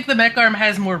also, I think the mech arm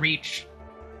has more reach.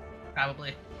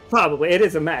 Probably. Probably, it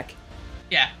is a mech.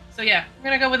 Yeah. So yeah, we're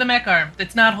gonna go with the mech arm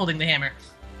that's not holding the hammer.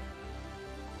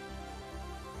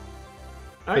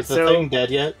 All right, Is the thing dead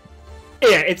yet?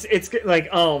 Yeah, it's like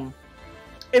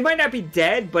it might not be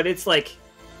dead, but it's like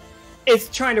it's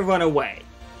trying to run away.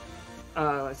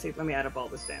 Let's see. Let me add up all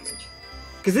this damage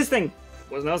because this thing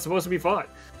was not supposed to be fought.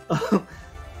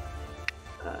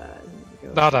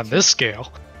 Not on this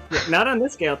scale. Yeah, not on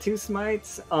this scale. 2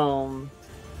 smites.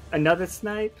 Another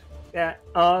snipe. Yeah.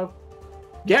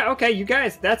 Yeah. Okay, you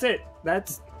guys. That's it.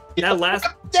 That's that last.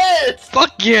 Dead.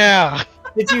 Fuck yeah!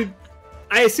 Did you?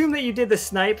 I assume that you did the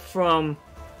snipe from.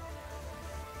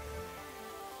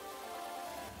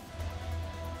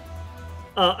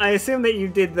 I assume that you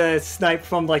did the snipe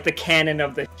from like the cannon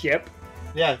of the ship.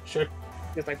 Yeah, sure.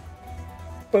 Just like,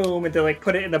 boom, and to like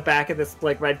put it in the back of this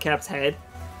like Redcap's head.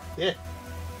 Yeah.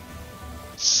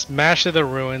 Smash to the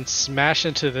ruins, smash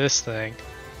into this thing,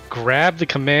 grab the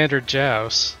Commander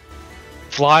Joust,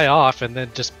 fly off, and then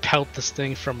just pelt this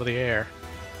thing from the air.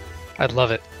 I'd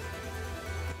love it.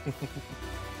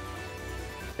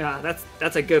 Yeah,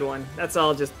 that's a good one. That's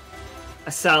all just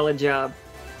a solid job.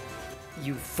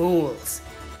 You fools.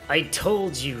 I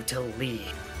told you to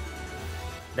leave.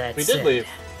 That We said, did leave.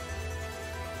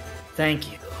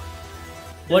 Thank you.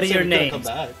 What are Didn't say your we couldn't names?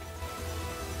 Come back.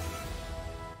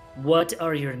 What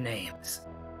are your names?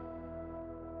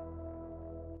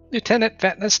 Lieutenant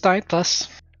Vatna Stein plus.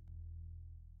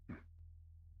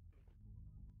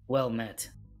 Well met.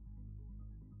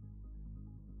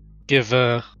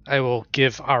 I will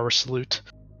give our salute.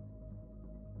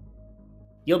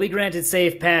 You'll be granted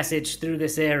safe passage through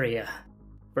this area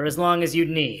for as long as you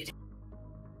need.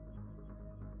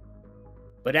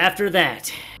 But after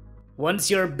that, once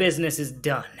your business is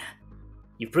done,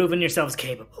 you've proven yourselves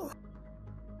capable.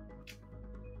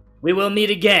 We will meet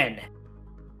again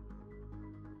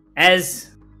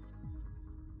as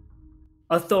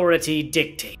authority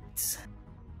dictates.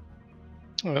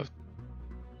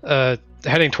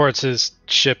 Heading towards his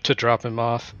ship to drop him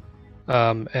off,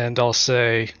 and I'll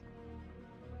say,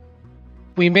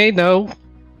 we may know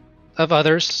of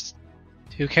others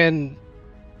who can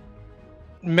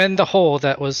mend the hole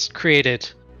that was created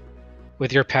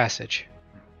with your passage.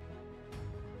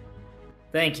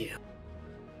 Thank you.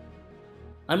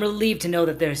 I'm relieved to know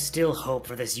that there's still hope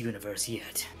for this universe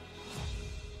yet.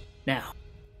 Now,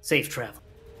 safe travel.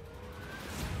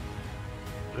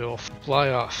 We'll fly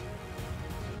off.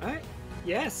 Alright.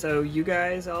 Yeah, so you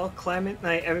guys all climb it.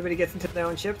 Like, everybody gets into their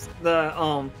own ships.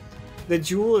 The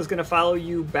Jewel is gonna follow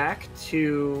you back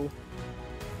to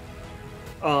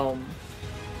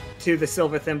the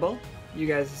Silver Thimble, you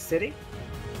guys' city.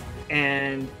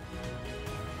 And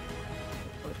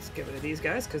let's get rid of these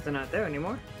guys because they're not there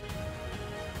anymore.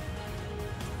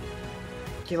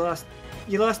 You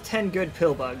lost 10 good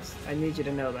pill bugs. I need you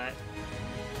to know that.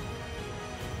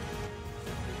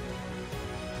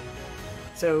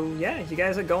 So yeah, you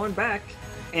guys are going back,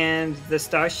 and the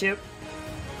Starship,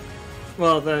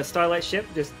 well, the Starlight ship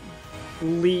just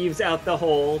leaves out the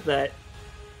hole that,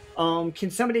 can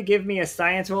somebody give me a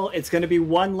science roll? It's going to be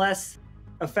one less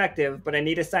effective, but I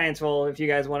need a science roll if you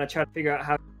guys want to try to figure out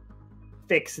how to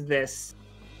fix this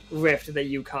rift that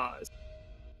you caused.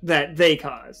 That they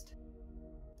caused.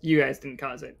 You guys didn't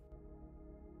cause it.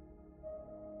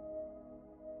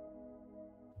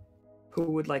 Who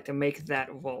would like to make that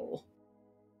roll?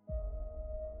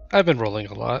 I've been rolling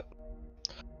a lot.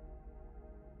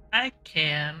 I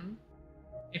can,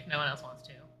 if no one else wants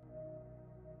to.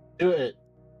 Do it.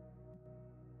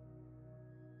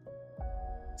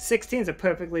 16 is a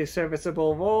perfectly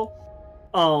serviceable roll.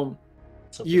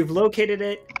 So You've located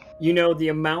it. You know the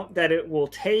amount that it will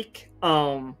take.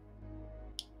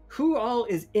 Who all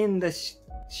is in the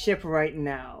ship right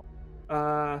now?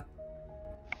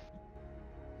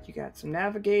 You got some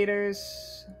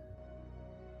navigators.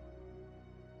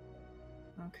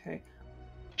 Okay.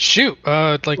 Shoot,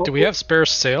 like, do we have spare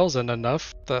sails and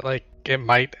enough that, like, it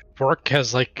might work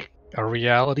as, like, a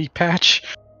reality patch?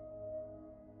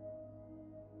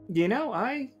 You know,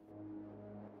 I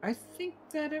think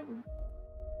that it...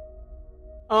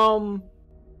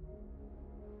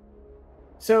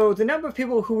 So the number of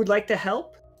people who would like to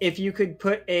help, if you could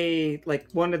put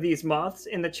one of these moths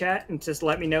in the chat and just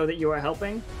let me know that you are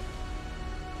helping.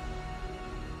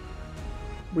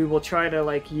 We will try to,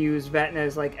 like, use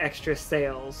Vatna's, like, extra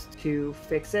sails to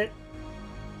fix it.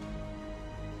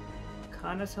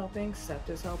 Kana's helping,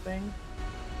 Septa's helping.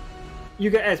 You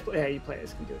guys, yeah, you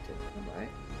players can do it too, right?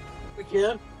 We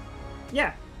can.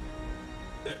 Yeah.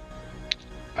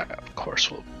 Of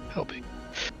course, we'll be helping.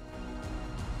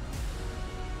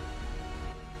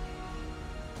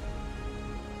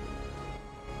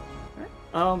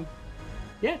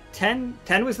 Yeah, 10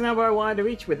 was the number I wanted to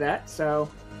reach with that, so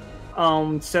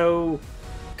so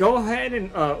go ahead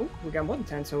and we got more than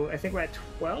 10, so I think we're at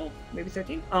 12, maybe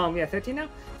 13. Yeah, 13 now.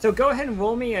 So go ahead and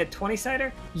roll me a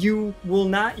 20-sider. You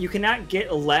cannot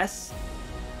get less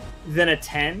than a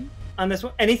 10 on this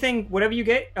one. Anything, whatever you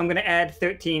get, I'm gonna add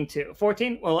 13 to.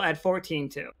 14, well, I'll add 14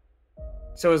 to.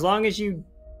 So as long as you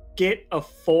get a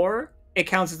 4, it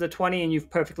counts as a 20 and you've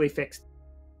perfectly fixed.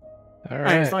 All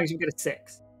right. As long as you get a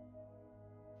 6.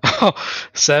 Oh,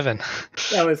 7.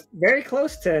 That was very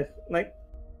close to, like,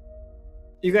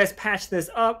 you guys patched this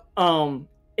up.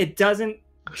 It doesn't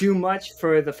do much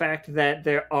for the fact that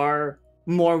there are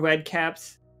more red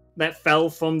caps that fell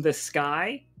from the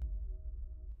sky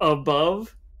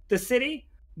above the city,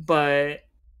 but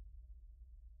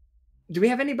do we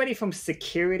have anybody from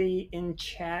security in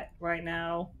chat right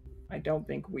now? I don't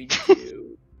think we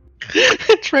do.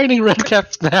 Training red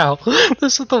caps now.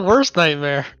 This is the worst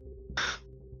nightmare.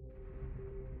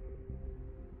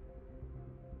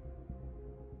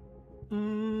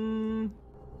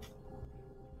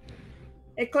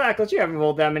 Hey, Klackles, you haven't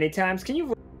rolled that many times. Can you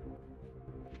roll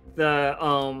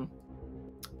the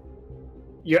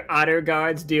your otter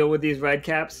guards deal with these red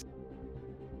caps?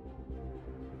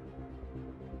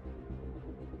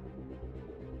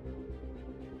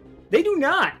 They do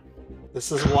not.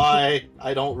 This is why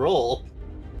I don't roll.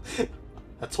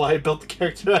 That's why I built the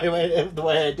character the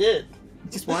way I did.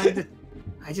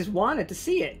 I just wanted to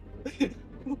see it.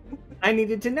 I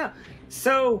needed to know.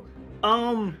 So,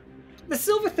 the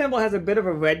silver thimble has a bit of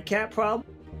a red cap problem.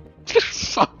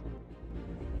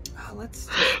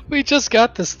 We just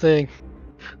got this thing.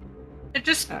 It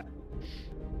just.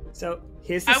 So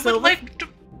here's the I silver. would like to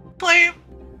play.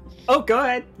 Oh, go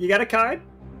ahead. You got a card?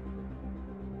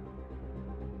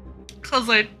 Cause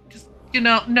I just,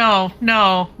 no.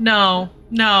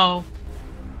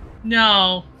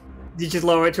 Did you just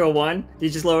lower it to a 1? Did you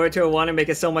just lower it to a 1 and make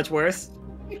it so much worse?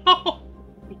 No.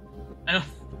 I don't.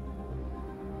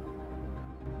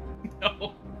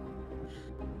 No.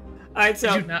 Alright, so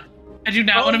I do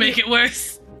not want to make it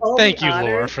worse. Thank you,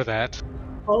 Laura, for that.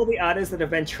 All the otters that have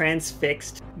been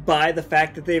transfixed by the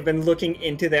fact that they've been looking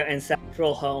into their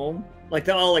ancestral home, like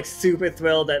they're all like super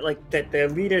thrilled that their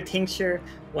leader Tincture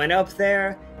went up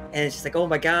there, and it's just like, oh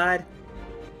my god.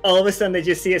 All of a sudden they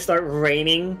just see it start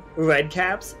raining red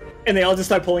caps, and they all just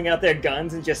start pulling out their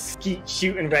guns and just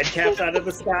shooting red caps out of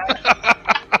the sky.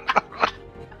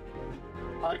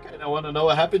 I kind of want to know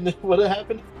what happened if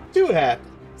 2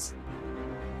 happens.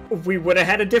 We would have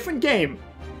had a different game.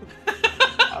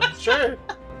 I'm sure.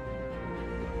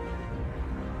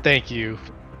 Thank you,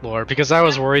 Laura, because I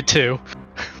was worried too.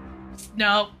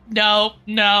 No.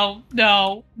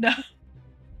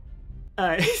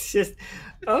 It's just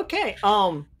okay.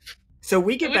 So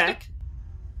we get back.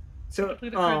 So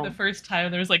the first time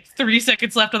there was like 30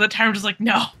 seconds left on the timer, just like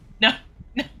no.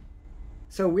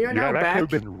 So we are now that back.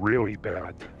 could have been really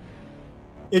bad.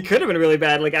 It could have been really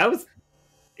bad. Like I'm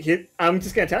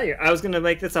just gonna tell you, I was gonna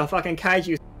make this a fucking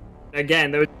kaiju.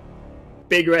 Again, there was a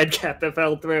big red cap that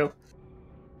fell through.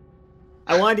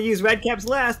 I wanted to use red caps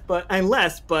but I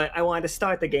wanted to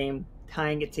start the game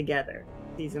tying it together.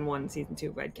 Season 1, Season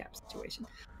 2 red cap situation.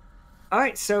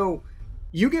 Alright, so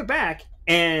you get back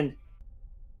and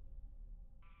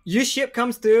your ship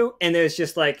comes through and there's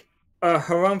just like a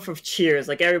harumph of cheers,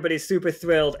 like everybody's super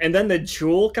thrilled, and then the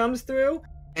jewel comes through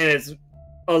and it's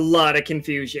a lot of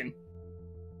confusion.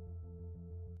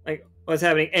 Like, what's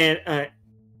happening? And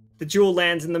the jewel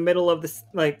lands in the middle of this,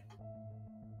 like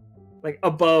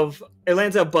above. It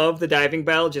lands above the diving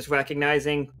bell, just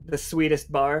recognizing the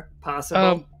sweetest bar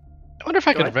possible. I wonder if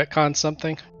I could retcon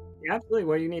something. Yeah, absolutely.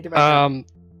 What do you need to retcon?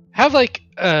 Have like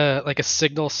a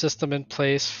signal system in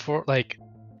place for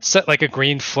set like a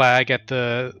green flag at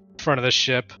the front of the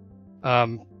ship,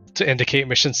 to indicate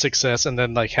mission success, and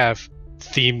then like have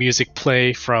theme music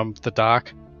play from the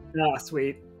dock. Oh,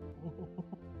 sweet.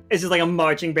 It's just like a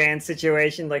marching band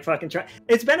situation, like fucking try.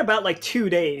 It's been about like 2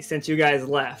 days since you guys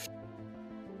left.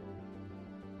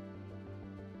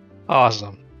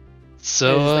 Awesome.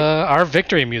 So our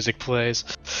victory music plays.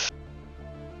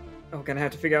 I'm gonna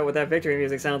have to figure out what that victory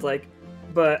music sounds like.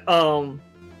 But L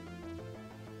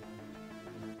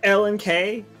and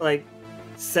K like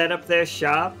set up their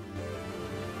shop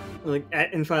like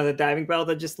in front of the diving bell.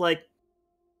 They're just like,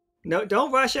 no,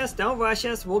 don't rush us,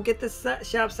 we'll get this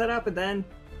shop set up and then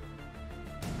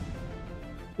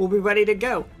we'll be ready to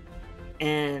go.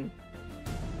 And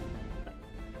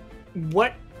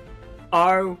what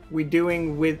are we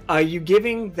doing with, are you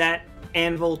giving that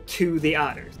anvil to the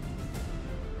otters?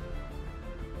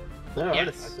 There are Yes.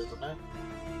 artifacts, isn't there?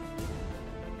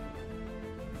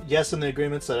 Yes, in the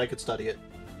agreement said I could study it.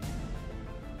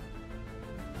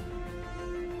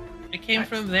 It came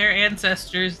from their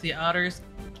ancestors, the otters.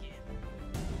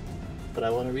 But I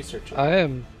want to research it. I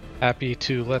am happy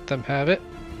to let them have it.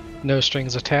 No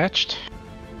strings attached.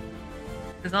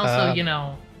 There's also, you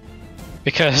know,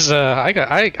 Because I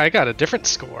got a different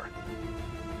score.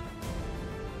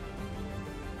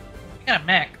 you got a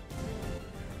mech.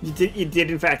 You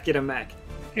did in fact get a mech.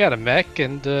 I got a mech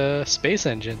and space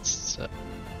engines. So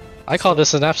I call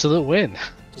this an absolute win.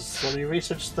 Just let me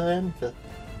research the Anvil.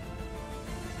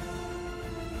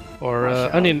 Or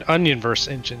Onionverse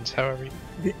engines, however.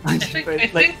 I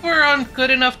think we're on good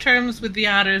enough terms with the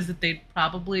otters that they'd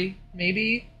probably,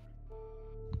 maybe.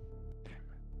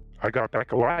 I got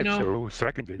back alive, No. so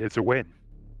seconded. It's a win.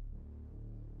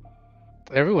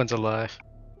 Everyone's alive.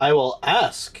 I will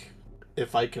ask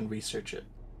if I can research it.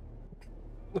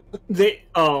 They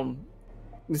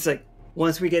it's like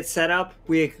once we get set up,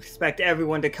 we expect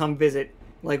everyone to come visit.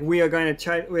 Like we're gonna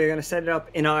set it up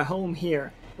in our home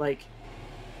here. Like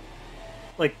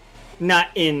not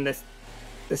in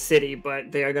the city,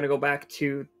 but they are gonna go back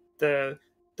to the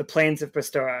plains of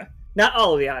Pastora. Not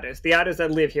all of the otters. The otters that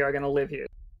live here are gonna live here.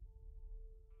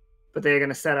 But they're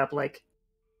gonna set up like,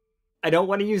 I don't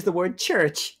want to use the word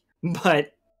church,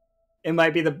 but it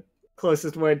might be the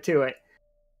closest word to it.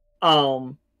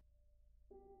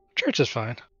 Church is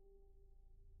fine.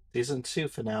 Season 2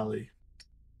 finale.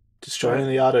 Destroying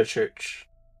the Auto Church.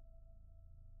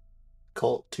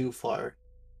 Cult too far.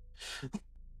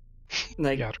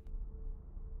 Like Yeah.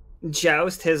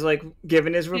 Joust has like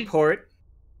given his report,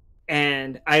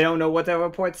 and I don't know what that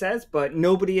report says, but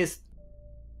nobody's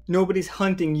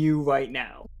hunting you right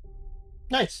now.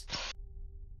 Nice.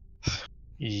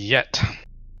 Yet.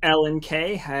 L and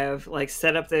K have like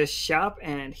set up their shop,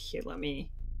 and here, let me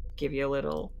give you a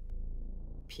little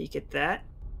peek at that.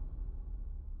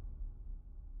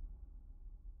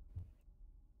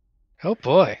 Oh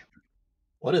boy.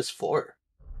 What is 4?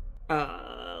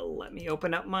 Let me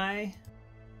open up my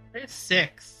There's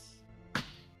 6.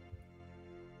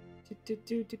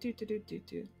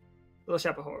 Little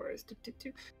Shop of Horrors.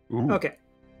 Ooh. Okay.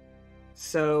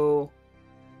 So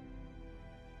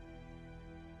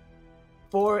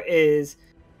 4 is,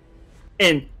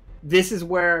 and this is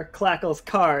where Klackles'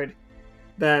 card,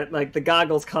 that like the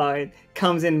goggles card,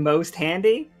 comes in most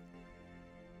handy,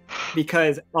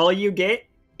 because all you get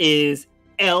is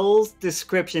L's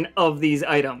description of these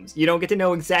items. You don't get to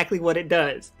know exactly what it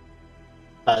does.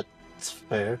 That's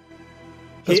fair.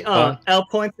 That's fun. L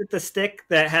points at the stick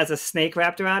that has a snake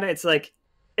wrapped around it. It's like,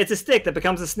 it's a stick that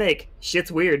becomes a snake.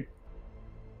 Shit's weird.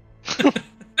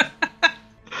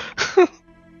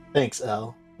 Thanks,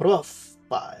 L. What about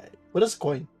 5? What is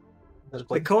coin? Is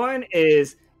The coin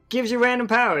gives you random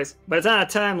powers, but it's on a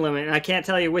time limit, and I can't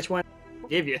tell you which one to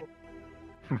give you.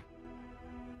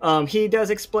 He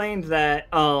does explain that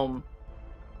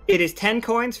it is 10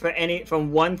 coins for any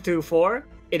from 1 through 4.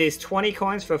 It is 20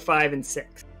 coins for 5 and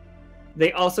 6.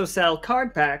 They also sell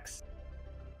card packs,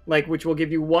 which will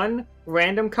give you 1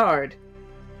 random card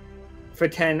for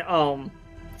 10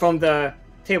 from the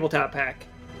tabletop pack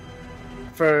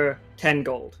for 10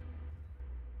 gold.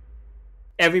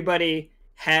 Everybody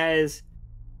has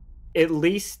at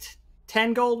least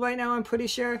 10 gold right now, I'm pretty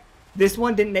sure. This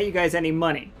one didn't net you guys any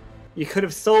money. You could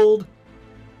have sold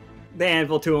the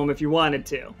anvil to him if you wanted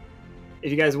to.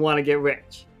 If you guys want to get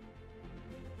rich.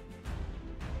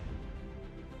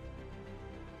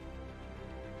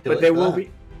 But there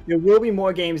will be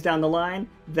more games down the line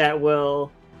that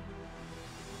will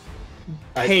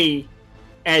pay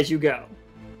as you go.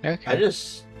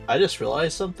 Okay. I just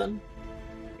realized something.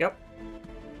 Yep.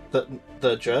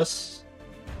 The dress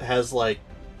has like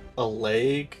a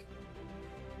leg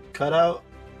cut out.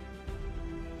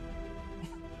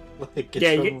 Like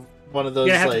it's from one of those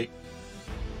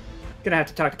Gonna have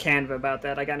to talk to Canva about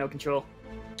that. I got no control.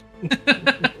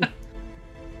 It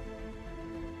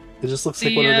just looks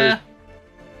like one of those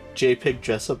JPEG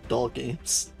dress-up doll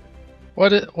games. What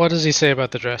does he say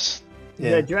about the dress?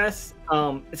 Yeah. The dress,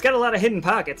 it's got a lot of hidden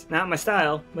pockets. Not my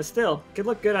style, but still, could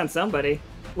look good on somebody.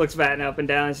 Looks Vatna up and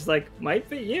down, and she's like, might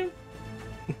fit you.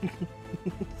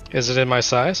 Is it in my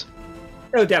size?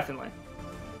 Oh, definitely.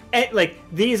 And, like,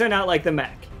 these are not like the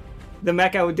mech. The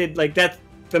mech I did, like,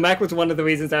 the mech was one of the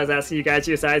reasons I was asking you guys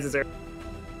your sizes are.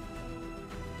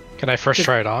 Can I first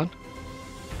try it on?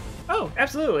 Oh,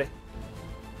 absolutely.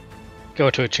 Go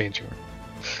to a changing room.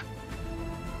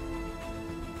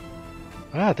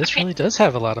 Wow, this really does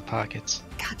have a lot of pockets.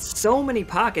 Got so many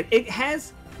pockets. It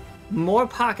has more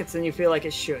pockets than you feel like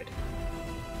it should.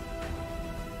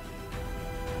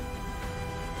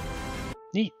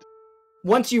 Neat.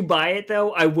 Once you buy it,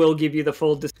 though, I will give you the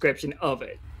full description of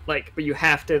it. Like, but you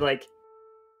have to, like...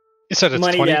 You said it's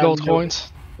 20 gold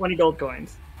coins? 20 gold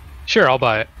coins. Sure, I'll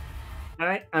buy it.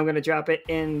 Alright, I'm gonna drop it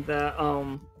in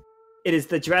the, It is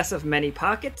the dress of many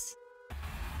pockets.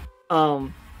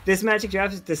 This magic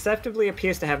dress deceptively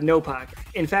appears to have no pocket.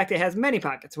 In fact, it has many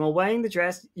pockets. While wearing the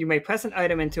dress, you may press an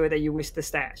item into it that you wish to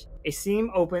stash. A seam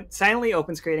silently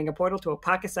opens, creating a portal to a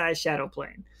pocket-sized shadow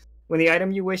plane. When the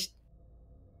item you wish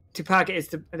to pocket is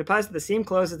deposited, the seam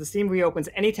closes. The seam reopens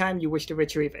anytime you wish to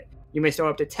retrieve it. You may store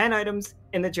up to 10 items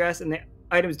in the dress, and the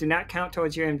items do not count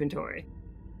towards your inventory.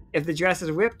 If the dress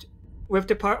is ripped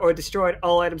apart or destroyed,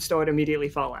 all items stored immediately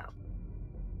fall out.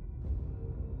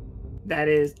 That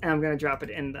is, and I'm going to drop it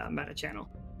in the meta channel.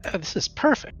 Oh, this is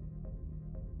perfect.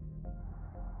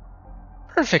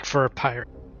 Perfect for a pirate.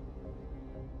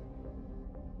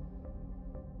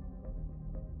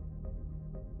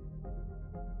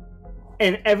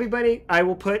 And everybody, I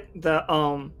will put the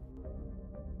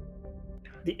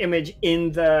image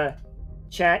in the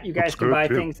chat. You guys can buy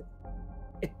things.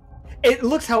 It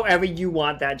looks however you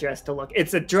want that dress to look.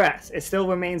 It's a dress. It still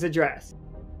remains a dress.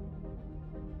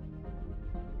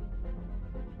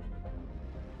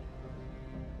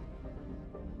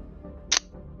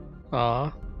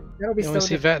 Aw. That'll be You want to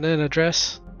see Vatna in a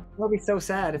dress? That'll be so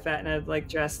sad if Vatna, like,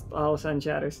 dress all of a sudden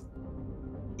shatters.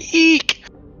 Eek!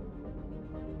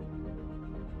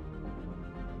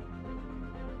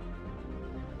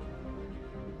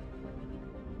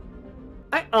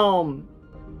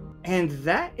 And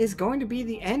that is going to be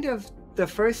the end of the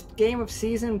first game of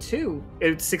Season 2.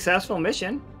 It's a successful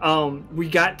mission. We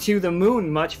got to the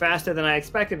moon much faster than I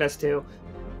expected us to,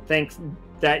 thanks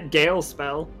that Gale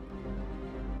spell.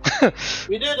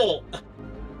 We did it!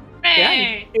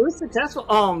 Hey! Yeah, it was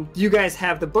successful. You guys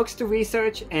have the books to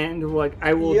research, and like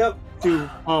I will do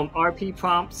RP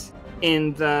prompts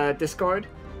in the Discord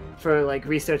for like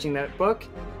researching that book.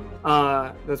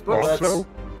 Those books. Also,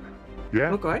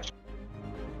 yeah. Oh, go ahead.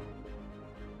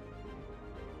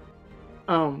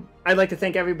 I'd like to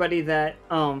thank everybody that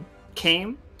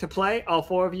came to play. All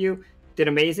 4 of you did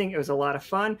amazing. It was a lot of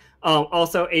fun.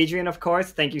 Also, Adrian, of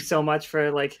course, thank you so much for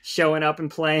like showing up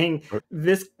and playing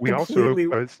this. We also still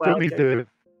need to.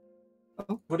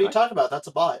 What are you talking about? That's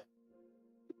a bot.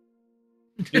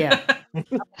 Yeah.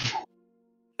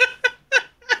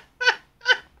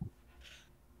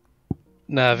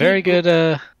 Nah, very good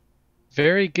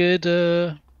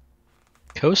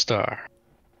co-star.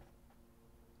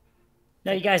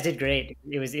 No, you guys did great.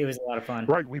 It was a lot of fun.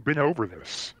 Right, we've been over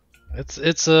this.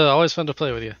 It's always fun to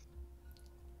play with you.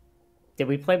 Did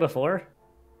we play before?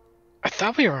 I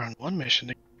thought we were on one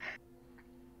mission.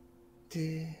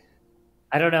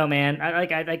 I don't know, man. Oh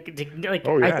yeah,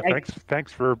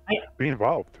 thanks for being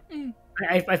involved.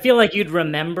 I feel like you'd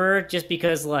remember just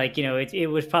because, like, you know, it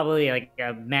was probably like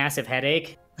a massive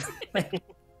headache.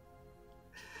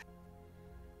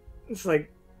 It's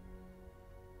like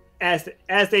asked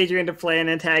Adrian to play an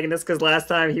antagonist because last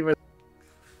time he was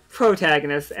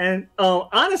protagonist, and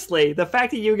honestly, the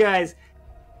fact that you guys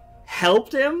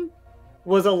helped him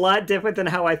was a lot different than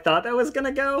how I thought that was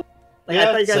gonna go. Like, I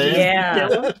thought you guys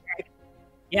would kill him.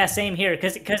 Yeah, same here.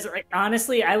 Because like,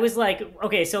 honestly, I was like,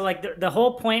 okay, so like the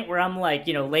whole point where I'm like,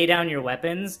 you know, lay down your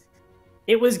weapons,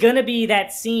 it was gonna be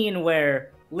that scene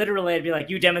where literally I'd be like,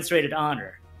 you demonstrated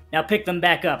honor. Now pick them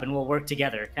back up and we'll work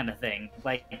together, kind of thing.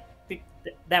 Like,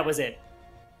 that was it.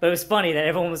 But it was funny that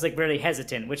everyone was like really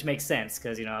hesitant, which makes sense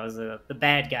because, you know, I was the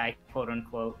bad guy, quote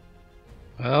unquote.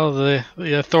 Well,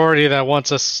 the authority that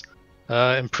wants us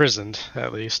imprisoned,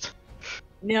 at least.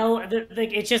 No,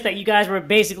 it's just that you guys were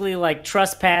basically like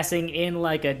trespassing in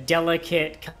like a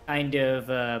delicate kind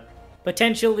of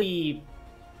potentially.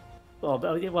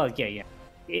 Well, yeah.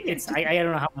 It's I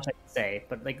don't know how much I can say,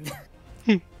 but like.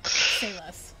 Say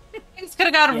less. Things could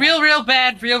have got real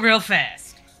bad, real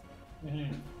fast.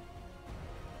 Mm-hmm.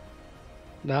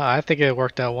 No, I think it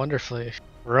worked out wonderfully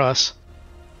for us.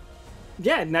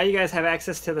 Yeah, now you guys have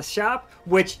access to the shop,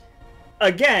 which,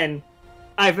 again,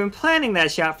 I've been planning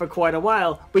that shop for quite a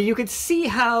while, but you could see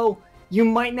how you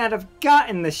might not have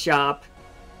gotten the shop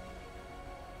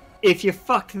if you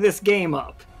fucked this game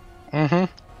up. Mm-hmm.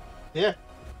 Yeah.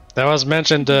 That was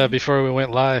mentioned before we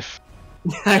went live.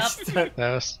 Yep. That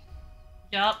was...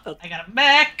 Yup, I got a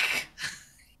mech.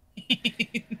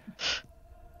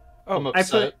 I'm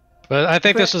upset. But I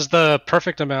think this is the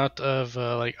perfect amount of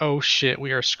like, oh shit,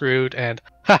 we are screwed, and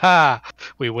haha,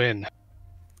 we win.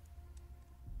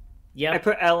 Yep. I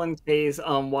put L and K's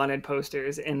wanted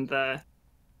posters in the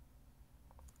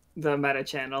meta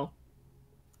channel.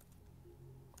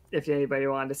 If anybody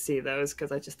wanted to see those,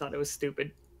 because I just thought it was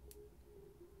stupid.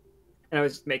 And I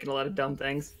was just making a lot of dumb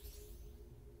things.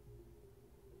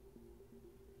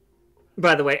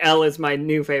 By the way, L is my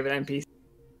new favorite NPC.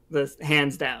 This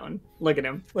hands down. Look at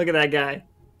him. Look at that guy.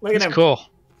 Look at him. He's cool.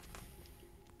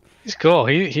 He's cool.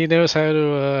 He knows how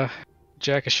to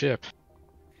jack a ship.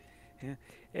 Yeah.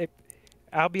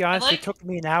 I'll be honest, it took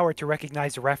me an hour to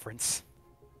recognize the reference.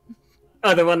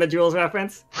 Oh, the one that Jules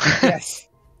referenced? Yes.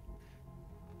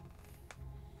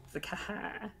 It's like,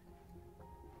 haha.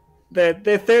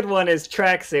 The third one is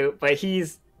Tracksuit, but he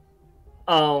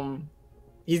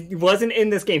wasn't in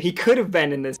this game. He could have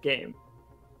been in this game.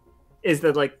 Is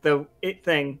the it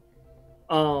thing.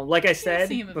 Like I said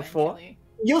before,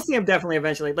 you'll see him definitely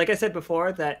eventually. Like I said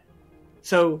before, that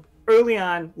so early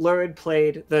on, Lurid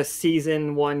played the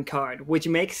Season 1 card, which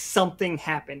makes something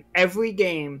happen. Every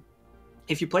game,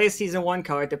 if you play a Season 1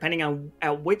 card, depending on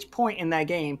at which point in that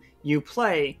game you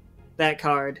play that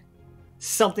card,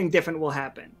 something different will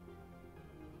happen.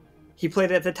 He played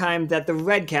it at the time that the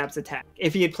Red Caps attack.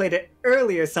 If he had played it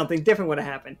earlier, something different would have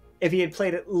happened. If he had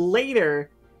played it later,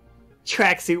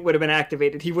 Tracksuit would have been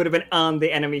activated. He would have been on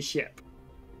the enemy ship.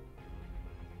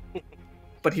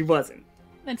 But he wasn't.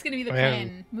 That's going to be the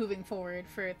plan moving forward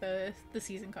for the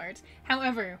season cards.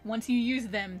 However, once you use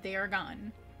them, they are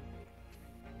gone.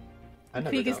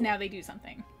 Because now they do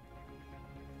something.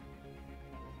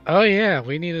 Oh yeah,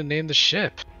 we need to name the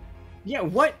ship. Yeah,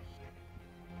 what?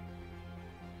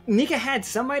 Nika had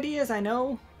some ideas, I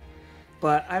know,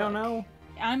 but I don't know.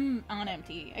 I'm on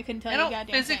empty. I couldn't tell you I goddamn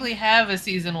don't physically thing. have a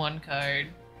Season 1 card.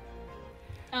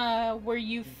 Were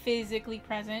you physically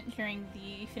present during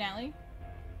the finale?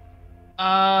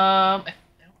 Oh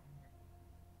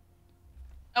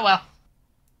well.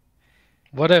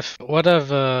 What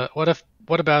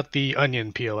about the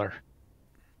onion peeler?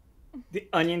 The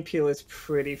onion peel is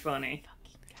pretty funny.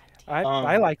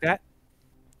 I like that.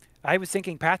 I was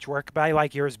thinking patchwork, but I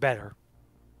like yours better.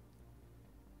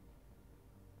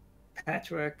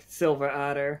 Patchwork, Silver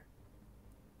Otter.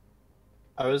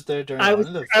 I was there during I one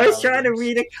of the was trying to finales.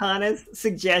 read Akana's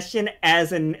suggestion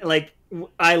as an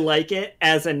I like it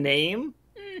as a name.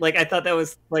 Like I thought that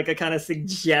was like a kind of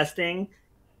suggesting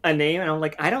a name, and I'm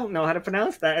like, I don't know how to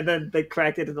pronounce that. And then they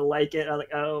cracked it to like it. I was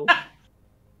like, oh.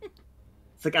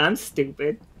 It's like I'm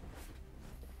stupid.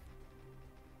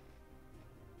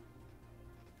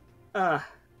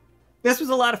 This was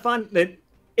a lot of fun.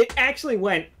 It actually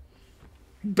went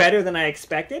better than I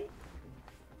expected.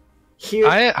 Here,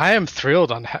 I am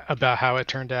thrilled about how it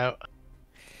turned out.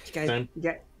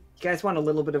 you guys want a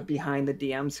little bit of behind the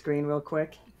DM screen real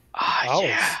quick?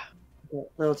 Yeah. A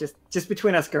little just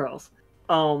between us girls.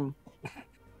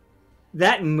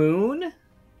 That moon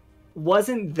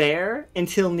wasn't there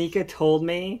until Nika told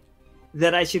me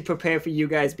that I should prepare for you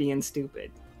guys being stupid.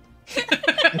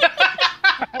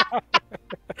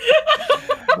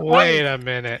 Wait a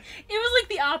minute. It was like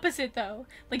the opposite though.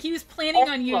 Like he was planning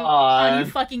on you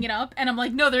fucking it up, and I'm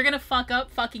like, no, they're gonna fuck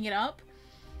up fucking it up.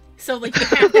 So like you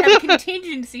have to have a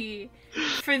contingency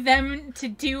for them to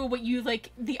do what you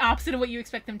like, the opposite of what you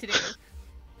expect them to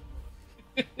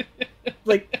do.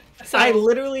 Like So, I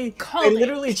literally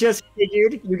just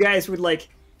figured you guys would like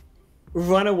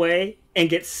run away and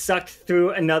get sucked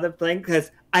through another thing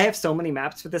because I have so many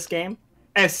maps for this game.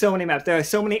 I have so many maps. There are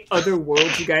so many other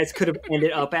worlds you guys could have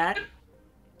ended up at.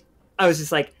 I was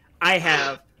just like, I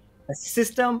have a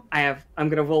system. I'm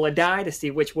gonna roll a die to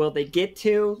see which world they get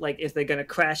to. Like, if they're gonna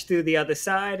crash through the other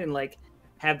side and like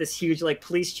have this huge like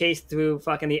police chase through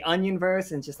fucking the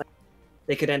Onionverse, and just like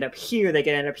they could end up here, they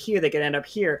could end up here, they could end up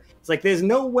here. It's like there's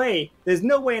no way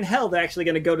in hell they're actually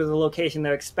gonna go to the location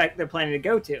they're planning to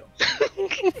go to.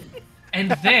 And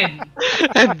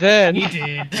then he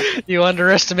did. You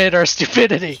underestimate our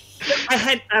stupidity.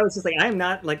 I was just like, I'm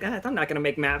not gonna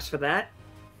make maps for that.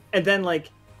 And then like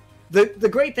the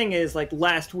great thing is like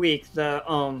last week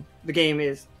the game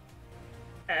is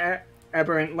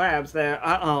Aberrant Labs,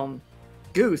 the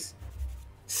Goose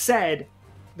said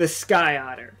the Sky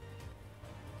Otter.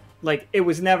 Like, it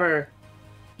was never...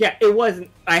 Yeah, it wasn't...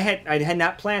 I had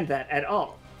not planned that at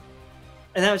all.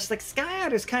 And I was just like, Sky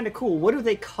Otter's kind of cool. What do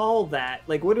they call that?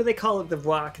 Like, what do they call it, the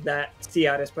rock that sea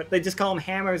otters? But they just call them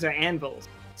hammers or anvils.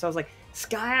 So I was like,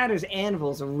 Sky Otter's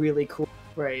anvil's a really cool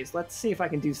phrase. Let's see if I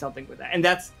can do something with that. And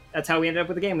that's how we ended up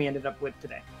with the game we ended up with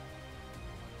today.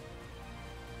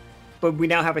 But we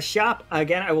now have a shop.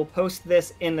 Again, I will post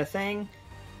this in the thing.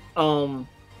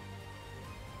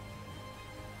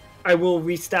 I will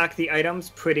restock the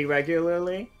items pretty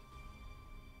regularly.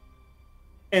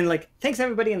 And, like, thanks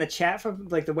everybody in the chat for,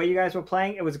 like, the way you guys were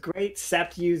playing. It was great.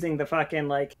 Sept using the fucking,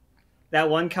 like, that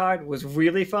one card was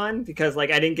really fun because,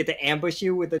 like, I didn't get to ambush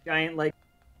you with the giant, like,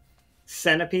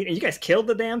 centipede. And you guys killed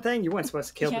the damn thing? You weren't supposed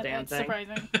to kill the damn thing.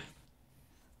 Surprising.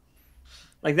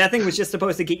 Like, that thing was just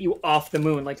supposed to get you off the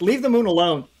moon. Like, leave the moon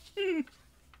alone.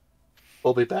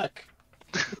 We'll be back.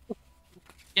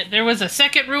 Yeah, there was a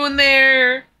second ruin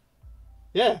there.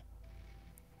 Yeah.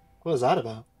 What was that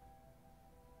about?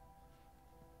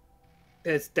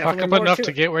 It's Fuck definitely up more enough to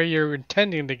to it. get where you're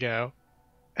intending to go,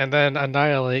 and then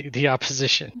annihilate the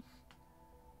opposition.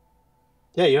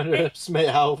 Yeah, you underestimate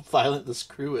how violent this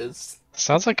crew is.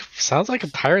 Sounds like a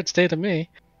Pirate's Day to me.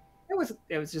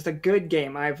 It was just a good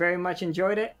game. I very much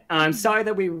enjoyed it. I'm sorry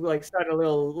that we like started a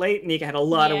little late. Nika had a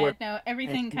lot of work. No,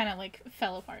 everything kind of like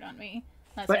fell apart on me.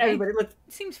 But everybody, it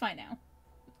seems fine now.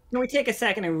 Can we take a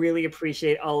second and really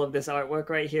appreciate all of this artwork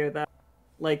right here? That,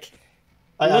 like,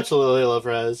 I absolutely love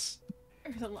Rez.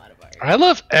 There's a lot of art. I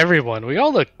love everyone. We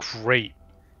all look great.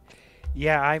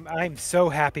 Yeah, I'm so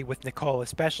happy with Nichol,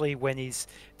 especially when he's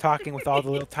talking with all the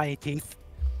little tiny teeth.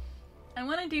 I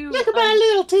want to do. Look at my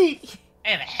little teeth.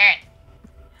 And a hat.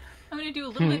 I'm gonna do a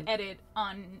little bit edit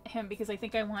on him because I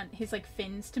think I want his like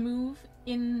fins to move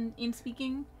in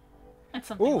speaking. That's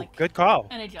something Ooh, like good call.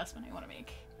 an adjustment I want to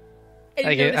make.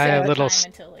 I have little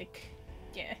until like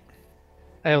yeah.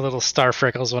 I have little star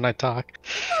freckles when I talk.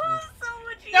 Oh, so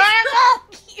much.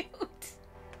 So cute.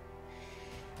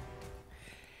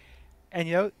 And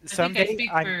you know, I think I someday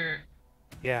speak I'm... for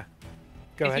Yeah.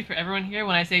 Go I ahead. speak for everyone here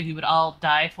when I say we would all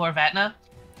die for Vatna.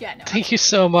 Yeah, no. Thank you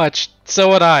so much. So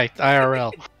would I,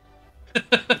 IRL.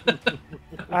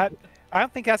 I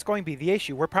don't think that's going to be the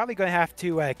issue. We're probably going to have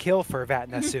to kill for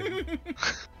Vatna soon.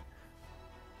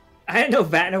 I didn't know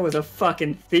Vatna was a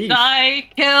fucking thief. Die,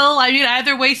 kill. I mean,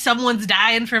 either way, someone's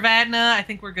dying for Vatna. I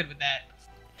think we're good with that.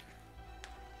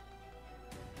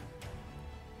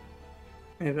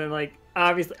 And then, like,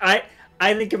 obviously, I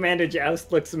think Commander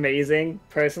Joust looks amazing,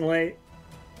 personally.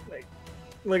 Like,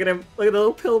 look at him. Look at the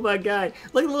little pillbug guy.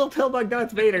 Look at the little pillbug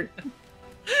Darth Vader.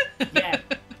 Yeah.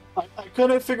 I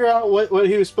couldn't figure out what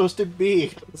he was supposed to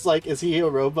be. It's like, is he a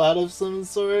robot of some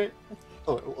sort?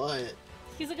 Or what?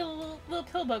 He's like a little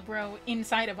pillbug bro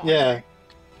inside of armor.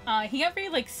 Yeah. He got very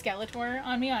like Skeletor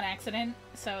on me on accident,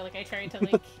 so like I tried to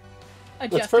like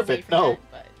adjust That's perfect. away from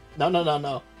No. that, but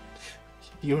No.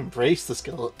 You embrace the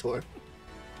Skeletor.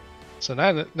 So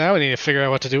now we need to figure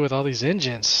out what to do with all these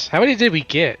engines. How many did we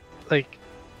get? Like,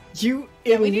 You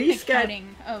at we did least the got...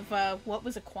 counting of what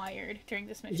was acquired during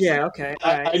this mission. Yeah, okay.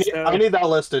 Alright, I need that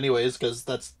list anyways, because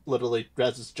that's literally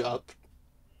Rez's job.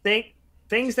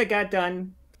 Things that got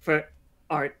done for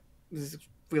art. This is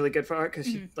really good for art because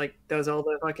she like does all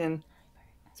the fucking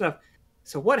stuff.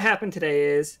 So what happened today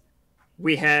is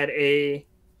we had a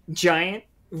giant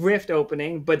rift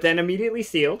opening, but then immediately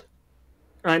sealed.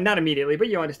 Not immediately, but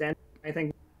you understand. I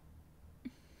think.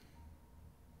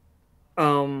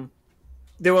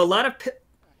 There were a lot of.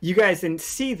 You guys didn't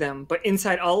see them, but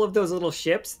inside all of those little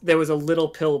ships, there was a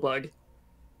little pillbug.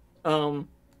 Hold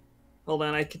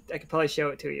on, I could probably show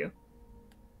it to you.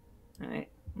 All right,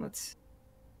 let's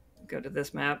go to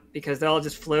this map because they're all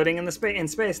just floating in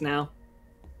space now,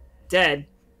 dead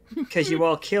because you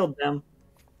all killed them,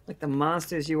 like the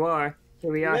monsters you are.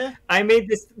 Here we are. Yeah. I made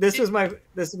this. This is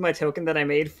my token that I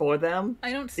made for them.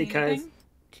 I don't see Because- anything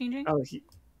changing. Oh, you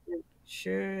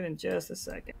should in just a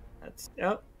second.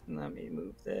 Let me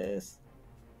move this.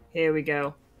 Here we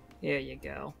go. Here you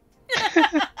go.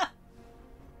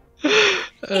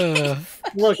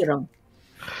 Look at him.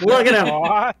 Look at him.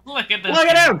 Aw, Look at this. Look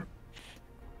at him.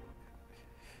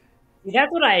 See,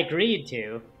 that's what I agreed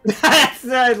to.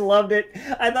 I loved it.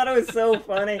 I thought it was so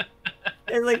funny.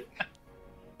 It's like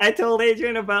I told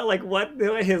Adrian about like what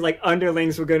his like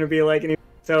underlings were going to be like, and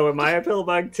so am I a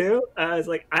pillbug too? I was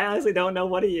like, I honestly don't know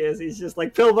what he is. He's just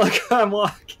like pillbug. I'm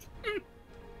walking.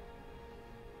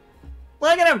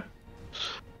 Look at him.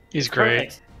 he's great.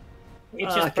 Perfect.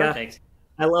 It's just God. perfect.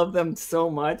 I love them so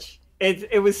much.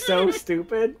 It was so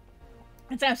stupid.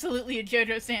 It's absolutely a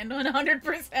JoJo stand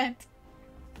 100%.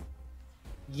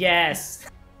 Yes.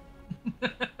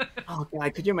 Oh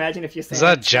god, could you imagine if you're saying Is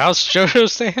that Joust JoJo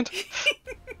stand?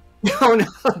 No,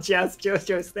 Joust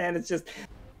JoJo stand. It's just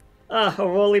a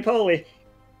roly-poly.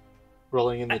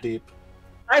 Rolling in the deep.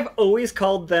 I've always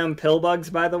called them pill bugs,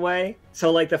 by the way.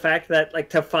 So, like, the fact that, like,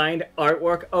 to find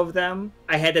artwork of them,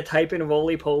 I had to type in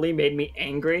roly-poly made me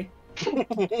angry.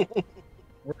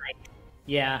 Right.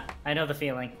 Yeah, I know the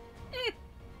feeling.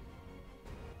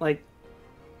 Like,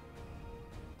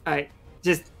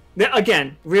 just,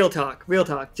 again, real talk,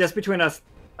 just between us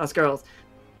girls.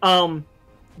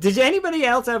 Did anybody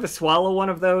else ever swallow one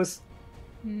of those?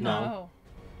 No.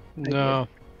 No.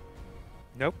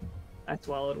 Nope. I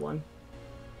swallowed one.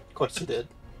 Of course you did.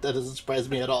 That doesn't surprise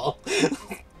me at all.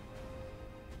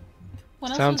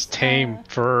 What else Sounds was, tame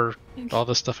for all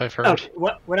the stuff I've heard. Okay,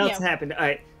 what else happened? All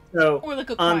right, so Or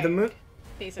like on acquired, the moon,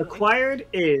 basically. acquired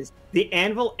is the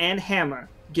anvil and hammer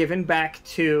given back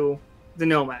to the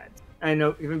nomads. I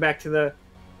know, given back to the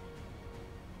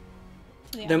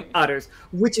otters,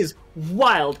 which is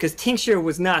wild because Tincture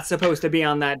was not supposed to be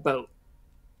on that boat.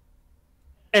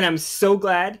 And I'm so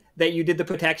glad that you did the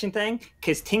protection thing,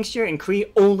 because Tincture and Kree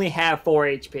only have 4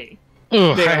 HP.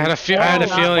 Ooh, I had a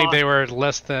feeling lost. they were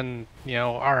less than,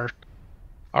 our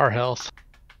health.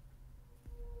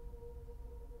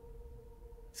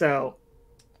 So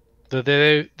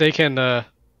They can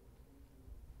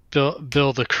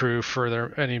build a crew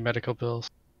for any medical bills.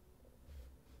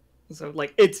 So,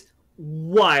 like, it's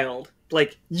wild.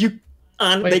 Like,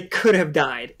 they could have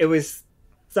died. It was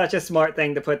such a smart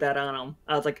thing to put that on them.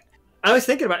 I was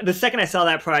thinking about it. The second I saw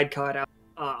that pride card, I was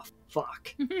oh,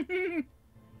 fuck.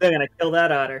 They're gonna kill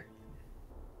that otter.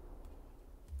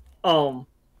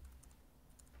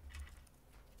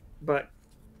 But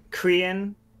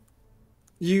Korean,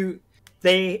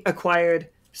 they acquired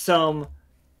some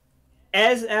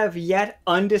as of yet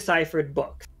undeciphered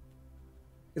books.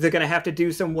 They're gonna have to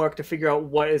do some work to figure out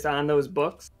what is on those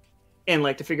books, and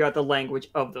like to figure out the language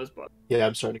of those books. Yeah,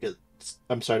 I'm starting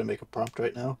to make a prompt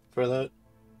right now for that.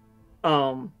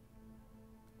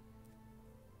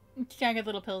 Jagged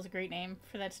Little Pill is a great name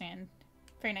for that stand.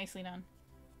 Very nicely done.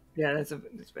 Yeah, that's a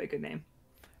very good name.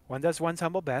 One does one's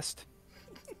humble best.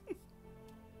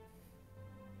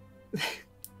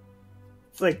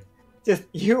 It's like, just,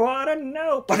 you ought to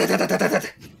know.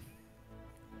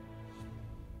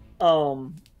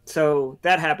 So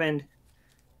that happened.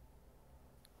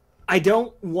 I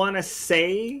don't want to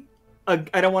say, I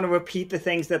don't want to repeat the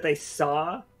things that they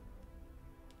saw.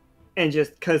 And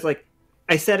just, because, like,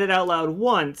 I said it out loud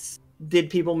once, did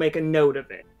people make a note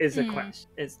of it, is the question.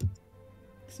 Just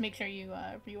make sure you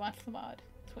rewatch the VOD,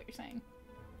 that's what you're saying.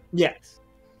 Yes.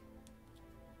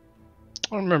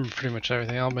 I remember pretty much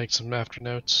everything. I'll make some after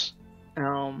notes.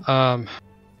 I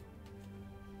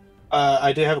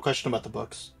do have a question about the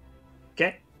books.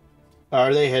 Okay.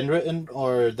 Are they handwritten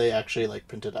or are they actually like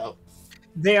printed out?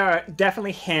 They are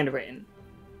definitely handwritten.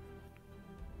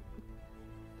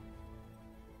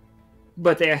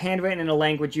 But they are handwritten in a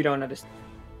language you don't understand.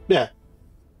 Yeah.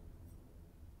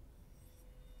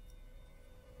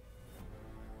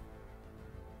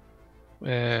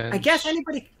 And I guess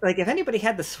if anybody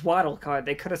had the swaddle card,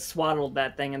 they could have swaddled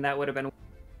that thing and that would have been...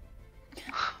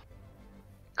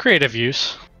 creative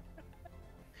use.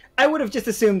 I would have just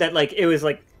assumed that, like, it was,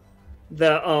 like,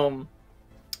 the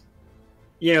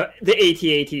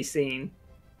AT-AT scene.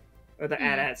 Or the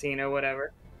AT-AT scene or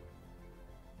whatever.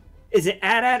 Is it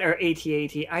AT-AT or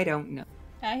AT-AT? I don't know.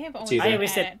 I have always either.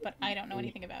 said it, but I don't know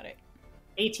anything about it.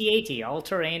 AT-AT,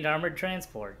 all-terrain armored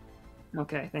transport.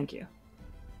 Okay, thank you.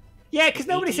 Yeah, because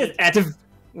nobody says AT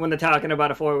when they're talking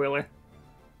about a four-wheeler.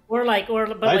 But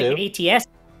ATS.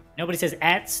 Nobody says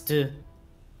ATST.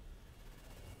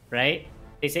 Right?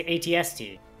 They say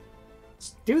ATST.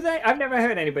 Do they? I've never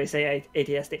heard anybody say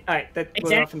ATST. Alright,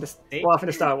 we're off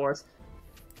into Star Wars.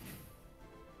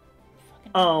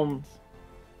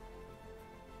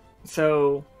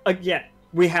 So, yeah,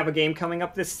 we have a game coming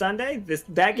up this Sunday.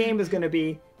 That game is going to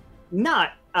be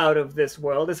not out of this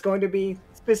world. It's going to be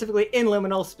specifically in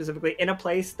Liminal, specifically in a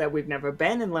place that we've never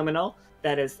been in Liminal.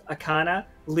 That is Akana,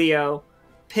 Leo,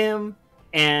 Pim,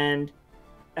 and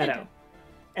Edo.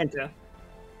 Ento.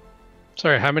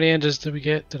 Sorry, how many engines did we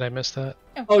get? Did I miss that?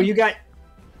 Oh, you got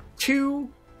 2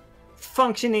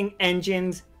 functioning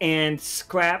engines and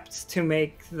scraps to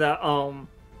make the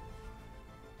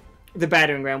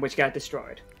battering ram, which got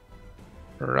destroyed.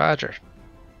 Roger.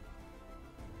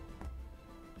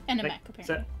 And a mech,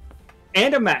 apparently.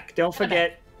 And a mech. Don't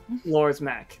forget Lore's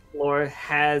mech. Lore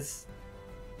has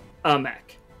a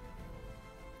mech.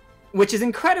 Which is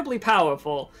incredibly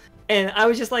powerful. And I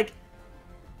was just like,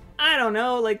 I don't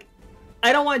know, like,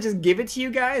 I don't want to just give it to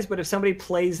you guys, but if somebody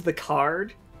plays the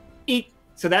card,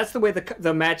 so that's the way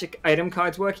the magic item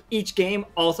cards work. Each game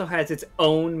also has its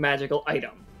own magical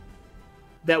item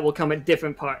that will come at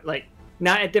different like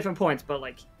not at different points, but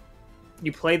like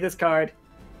you play this card,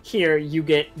 here you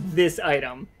get this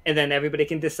item, and then everybody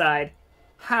can decide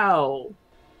how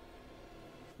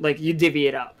like you divvy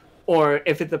it up. Or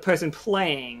if it's the person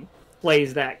playing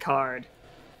plays that card,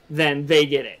 then they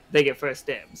get it. They get first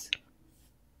dibs.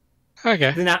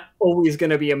 Okay. They're not always going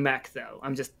to be a mech, though.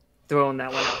 I'm just throwing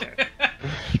that one out there.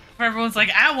 Everyone's like,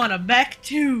 I want a mech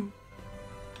too.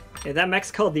 Yeah, that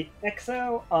mech's called the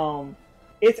EXO.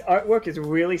 Its artwork is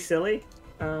really silly.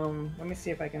 Let me see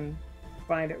if I can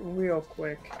find it real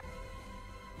quick.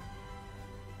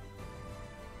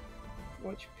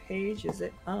 Which page is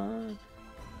it on?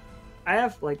 I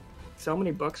have, like, so many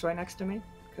books right next to me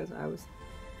because I was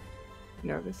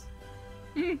nervous.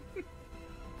 It's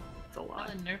a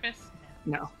lie. Nervous?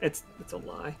 No, it's a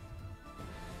lie.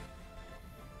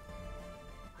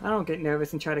 I don't get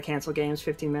nervous and try to cancel games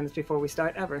 15 minutes before we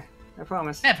start, ever. I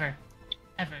promise. Never.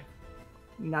 Ever.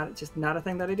 Just not a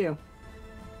thing that I do.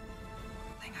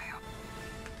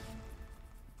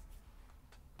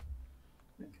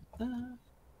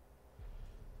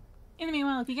 In the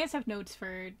meanwhile, if you guys have notes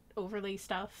for overlay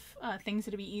stuff, things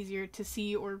that'd be easier to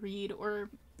see or read or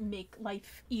make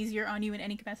life easier on you in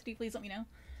any capacity, please let me know.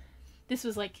 This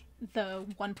was like the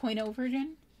 1.0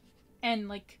 version, and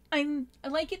like I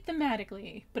like it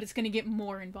thematically, but it's gonna get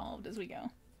more involved as we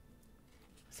go.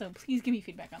 So please give me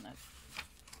feedback on that.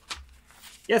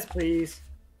 Yes, please.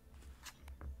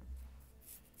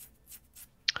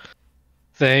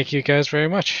 Thank you guys very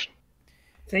much.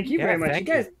 Thank you very much. You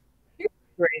guys, you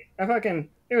were great.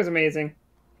 It was amazing.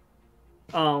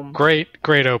 Great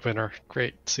opener.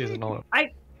 Great seasonal.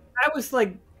 I was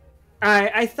like,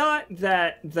 I thought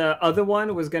that the other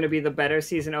one was going to be the better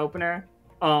season opener.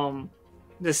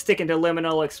 The sticking to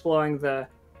liminal, exploring the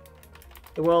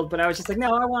world, but I was just like,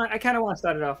 no, I kind of want to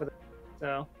start it off with it.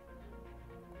 So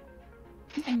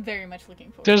I'm very much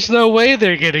looking forward. There's no way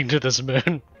they're getting to this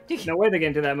moon. No way they're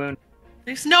getting to that moon.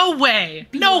 There's no way.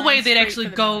 No way they'd straight actually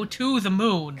for the go moon. to the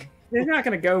moon. They're not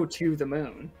going to go to the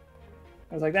moon.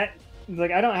 I was like, I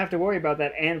don't have to worry about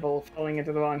that anvil falling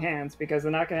into the wrong hands because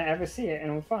they're not going to ever see it,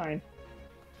 and we're fine.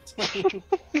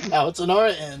 Now it's in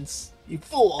our hands. You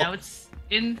fool. Now it's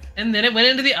in, and then it went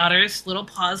into the otter's little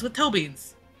paws with toe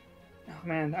beans. Oh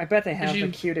man, I bet they have the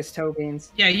cutest toe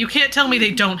beans. Yeah, you can't tell me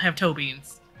they don't have toe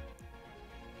beans.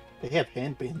 They have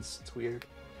hand beans. It's weird.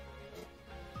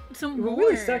 So It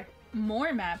really suck.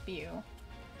 more map view.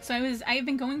 So I've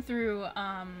been going through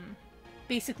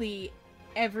basically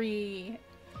every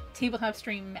tabletop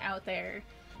stream out there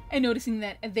and noticing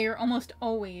that they're almost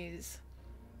always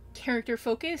character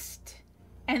focused,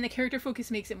 and the character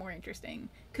focus makes it more interesting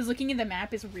because looking at the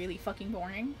map is really fucking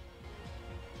boring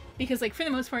because like for the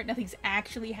most part nothing's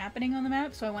actually happening on the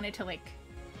map, so I wanted to like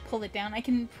pull it down. I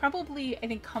can probably, I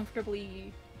think,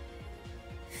 comfortably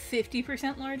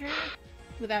 50% larger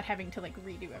without having to like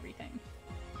redo everything.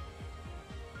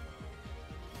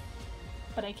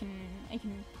 But I can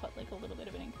put like a little bit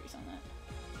of an increase on that.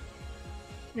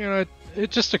 You know,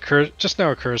 it just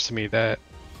now occurs to me that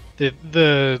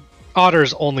the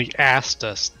otters only asked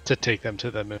us to take them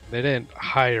to the moon. They didn't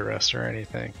hire us or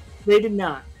anything. They did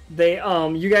not. They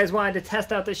you guys wanted to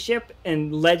test out the ship,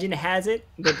 and legend has it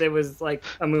that there was like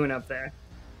a moon up there.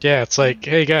 Yeah, it's like,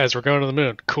 hey guys, we're going to the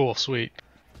moon. Cool, sweet.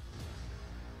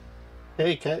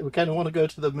 Hey, we kind of want to go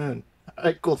to the moon.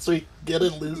 Alright, cool, sweet. Get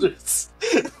in, losers.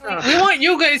 We want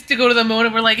you guys to go to the moon,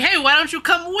 and we're like, hey, why don't you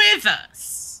come with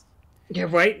us? Yeah,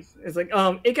 right. It's like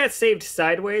it got saved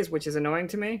sideways, which is annoying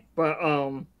to me. But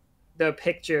the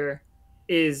picture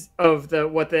is of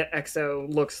what the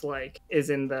EXO looks like is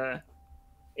in the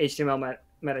HTML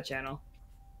meta channel.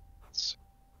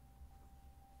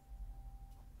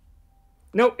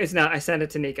 Nope, it's not. I sent it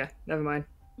to Nika. Never mind.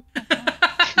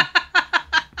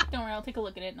 Don't worry, I'll take a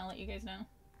look at it and I'll let you guys know.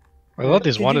 I love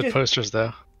these Did you wanted just- posters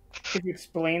though. Could you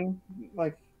explain,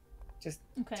 like, just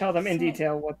Okay, tell them in so,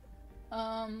 detail what?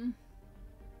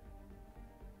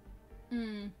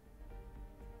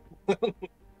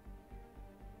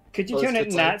 Could you Post turn it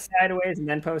it not sideways and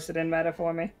then post it in meta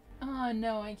for me? Oh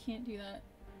no, I can't do that.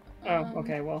 Oh,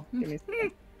 okay. Well, give me.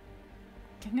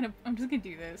 I'm just gonna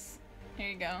do this. There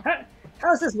you go.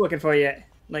 How's this looking for you?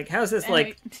 Like, how's this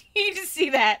Anyway, like? you just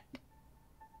see that?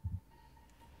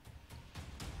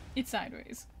 It's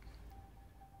sideways.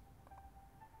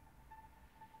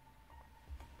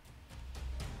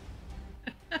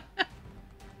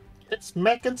 It's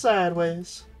smacking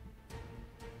sideways.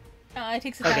 It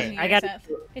takes 1,000 Okay, years, I got Seth.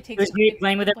 It it was takes great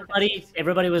playing with like everybody.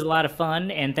 Everybody was a lot of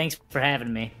fun, and thanks for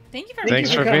having me. Thank you for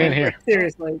Thanks for coming. being here.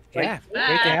 Seriously. Yeah, Like,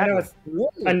 great to I have know you.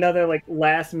 it's another like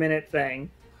last minute thing.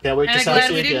 Can't wait And to I'm glad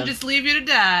see we you didn't again. just leave you to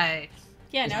die.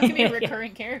 Yeah, now it's gonna be a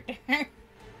recurrent character.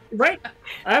 Right?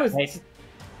 I was Nice.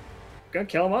 gonna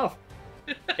kill him off.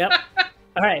 Yep.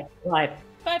 All right. Bye.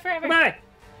 Bye forever. Bye.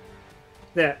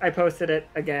 There, I posted it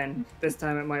again. This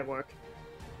time it might work.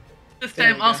 This There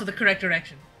time, we also go. the correct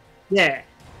direction. Yeah.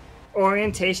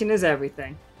 Orientation is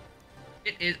everything.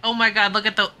 It is. Oh my god, look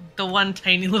at the one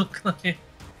tiny little client.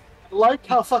 I like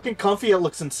how fucking comfy it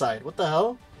looks inside. What the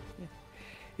hell?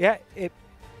 Yeah, it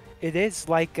is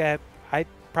like I'd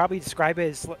probably describe it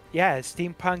as a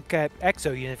steampunk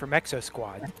exo unit from Exo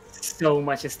Squad. So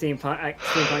much a steampunk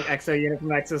exo unit from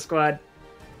Exo Squad.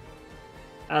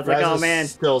 I was like, Raz oh is man,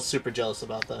 still super jealous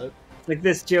about that. like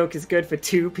this joke is good for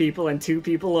 2 people and 2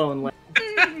 people only.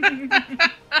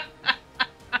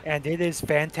 And it is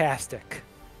fantastic.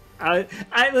 I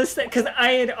listened because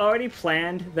I had already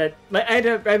planned that. Like,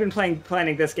 I've been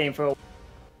planning this game for a while.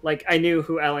 Like, I knew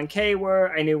who L and K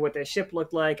were. I knew what their ship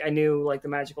looked like. I knew like the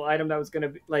magical item that was gonna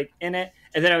be like in it.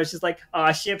 And then I was just like,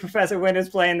 oh shit, Professor Winter's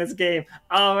playing this game.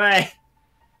 All right,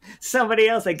 somebody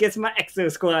else that gets my Exo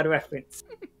Squad reference.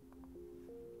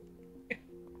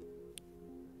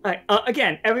 All right.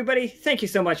 Again, everybody, thank you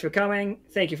so much for coming.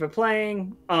 Thank you for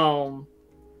playing.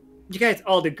 You guys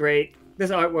all did great.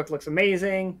 This artwork looks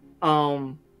amazing.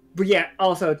 But yeah,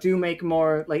 also do make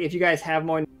more. Like, if you guys have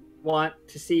more, want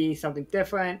to see something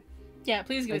different. Yeah,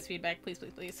 please give us feedback, please,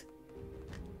 please, please.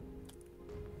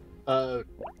 Are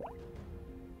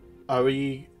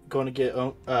we going to get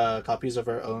copies of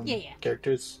our own Yeah.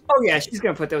 characters? Oh yeah, she's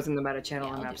gonna put those in the meta channel.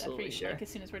 Yeah, I'm I'll do that for absolutely you, sure. like, as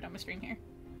soon as we're done with stream here.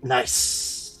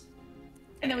 Nice.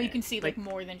 And then we can see like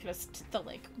more than just the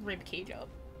like rib cage up.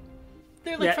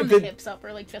 They're like Yeah, from the hips up,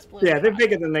 or like just below. Yeah, the they're thigh.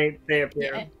 bigger than they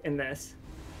appear Yeah. in this.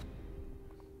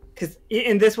 Because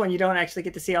in this one, you don't actually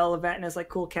get to see all of Vatna's like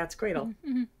cool cat's cradle.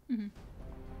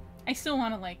 I still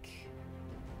want to like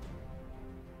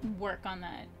work on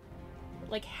that,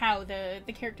 like how the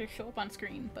characters show up on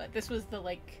screen. But this was the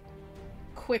like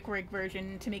quick rig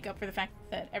version to make up for the fact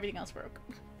that everything else broke.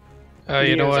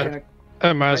 You know Leo's what? gonna-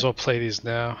 I might as well play these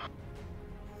now.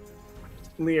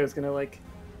 Leo's gonna like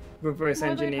reverse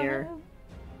engineer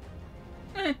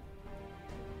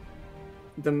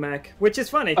the mech, which is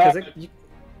funny because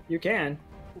you can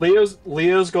Leo's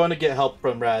going to get help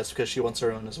from Raz because she wants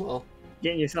her own as well.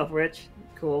 getting yourself rich.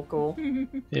 Cool.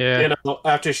 Yeah. You know,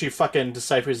 after she fucking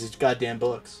deciphers these goddamn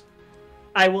books.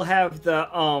 I will have the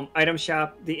item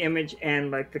shop, the image,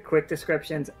 and like the quick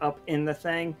descriptions up in the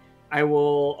thing. I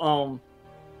will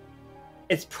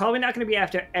it's probably not going to be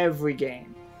after every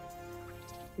game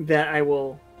that I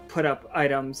will put up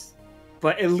items,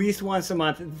 but at least once a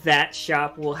month that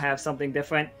shop will have something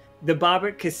different. The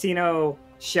Bobbert Casino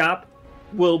shop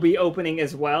will be opening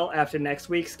as well after next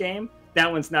week's game. That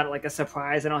one's not like a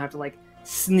surprise. I don't have to like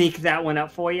sneak that one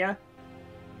up for you.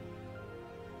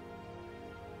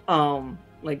 But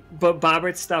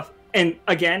Bobbert stuff, and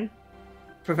again,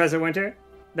 Professor Winter,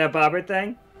 that Bobbert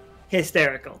thing,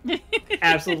 hysterical.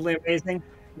 Absolutely amazing.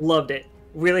 Loved it.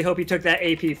 Really hope you took that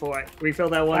AP for it. Refill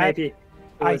that one AP.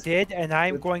 I did, and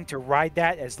I'm going to ride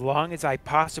that as long as I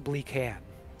possibly can.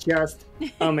 Just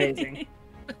amazing.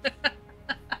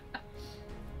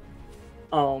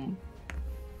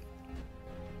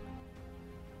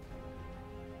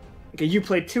 Okay, you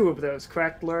played 2 of those,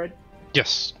 correct, Lurid?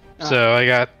 Yes. So I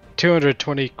got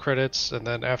 220 credits, and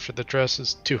then after the dress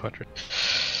is 200.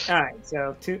 Alright,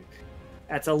 so 2.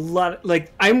 That's a lot.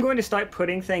 Like, I'm going to start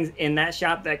putting things in that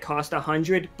shop that cost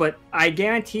 100, but I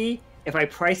guarantee if I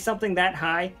price something that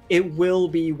high, it will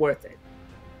be worth it.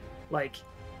 Like,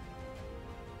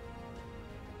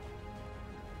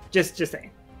 just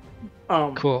saying.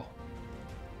 Cool.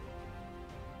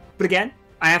 But again,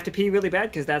 I have to pee really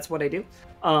bad because that's what I do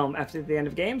after the end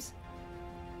of games.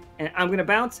 And I'm going to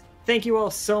bounce. Thank you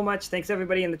all so much. Thanks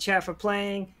everybody in the chat for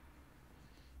playing.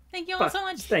 Thank you all so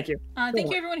much. Thank you. Thank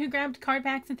you everyone who grabbed card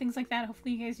packs and things like that.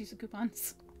 Hopefully you guys use the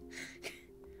coupons.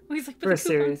 Please like put For the coupons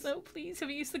serious. though. Please have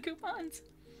you used the coupons?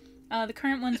 The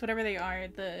current ones, whatever they are,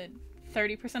 the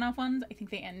 30% off ones, I think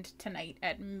they end tonight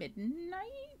at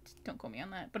midnight. Don't quote me on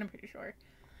that, but I'm pretty sure.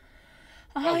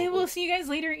 I will see you guys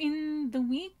later in the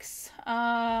weeks.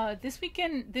 This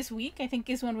week, I think,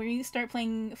 is when we start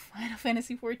playing Final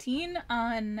Fantasy XIV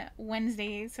on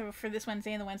Wednesday. So for this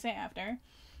Wednesday and the Wednesday after.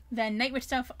 Then Night Witch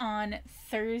stuff on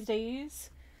Thursdays.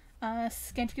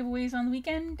 Sketch giveaways on the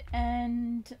weekend.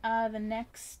 And the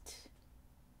next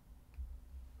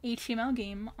HTML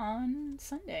game on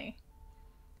Sunday.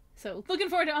 So looking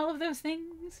forward to all of those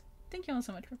things. thank you all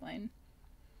so much for playing.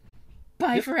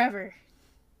 Bye forever.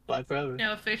 Bye forever.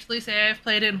 Now officially say I've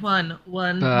played in one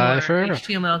more Bye forever.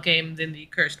 HTML game than the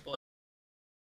Cursed Boy.